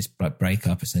she's had this like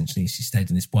breakup, essentially. She stayed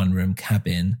in this one-room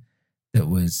cabin that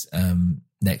was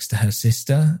next to her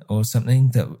sister or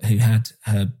something, who had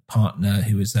her partner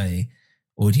who was a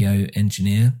audio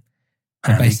engineer.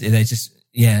 And basically they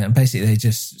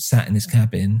just sat in this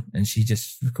cabin and she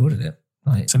just recorded it.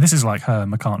 So this is like her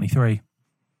McCartney 3.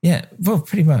 Yeah, well,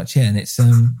 pretty much, yeah. And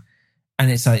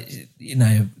it's like,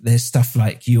 there's stuff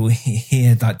like you'll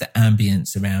hear like the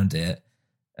ambience around it.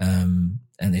 And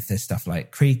if there's stuff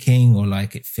like creaking or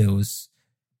like it feels,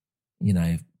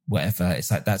 whatever,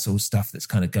 it's like that's all stuff that's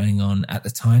kind of going on at the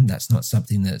time. That's not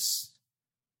something that's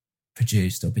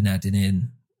produced or been added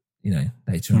in,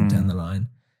 later on down the line.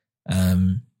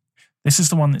 This is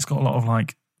the one that's got a lot of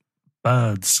like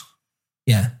birds.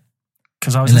 Yeah.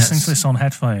 Because I was listening to this on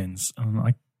headphones and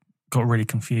I got really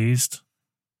confused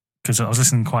because I was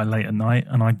listening quite late at night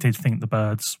and I did think the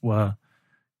birds were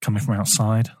coming from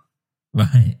outside.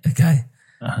 Right. Okay.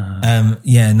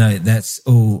 Yeah. No. That's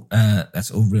all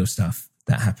real stuff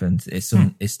that happened.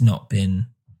 It's not been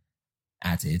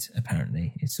added.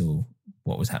 Apparently, it's all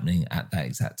what was happening at that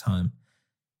exact time,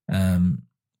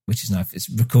 which is nice. It's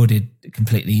recorded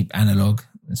completely analog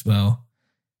as well.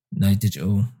 No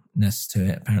digitalness to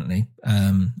it, apparently,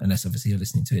 unless obviously you're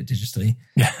listening to it digitally.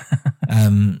 Yeah.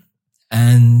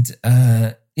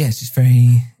 It's just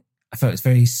I felt it's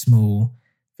very small,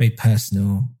 very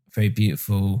personal, very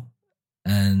beautiful,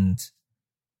 and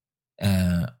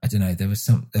I don't know. There was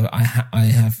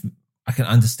I can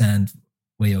understand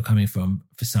where you're coming from.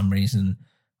 For some reason,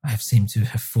 I have seemed to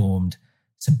have formed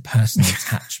some personal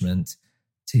attachment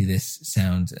to this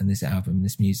sound and this album,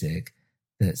 this music,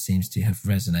 that seems to have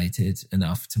resonated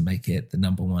enough to make it the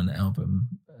number one album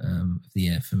of the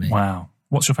year for me. Wow.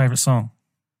 What's your favourite song?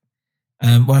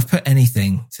 Well, I've put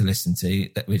anything to listen to,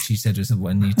 which you said was the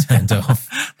one you turned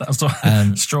off. That was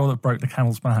the straw that broke the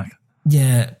camel's back.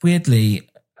 Yeah, weirdly,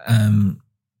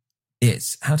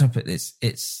 it's, how do I put this?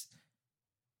 It's,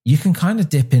 you can kind of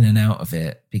dip in and out of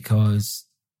it because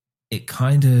it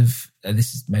kind of,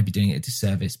 this is maybe doing it a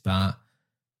disservice, but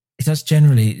it does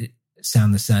generally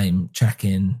sound the same, track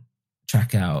in,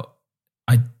 track out.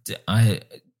 I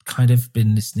kind of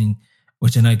been listening,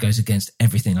 which I know goes against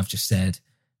everything I've just said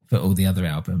for all the other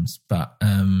albums, but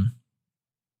I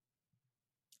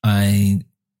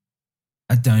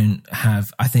don't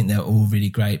have, I think they're all really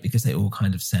great because they all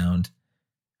kind of sound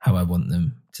how I want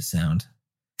them to sound.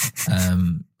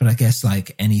 But I guess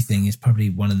like anything is probably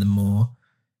one of the more,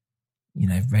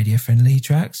 radio friendly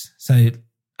tracks. So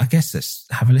I guess let's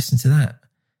have a listen to that.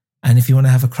 And if you want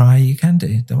to have a cry, you can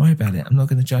do. Don't worry about it. I'm not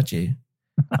going to judge you.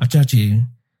 I'll judge you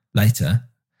later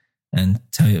and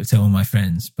tell all my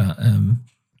friends. But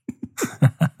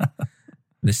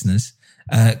listeners,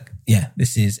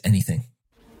 this is Anything.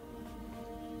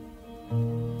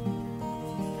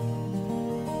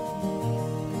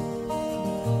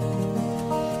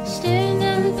 Staring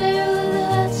down the barrel of the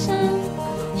hot sun,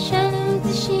 shining with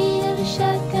the sheen of a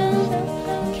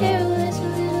shotgun. Carol has a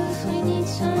little if we need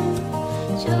some.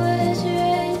 Joe has a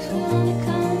red if we wanna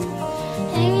come.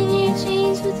 Hanging your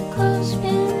jeans with the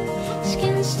clothespin.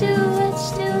 Skin still wet,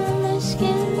 still on my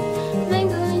skin.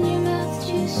 Mango in your mouth,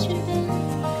 juice dripping.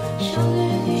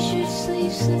 Shoulder of your shirt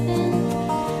sleeve slipping.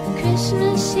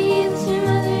 Christmas Eve with your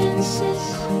mother and sis.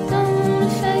 Don't wanna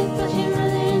fight, but your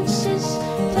mother insists.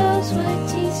 Dog's white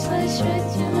teeth slice right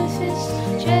through my fist.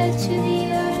 Drive to the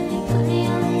yard and they put me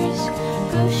on risk.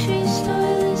 Grocery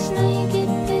store list, now you get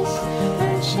pissed.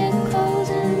 Unchecked calls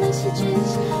and messages.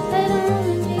 I don't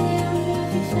wanna be the owner of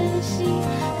your fantasy. I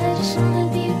just wanna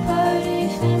be a part of your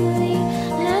family.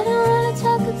 And I don't wanna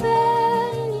talk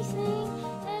about anything.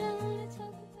 I don't wanna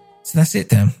talk about. So that's it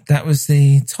then. That was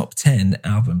the top 10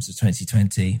 albums of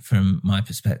 2020 from my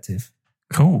perspective.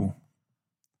 Cool.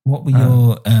 What were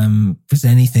your, was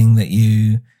there anything that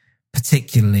you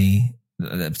particularly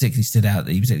stood out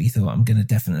that you particularly thought, I'm going to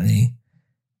definitely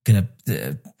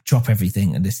drop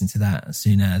everything and listen to that as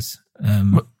soon as?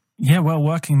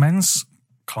 Working Men's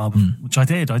Club, which I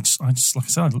did. I just like I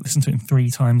said, I listened to it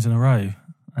 3 times in a row.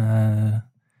 I'm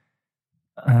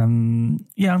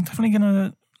definitely going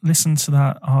to listen to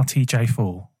that RTJ4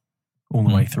 all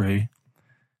the way through.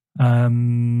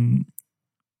 And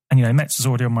Metz is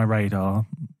already on my radar.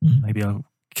 Maybe I'll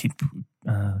keep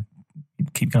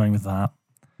going with that.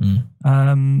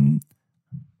 I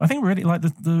think really like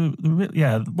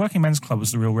the Working Men's Club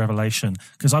was the real revelation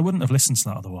because I wouldn't have listened to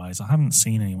that otherwise. I haven't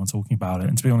seen anyone talking about it,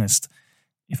 and to be honest,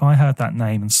 if I heard that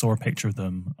name and saw a picture of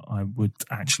them, I would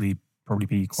actually probably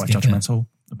be quite judgmental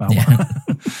about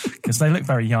because they look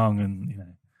very young, and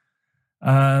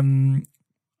I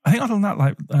think other than that,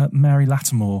 like Mary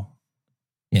Lattimore.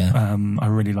 I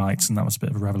really liked, and that was a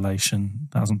bit of a revelation.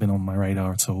 That hasn't been on my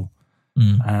radar at all.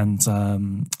 And I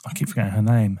keep forgetting her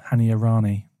name, Hania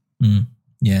Rani.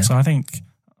 So I think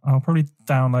I'll probably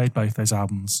download both those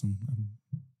albums and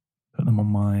put them on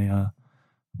my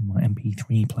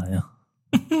MP3 player.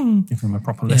 Give them a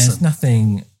proper listen. It's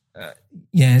nothing.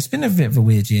 It's been a bit of a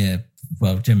weird year,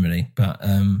 well, generally, but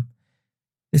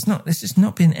there's just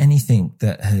not been anything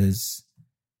that has.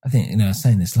 I think, I was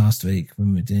saying this last week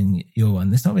when we were doing your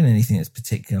one, there's not been anything that's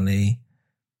particularly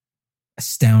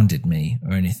astounded me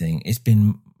or anything. It's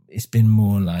been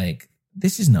more like,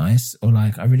 this is nice, or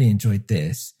like, I really enjoyed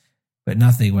this, but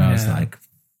nothing where I was like,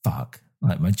 fuck,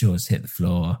 like my jaws hit the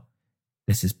floor.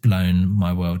 This has blown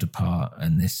my world apart.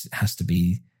 And this has to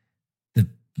be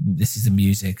this is the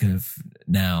music of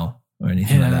now or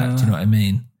anything like that. Do you know what I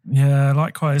mean? Yeah,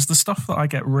 likewise. The stuff that I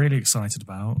get really excited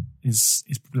about is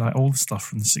like all the stuff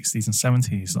from the 60s and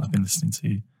 70s that I've been listening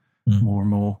to more and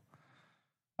more.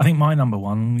 I think my number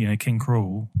one, King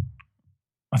Cruel,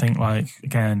 I think like,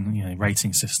 again,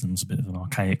 rating system's a bit of an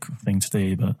archaic thing to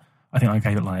do, but I think I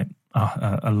gave it like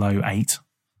a low 8.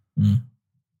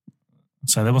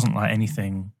 So there wasn't like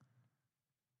anything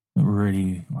that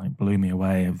really like blew me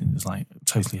away. It was like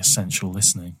totally essential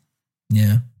listening.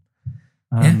 Yeah.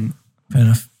 Fair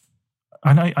enough.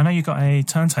 I know you got a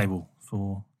turntable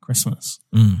for Christmas.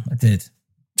 I did.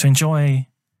 To enjoy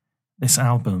this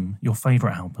album, your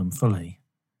favourite album, fully,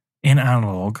 in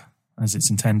analog, as it's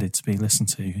intended to be listened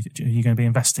to, are you going to be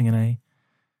investing in a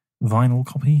vinyl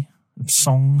copy of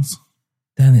songs?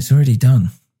 Dan, it's already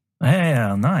done.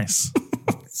 Yeah, nice.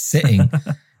 Sitting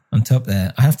on top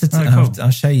there. I have to.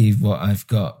 I'll show you what I've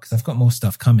got because I've got more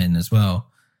stuff coming as well.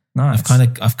 Nice.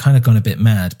 I've kind of gone a bit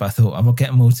mad, but I thought I will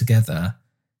get them all together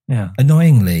Yeah.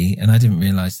 Annoyingly, and I didn't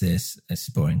realise this, this is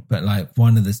boring, but like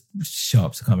one of the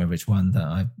shops, I can't remember which one that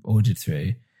I ordered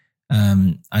through,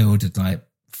 I ordered like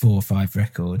 4 or 5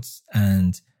 records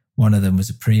and one of them was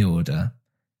a pre-order.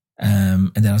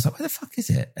 And then I was like, where the fuck is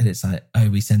it? And it's like, oh,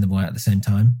 we send them all out at the same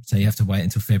time. So you have to wait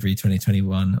until February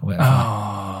 2021 or whatever.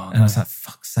 Oh, and I was like,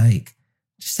 fuck's sake,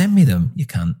 just send me them, you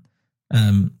cunt.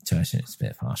 So actually it's a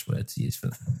bit of a harsh word to use for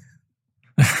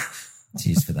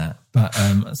that. But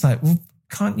it's like, well,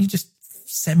 can't you just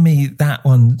send me that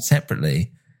one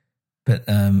separately? But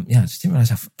yeah, I just didn't realise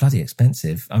how bloody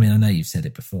expensive. I mean, I know you've said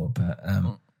it before, but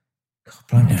God,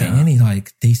 blimey, getting any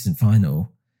like decent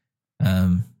vinyl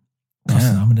costs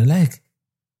an arm and a leg.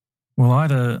 Well, I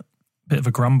had a bit of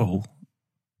a grumble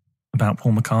about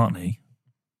Paul McCartney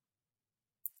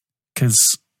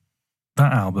because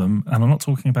that album, and I'm not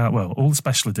talking about, well, all the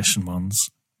special edition ones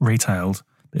retailed,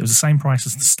 but it was the same price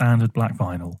as the standard black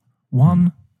vinyl.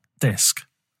 One disc.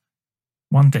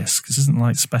 This isn't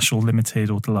like special,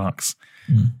 limited or deluxe.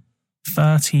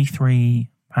 £33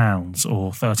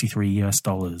 or $33 US.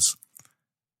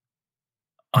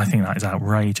 I think that is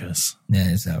outrageous. Yeah,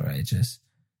 it's outrageous.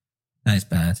 That is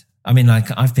bad. I mean, like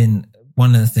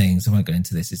one of the things, I won't go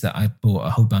into this, is that I bought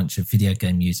a whole bunch of video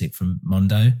game music from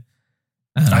Mondo.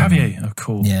 Have you? Oh,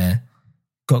 cool. Yeah.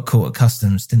 Got caught at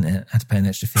customs, didn't it? Had to pay an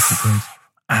extra 50 quid.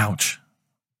 Ouch.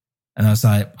 And I was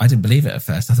like, I didn't believe it at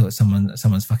first. I thought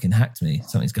someone's fucking hacked me.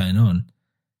 Something's going on.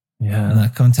 Yeah. And I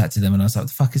contacted them and I was like, what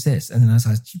the fuck is this? And then I was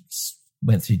like,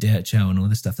 went through DHL and all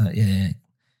this stuff. Like, yeah.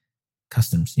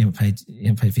 Customs. You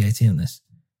haven't paid VAT on this.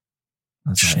 I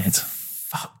was Shit. Like,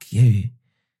 fuck you. You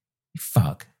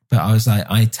fuck. But I was like,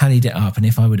 I tallied it up, and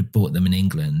if I would have bought them in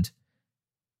England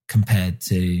compared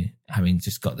to having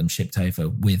just got them shipped over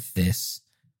with this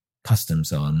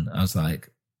customs on, I was like,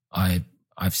 I've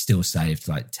still saved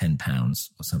like £10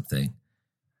 or something.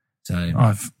 So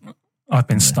I've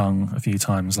been stung a few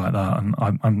times like that,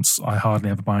 and I hardly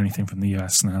ever buy anything from the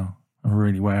US now. I'm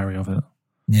really wary of it.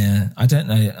 Yeah, I don't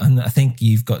know. I think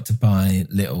you've got to buy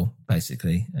little,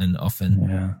 basically, and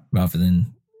often, rather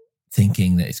than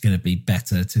thinking that it's going to be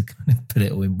better to kind of put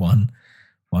it all in one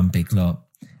big lot.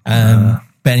 But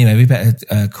anyway, we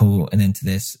better call an end to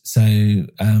this. So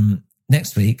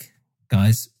next week,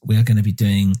 guys, we are going to be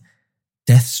doing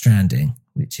Death Stranding,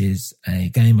 which is a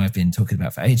game I've been talking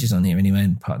about for ages on here anyway,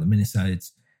 and part of the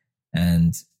minisodes.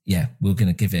 And yeah, we're going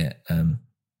to give it a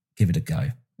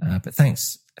go. But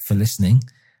thanks for listening.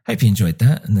 Hope you enjoyed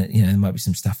that, and that there might be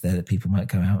some stuff there that people might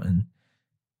go out and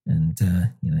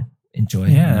enjoy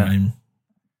in their own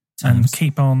times.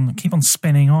 And keep on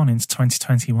spinning on into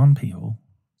 2021, people.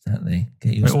 Exactly.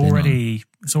 Get your spin on.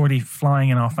 It's already flying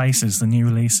in our faces, the new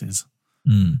releases.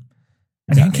 Exactly.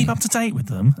 And you can keep up to date with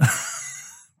them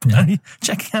by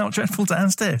checking out Dreadful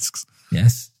Dan's Discs.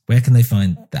 Yes. Where can they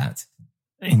find that?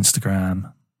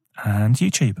 Instagram and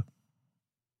YouTube.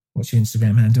 What's your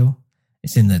Instagram handle?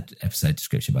 It's in the episode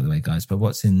description, by the way, guys. But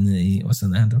what's on the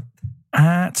handle?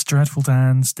 At Dreadful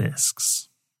Dan's Discs.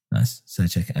 Nice. So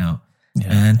check it out. Yeah.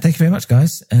 And thank you very much,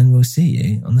 guys. And we'll see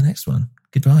you on the next one.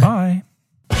 Goodbye. Bye.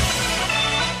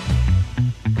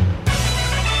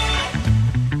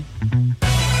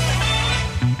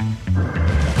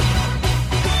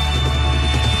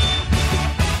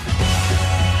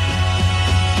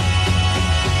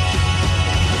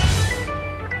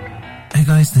 Hey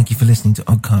guys, thank you for listening to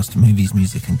Oddcast Movies,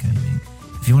 Music and Gaming.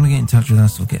 If you want to get in touch with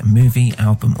us or get a movie,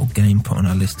 album or game put on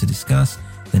our list to discuss,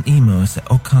 then email us at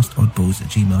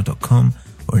oddcastoddballs@gmail.com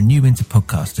or a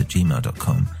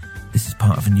newwinterpodcast@gmail.com. This is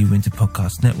part of a New Winter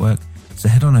Podcast network, so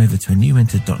head on over to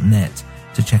anewwinter.net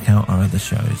to check out our other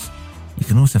shows. You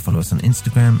can also follow us on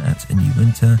Instagram at A New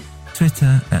Winter,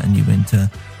 Twitter at A New Winter,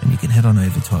 and you can head on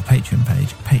over to our Patreon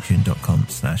page,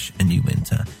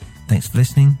 patreon.com/anewwinter. Thanks for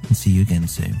listening and see you again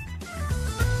soon.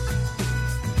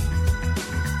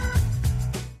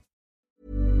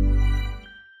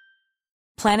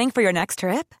 Planning for your next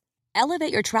trip?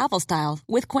 Elevate your travel style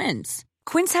with Quince.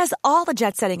 Quince has all the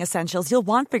jet-setting essentials you'll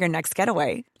want for your next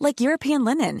getaway, like European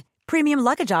linen, premium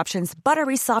luggage options,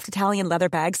 buttery soft Italian leather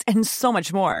bags, and so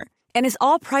much more. And is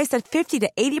all priced at 50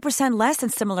 to 80% less than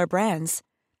similar brands.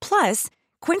 Plus,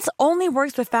 Quince only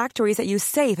works with factories that use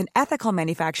safe and ethical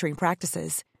manufacturing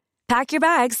practices. Pack your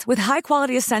bags with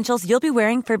high-quality essentials you'll be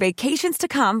wearing for vacations to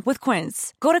come with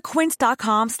Quince. Go to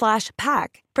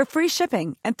quince.com/pack for free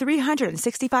shipping and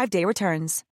 365-day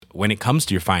returns. When it comes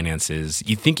to your finances,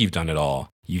 you think you've done it all.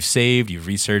 You've saved, you've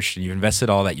researched, and you've invested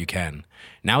all that you can.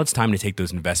 Now it's time to take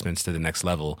those investments to the next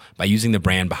level by using the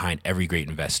brand behind every great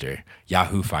investor,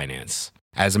 Yahoo Finance.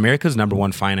 As America's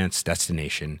 #1 finance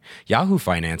destination, Yahoo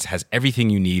Finance has everything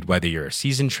you need, whether you're a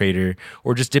seasoned trader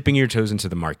or just dipping your toes into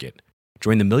the market.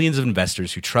 Join the millions of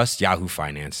investors who trust Yahoo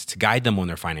Finance to guide them on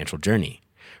their financial journey.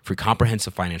 For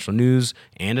comprehensive financial news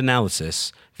and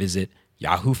analysis, visit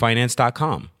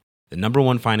yahoofinance.com, the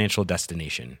 #1 financial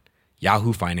destination,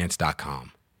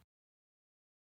 yahoofinance.com.